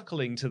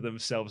chuckling to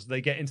themselves as they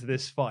get into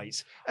this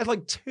fight. As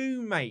like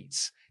two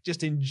mates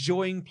just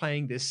enjoying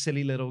playing this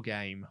silly little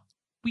game.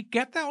 We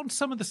get that on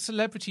some of the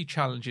celebrity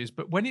challenges,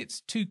 but when it's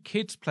two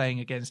kids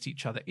playing against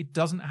each other, it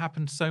doesn't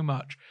happen so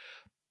much.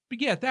 But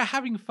yeah, they're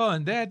having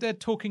fun. They're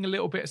talking a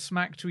little bit of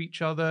smack to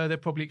each other. They're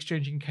probably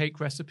exchanging cake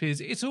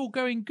recipes. It's all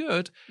going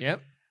good. Yep.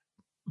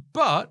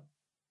 But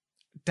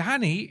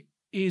Danny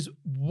is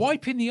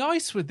wiping the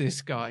ice with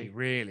this guy. He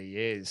really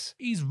is.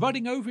 He's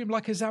running over him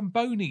like a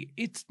Zamboni.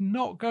 It's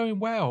not going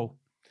well.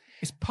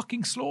 It's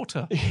pucking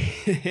slaughter.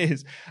 It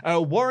is.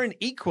 Warren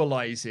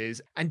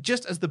equalizes, and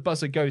just as the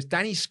buzzer goes,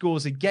 Danny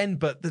scores again,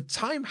 but the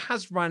time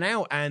has run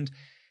out, and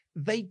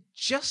they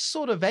just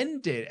sort of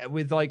end it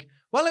with like,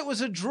 well, it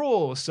was a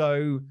draw,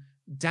 so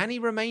Danny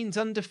remains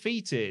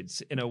undefeated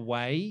in a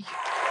way.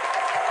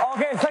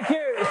 Okay,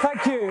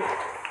 thank you.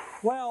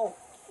 Well,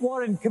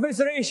 Warren,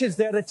 commiserations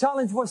there. The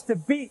challenge was to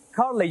beat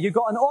Curly. You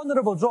got an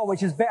honourable draw,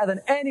 which is better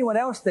than anyone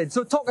else did.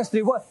 So talk us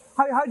through,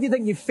 how do you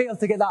think you failed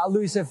to get that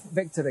elusive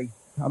victory?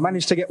 I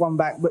managed to get one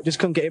back, but just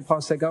couldn't get it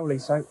past their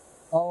goalie, so...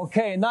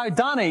 Okay, now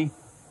Danny,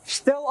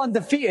 still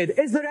undefeated.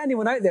 Is there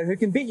anyone out there who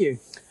can beat you?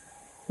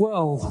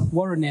 Well,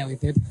 Warren nearly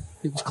did.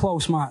 It was a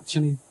close match,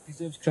 and he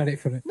deserves credit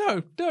for it.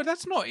 No,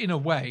 that's not in a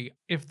way.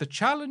 If the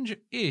challenge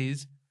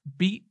is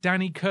beat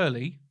Danny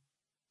Curly,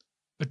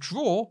 a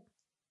draw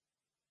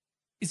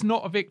is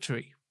not a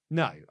victory.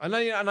 No, and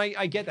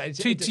I get that.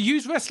 To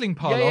use wrestling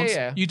parlance,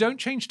 you don't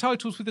change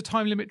titles with a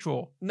time limit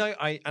draw. No,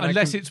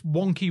 unless it's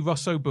wonky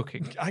Russo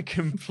booking. I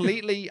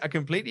completely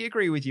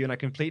agree with you, and I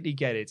completely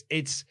get it.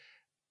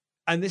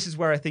 And this is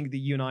where I think that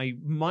you and I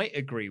might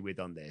agree with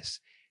on this.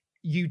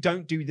 You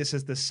don't do this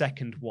as the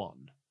second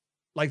one.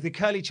 Like the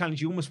Curly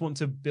challenge, you almost want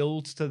to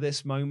build to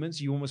this moment.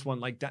 You almost want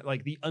like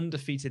the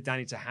undefeated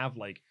Danny to have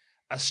like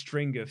a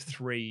string of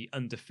 3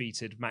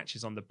 undefeated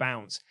matches on the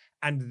bounce.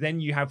 And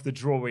then you have the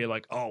draw where you're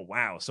like, oh,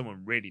 wow,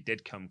 someone really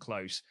did come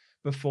close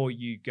before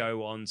you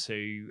go on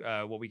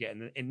to what we get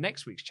in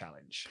next week's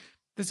challenge.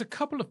 There's a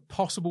couple of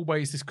possible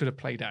ways this could have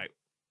played out.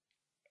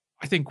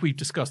 I think we've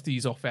discussed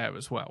these off air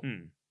as well.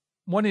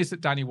 One is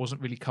that Danny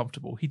wasn't really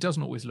comfortable. He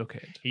doesn't always look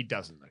it. He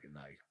doesn't look it,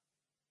 no.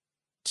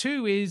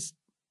 2 is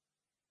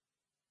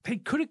they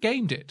could have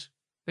gamed it.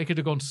 They could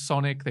have gone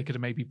Sonic. They could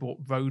have maybe brought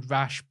Road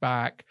Rash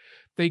back.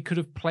 They could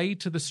have played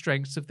to the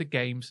strengths of the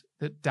games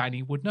that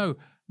Danny would know.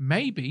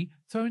 Maybe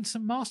throw in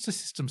some Master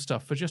System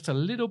stuff for just a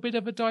little bit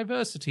of a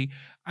diversity,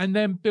 and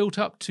then built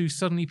up to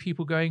suddenly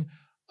people going,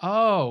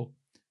 oh,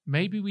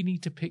 maybe we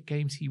need to pick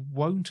games he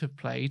won't have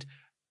played,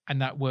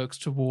 and that works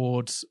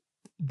towards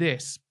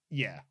this.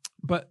 Yeah.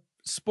 But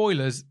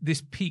spoilers,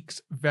 this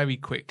peaks very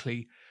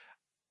quickly.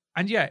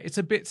 And yeah, it's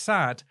a bit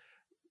sad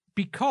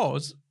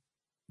because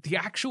the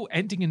actual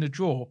ending in a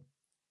draw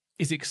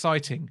is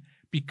exciting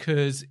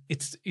because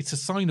it's a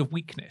sign of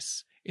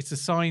weakness. It's a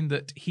sign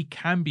that he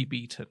can be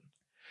beaten.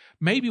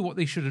 Maybe what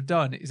they should have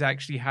done is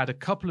actually had a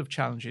couple of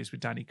challenges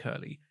with Danny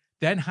Curly,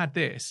 then had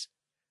this,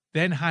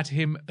 then had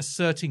him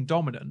asserting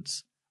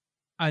dominance,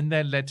 and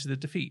then led to the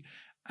defeat.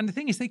 And the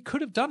thing is, they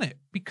could have done it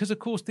because, of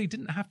course, they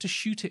didn't have to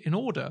shoot it in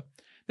order.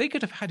 They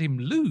could have had him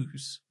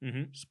lose,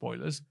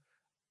 spoilers,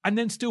 and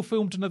then still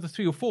filmed another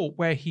 3 or 4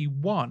 where he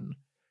won.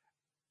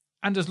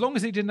 And as long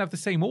as they didn't have the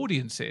same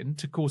audience in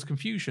to cause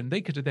confusion,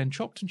 they could have then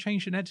chopped and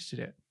changed and edited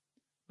it.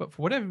 But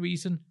for whatever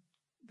reason,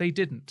 they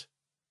didn't.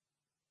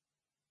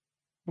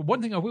 But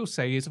one thing I will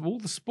say is, of all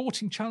the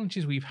sporting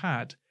challenges we've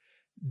had,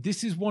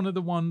 this is one of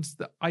the ones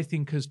that I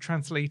think has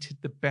translated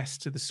the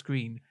best to the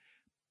screen,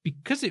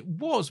 because it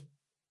was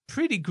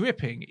pretty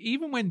gripping.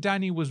 Even when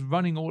Danny was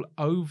running all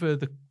over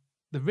the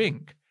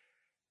rink,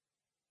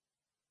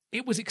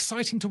 it was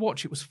exciting to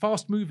watch. It was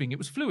fast moving. It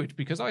was fluid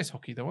because ice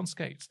hockey, they're on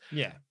skates.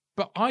 Yeah.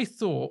 But I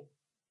thought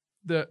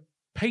that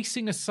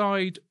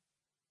aside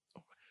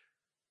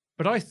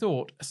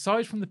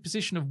from the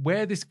position of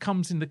where this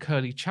comes in the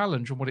Curly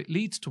Challenge and what it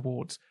leads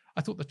towards,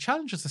 I thought the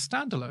challenge as a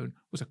standalone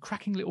was a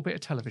cracking little bit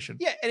of television.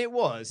 Yeah, and it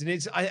was.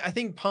 And I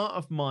think part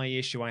of my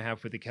issue I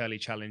have with the Curly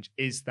Challenge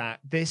is that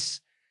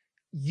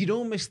you'd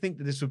almost think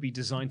that this would be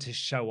designed to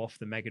show off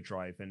the Mega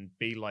Drive and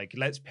be like,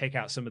 let's pick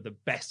out some of the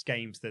best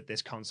games that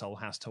this console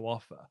has to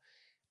offer.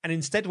 And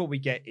instead what we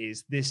get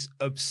is this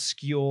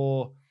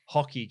obscure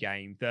hockey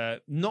game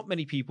that not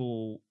many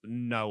people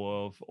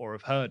know of or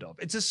have heard of.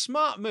 It's a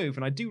smart move,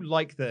 and I do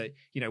like that,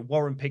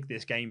 Warren picked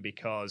this game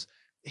because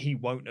he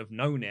won't have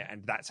known it,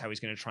 and that's how he's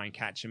going to try and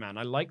catch him out. And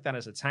I like that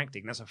as a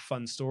tactic, and that's a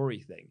fun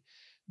story thing.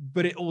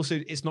 But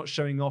it's not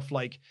showing off,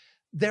 like,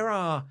 there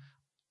are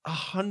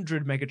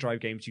 100 Mega Drive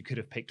games you could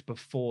have picked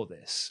before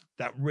this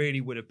that really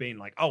would have been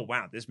like, oh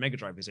wow, this Mega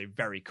Drive is a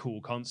very cool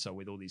console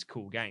with all these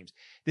cool games.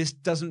 This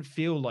doesn't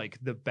feel like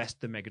the best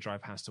the Mega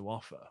Drive has to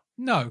offer.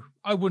 No,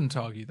 I wouldn't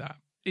argue that.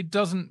 It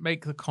doesn't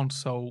make the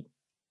console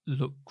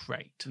look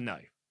great. No,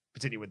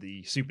 particularly with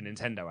the Super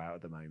Nintendo out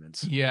at the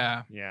moment.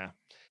 Yeah.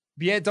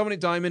 But yeah, Dominic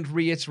Diamond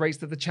reiterates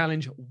that the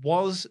challenge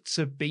was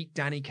to beat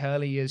Danny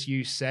Curley, as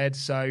you said,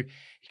 so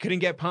he couldn't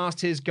get past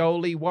his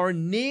goalie.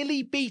 Warren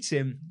nearly beat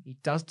him. He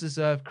does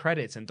deserve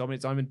credit, and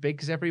Dominic Diamond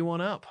bigs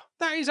everyone up.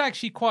 That is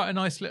actually quite a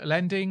nice little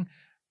ending.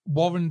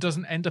 Warren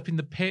doesn't end up in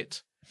the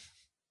pit.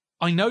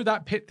 I know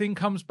that pit thing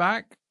comes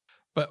back,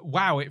 but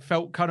wow, it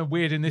felt kind of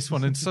weird in this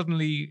one, and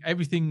suddenly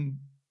everything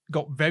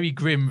got very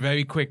grim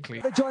very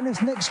quickly. Join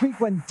us next week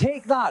when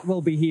Take That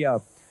will be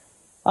here.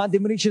 Andy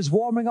Mauritius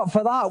warming up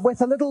for that with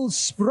a little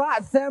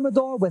Sprat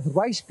Thermidor with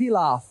rice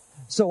pilaf.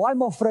 So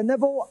I'm off for a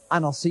nibble,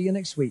 and I'll see you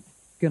next week.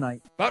 Good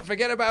night. But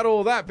forget about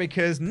all that,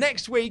 because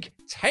next week,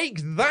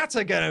 Take That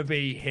are going to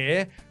be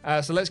here.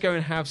 So let's go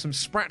and have some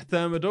Sprat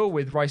Thermidor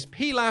with rice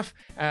pilaf.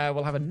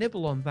 We'll have a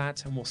nibble on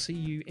that, and we'll see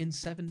you in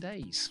 7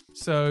 days.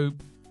 So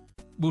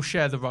we'll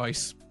share the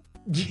rice.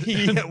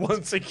 Yeah,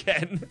 once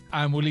again.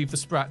 And we'll leave the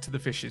Sprat to the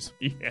fishes.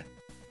 Yeah.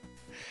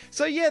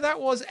 So yeah, that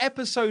was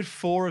episode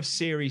 4 of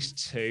series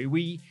 2.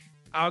 We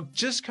are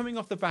just coming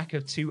off the back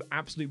of 2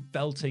 absolute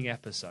belting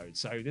episodes.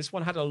 So this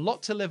one had a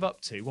lot to live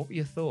up to. What were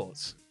your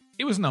thoughts?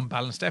 It was an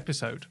unbalanced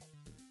episode.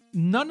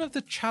 None of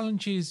the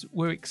challenges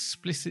were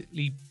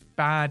explicitly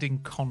bad in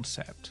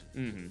concept.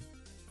 Mm-hmm.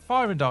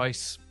 Fire and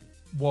Ice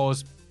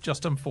was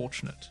just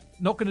unfortunate.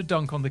 Not going to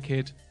dunk on the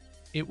kid.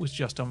 It was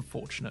just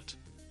unfortunate.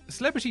 The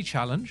Celebrity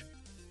Challenge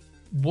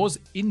was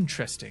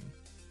interesting.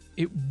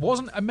 It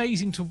wasn't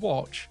amazing to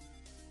watch,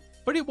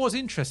 but it was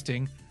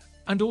interesting,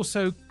 and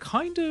also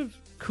kind of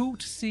cool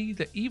to see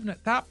that even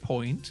at that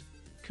point,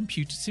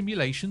 computer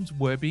simulations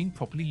were being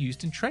properly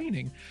used in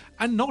training,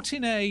 and not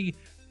in a,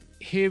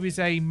 here is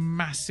a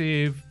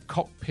massive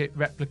cockpit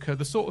replica,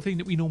 the sort of thing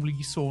that we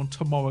normally saw on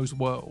Tomorrow's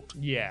World.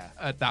 Yeah.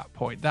 At that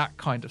point, that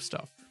kind of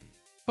stuff.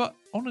 But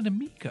on an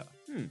Amiga.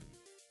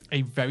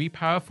 A very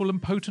powerful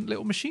and potent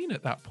little machine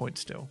at that point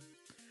still.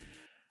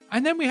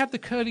 And then we had the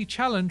Curly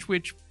Challenge,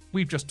 which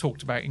we've just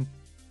talked about in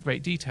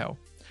great detail.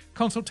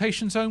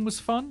 Consultation Zone was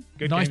fun.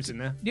 Good games in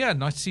there. Yeah,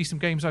 nice to see some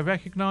games I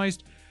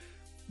recognised.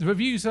 The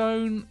Review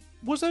Zone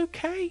was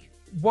okay.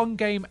 1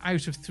 game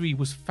out of 3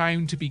 was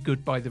found to be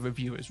good by the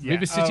reviewers. Yeah.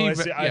 River City,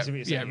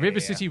 River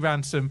City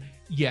Ransom,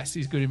 yes,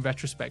 is good in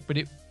retrospect, but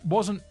it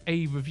wasn't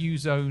a Review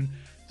Zone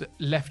that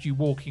left you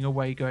walking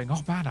away going,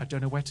 oh man, I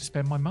don't know where to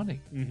spend my money,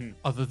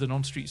 other than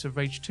on Streets of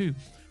Rage 2.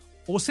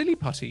 Or Silly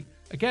Putty,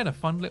 again, a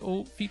fun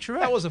little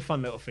featurette. That was a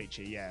fun little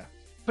feature, yeah.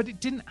 But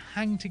it didn't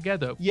hang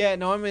together. Yeah,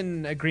 no, I'm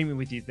in agreement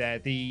with you there.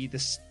 The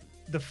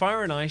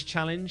Fire and Ice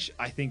challenge,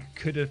 I think,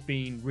 could have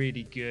been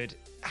really good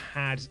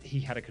had he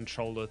had a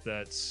controller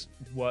that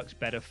worked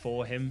better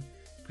for him.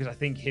 Because I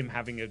think him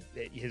having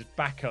his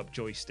backup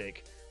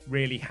joystick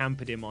really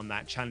hampered him on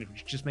that challenge,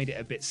 which just made it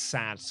a bit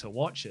sad to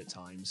watch at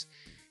times.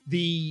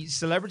 The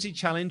Celebrity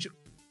Challenge,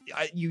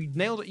 you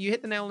nailed it. You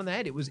hit the nail on the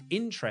head. It was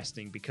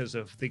interesting because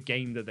of the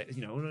game that it's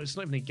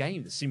not even a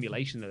game, the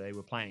simulation that they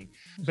were playing,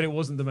 but it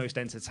wasn't the most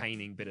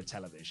entertaining bit of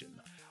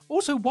television.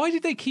 Also, why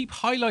did they keep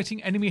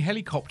highlighting enemy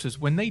helicopters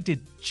when they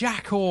did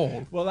jack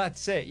all? Well,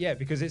 that's it. Yeah,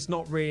 because it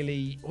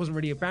wasn't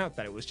really about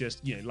that. It was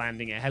just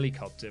landing a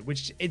helicopter,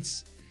 which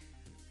it's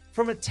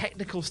from a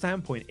technical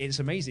standpoint, it's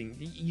amazing.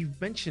 You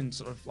mentioned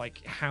sort of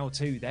like how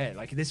to there.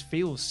 Like this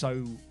feels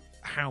so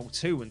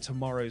how-to and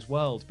tomorrow's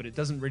world, but it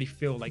doesn't really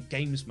feel like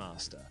Games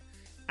Master.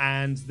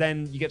 And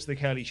then you get to the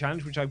Curly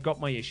Challenge, which I've got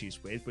my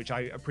issues with, which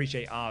I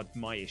appreciate are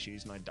my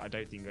issues, and I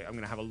don't think I'm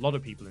going to have a lot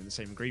of people in the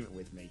same agreement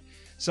with me.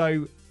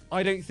 So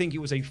I don't think it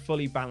was a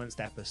fully balanced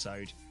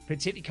episode,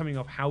 particularly coming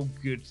off how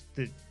good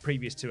the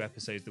previous 2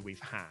 episodes that we've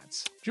had.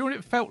 Do you know what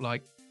it felt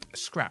like?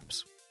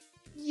 Scraps.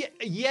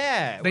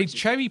 Yeah. They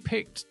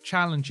cherry-picked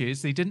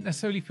challenges. They didn't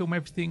necessarily film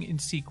everything in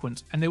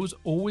sequence, and there was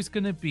always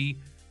going to be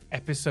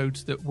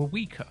episodes that were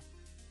weaker.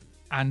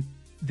 And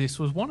this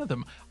was one of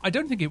them. I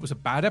don't think it was a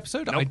bad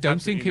episode. Nope, I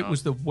don't think it not.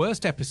 was the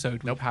worst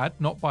episode we've had,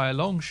 not by a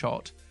long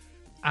shot.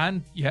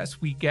 And yes,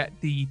 we get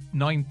the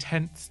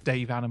 9/10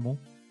 Dave animal.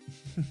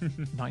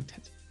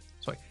 9/10.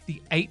 Sorry,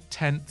 the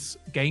 8/10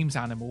 Games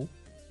animal,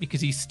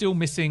 because he's still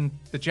missing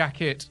the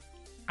jacket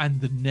and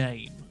the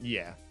name.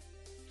 Yeah.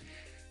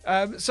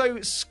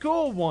 So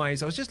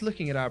score-wise, I was just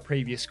looking at our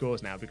previous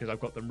scores now because I've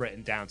got them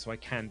written down so I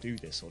can do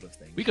this sort of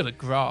thing. We got a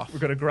graph.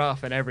 We've got a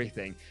graph and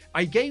everything.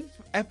 I gave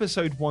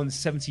episode 1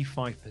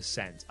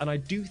 75%, and I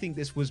do think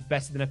this was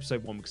better than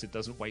episode 1 because it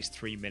doesn't waste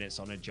 3 minutes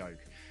on a joke.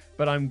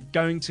 But I'm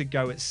going to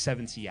go at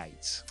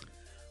 78.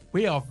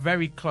 We are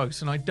very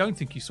close, and I don't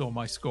think you saw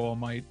my score on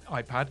my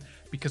iPad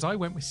because I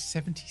went with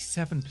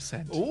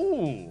 77%.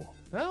 Ooh.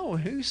 Oh,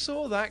 who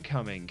saw that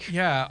coming?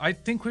 Yeah, I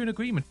think we're in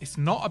agreement. It's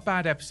not a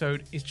bad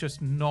episode. It's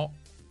just not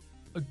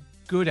a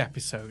good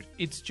episode.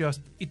 It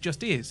just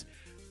is.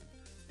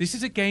 This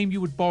is a game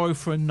you would borrow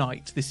for a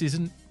night. This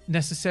isn't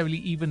necessarily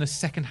even a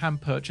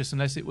second-hand purchase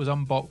unless it was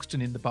unboxed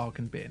and in the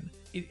bargain bin.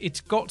 It's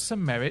got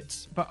some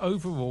merits, but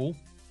overall,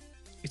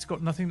 it's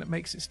got nothing that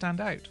makes it stand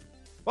out.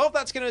 Well,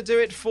 that's going to do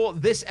it for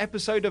this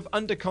episode of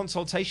Under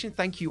Consultation.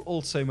 Thank you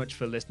all so much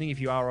for listening. If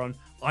you are on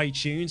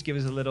iTunes, give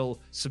us a little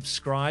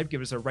subscribe,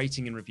 give us a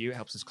rating and review. It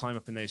helps us climb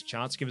up in those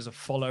charts. Give us a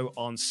follow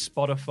on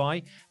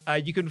Spotify.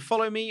 You can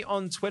follow me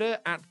on Twitter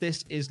at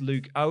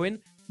 @ThisIsLukeOwen.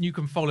 You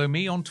can follow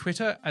me on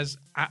Twitter as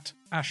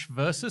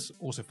 @AshVersus.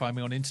 Also find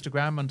me on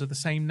Instagram under the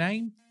same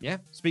name. Yeah.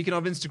 Speaking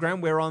of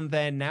Instagram, we're on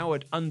there now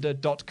at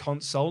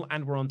under.console,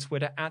 and we're on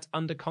Twitter at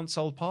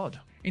underconsolepod.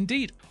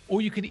 Indeed.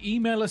 Or you can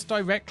email us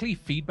directly,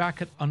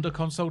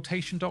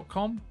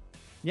 feedback@underconsultation.com.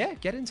 Yeah,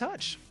 get in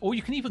touch. Or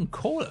you can even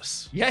call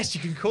us. Yes,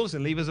 you can call us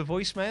and leave us a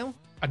voicemail.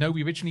 I know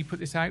we originally put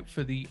this out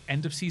for the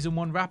end of season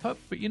 1 wrap-up,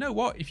 but you know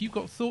what? If you've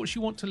got thoughts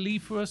you want to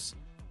leave for us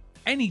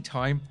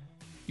anytime,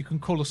 you can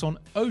call us on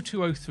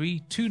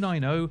 0203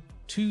 290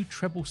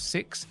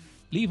 2666.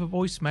 Leave a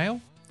voicemail.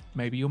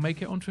 Maybe you'll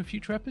make it onto a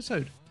future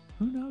episode.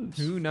 Who knows?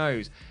 Who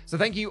knows? So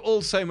thank you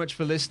all so much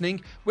for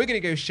listening. We're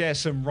going to go share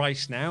some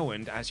rice now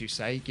and, as you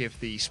say, give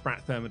the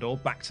Sprat Thermidor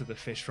back to the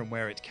fish from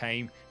where it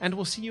came. And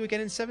we'll see you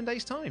again in 7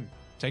 days' time.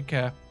 Take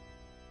care.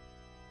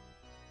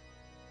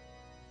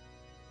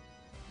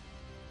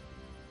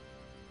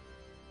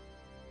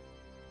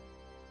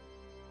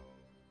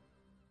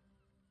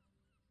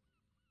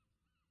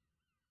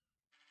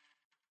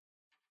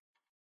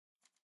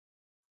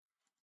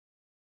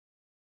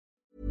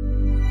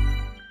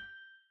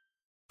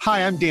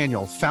 Hi, I'm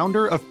Daniel,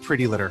 founder of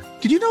Pretty Litter.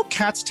 Did you know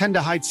cats tend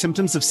to hide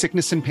symptoms of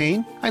sickness and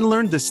pain? I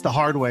learned this the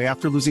hard way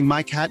after losing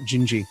my cat,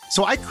 Gingy.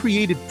 So I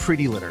created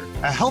Pretty Litter,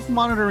 a health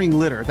monitoring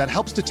litter that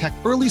helps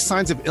detect early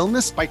signs of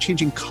illness by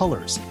changing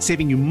colors,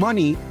 saving you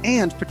money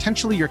and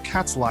potentially your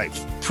cat's life.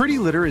 Pretty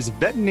Litter is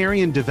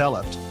veterinarian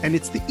developed, and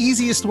it's the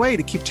easiest way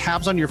to keep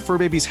tabs on your fur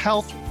baby's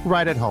health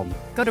right at home.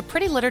 Go to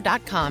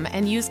prettylitter.com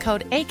and use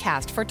code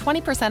ACAST for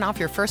 20% off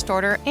your first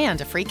order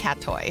and a free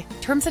cat toy.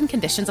 Terms and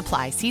conditions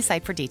apply. See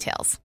site for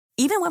details.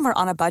 Even when we're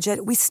on a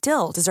budget, we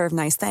still deserve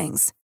nice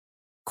things.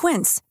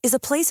 Quince is a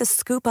place to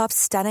scoop up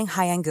stunning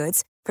high-end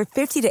goods for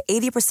 50 to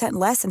 80%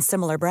 less than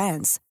similar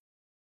brands.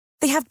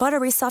 They have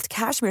buttery soft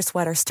cashmere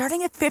sweaters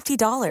starting at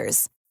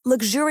 $50,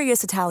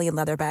 luxurious Italian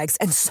leather bags,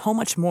 and so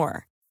much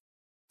more.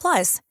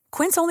 Plus,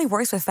 Quince only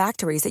works with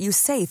factories that use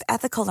safe,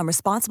 ethical, and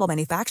responsible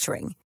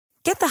manufacturing.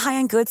 Get the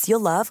high-end goods you'll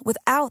love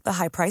without the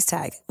high price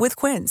tag with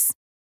Quince.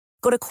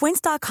 Go to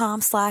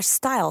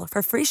quince.com/style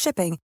for free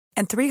shipping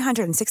and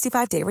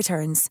 365-day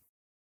returns.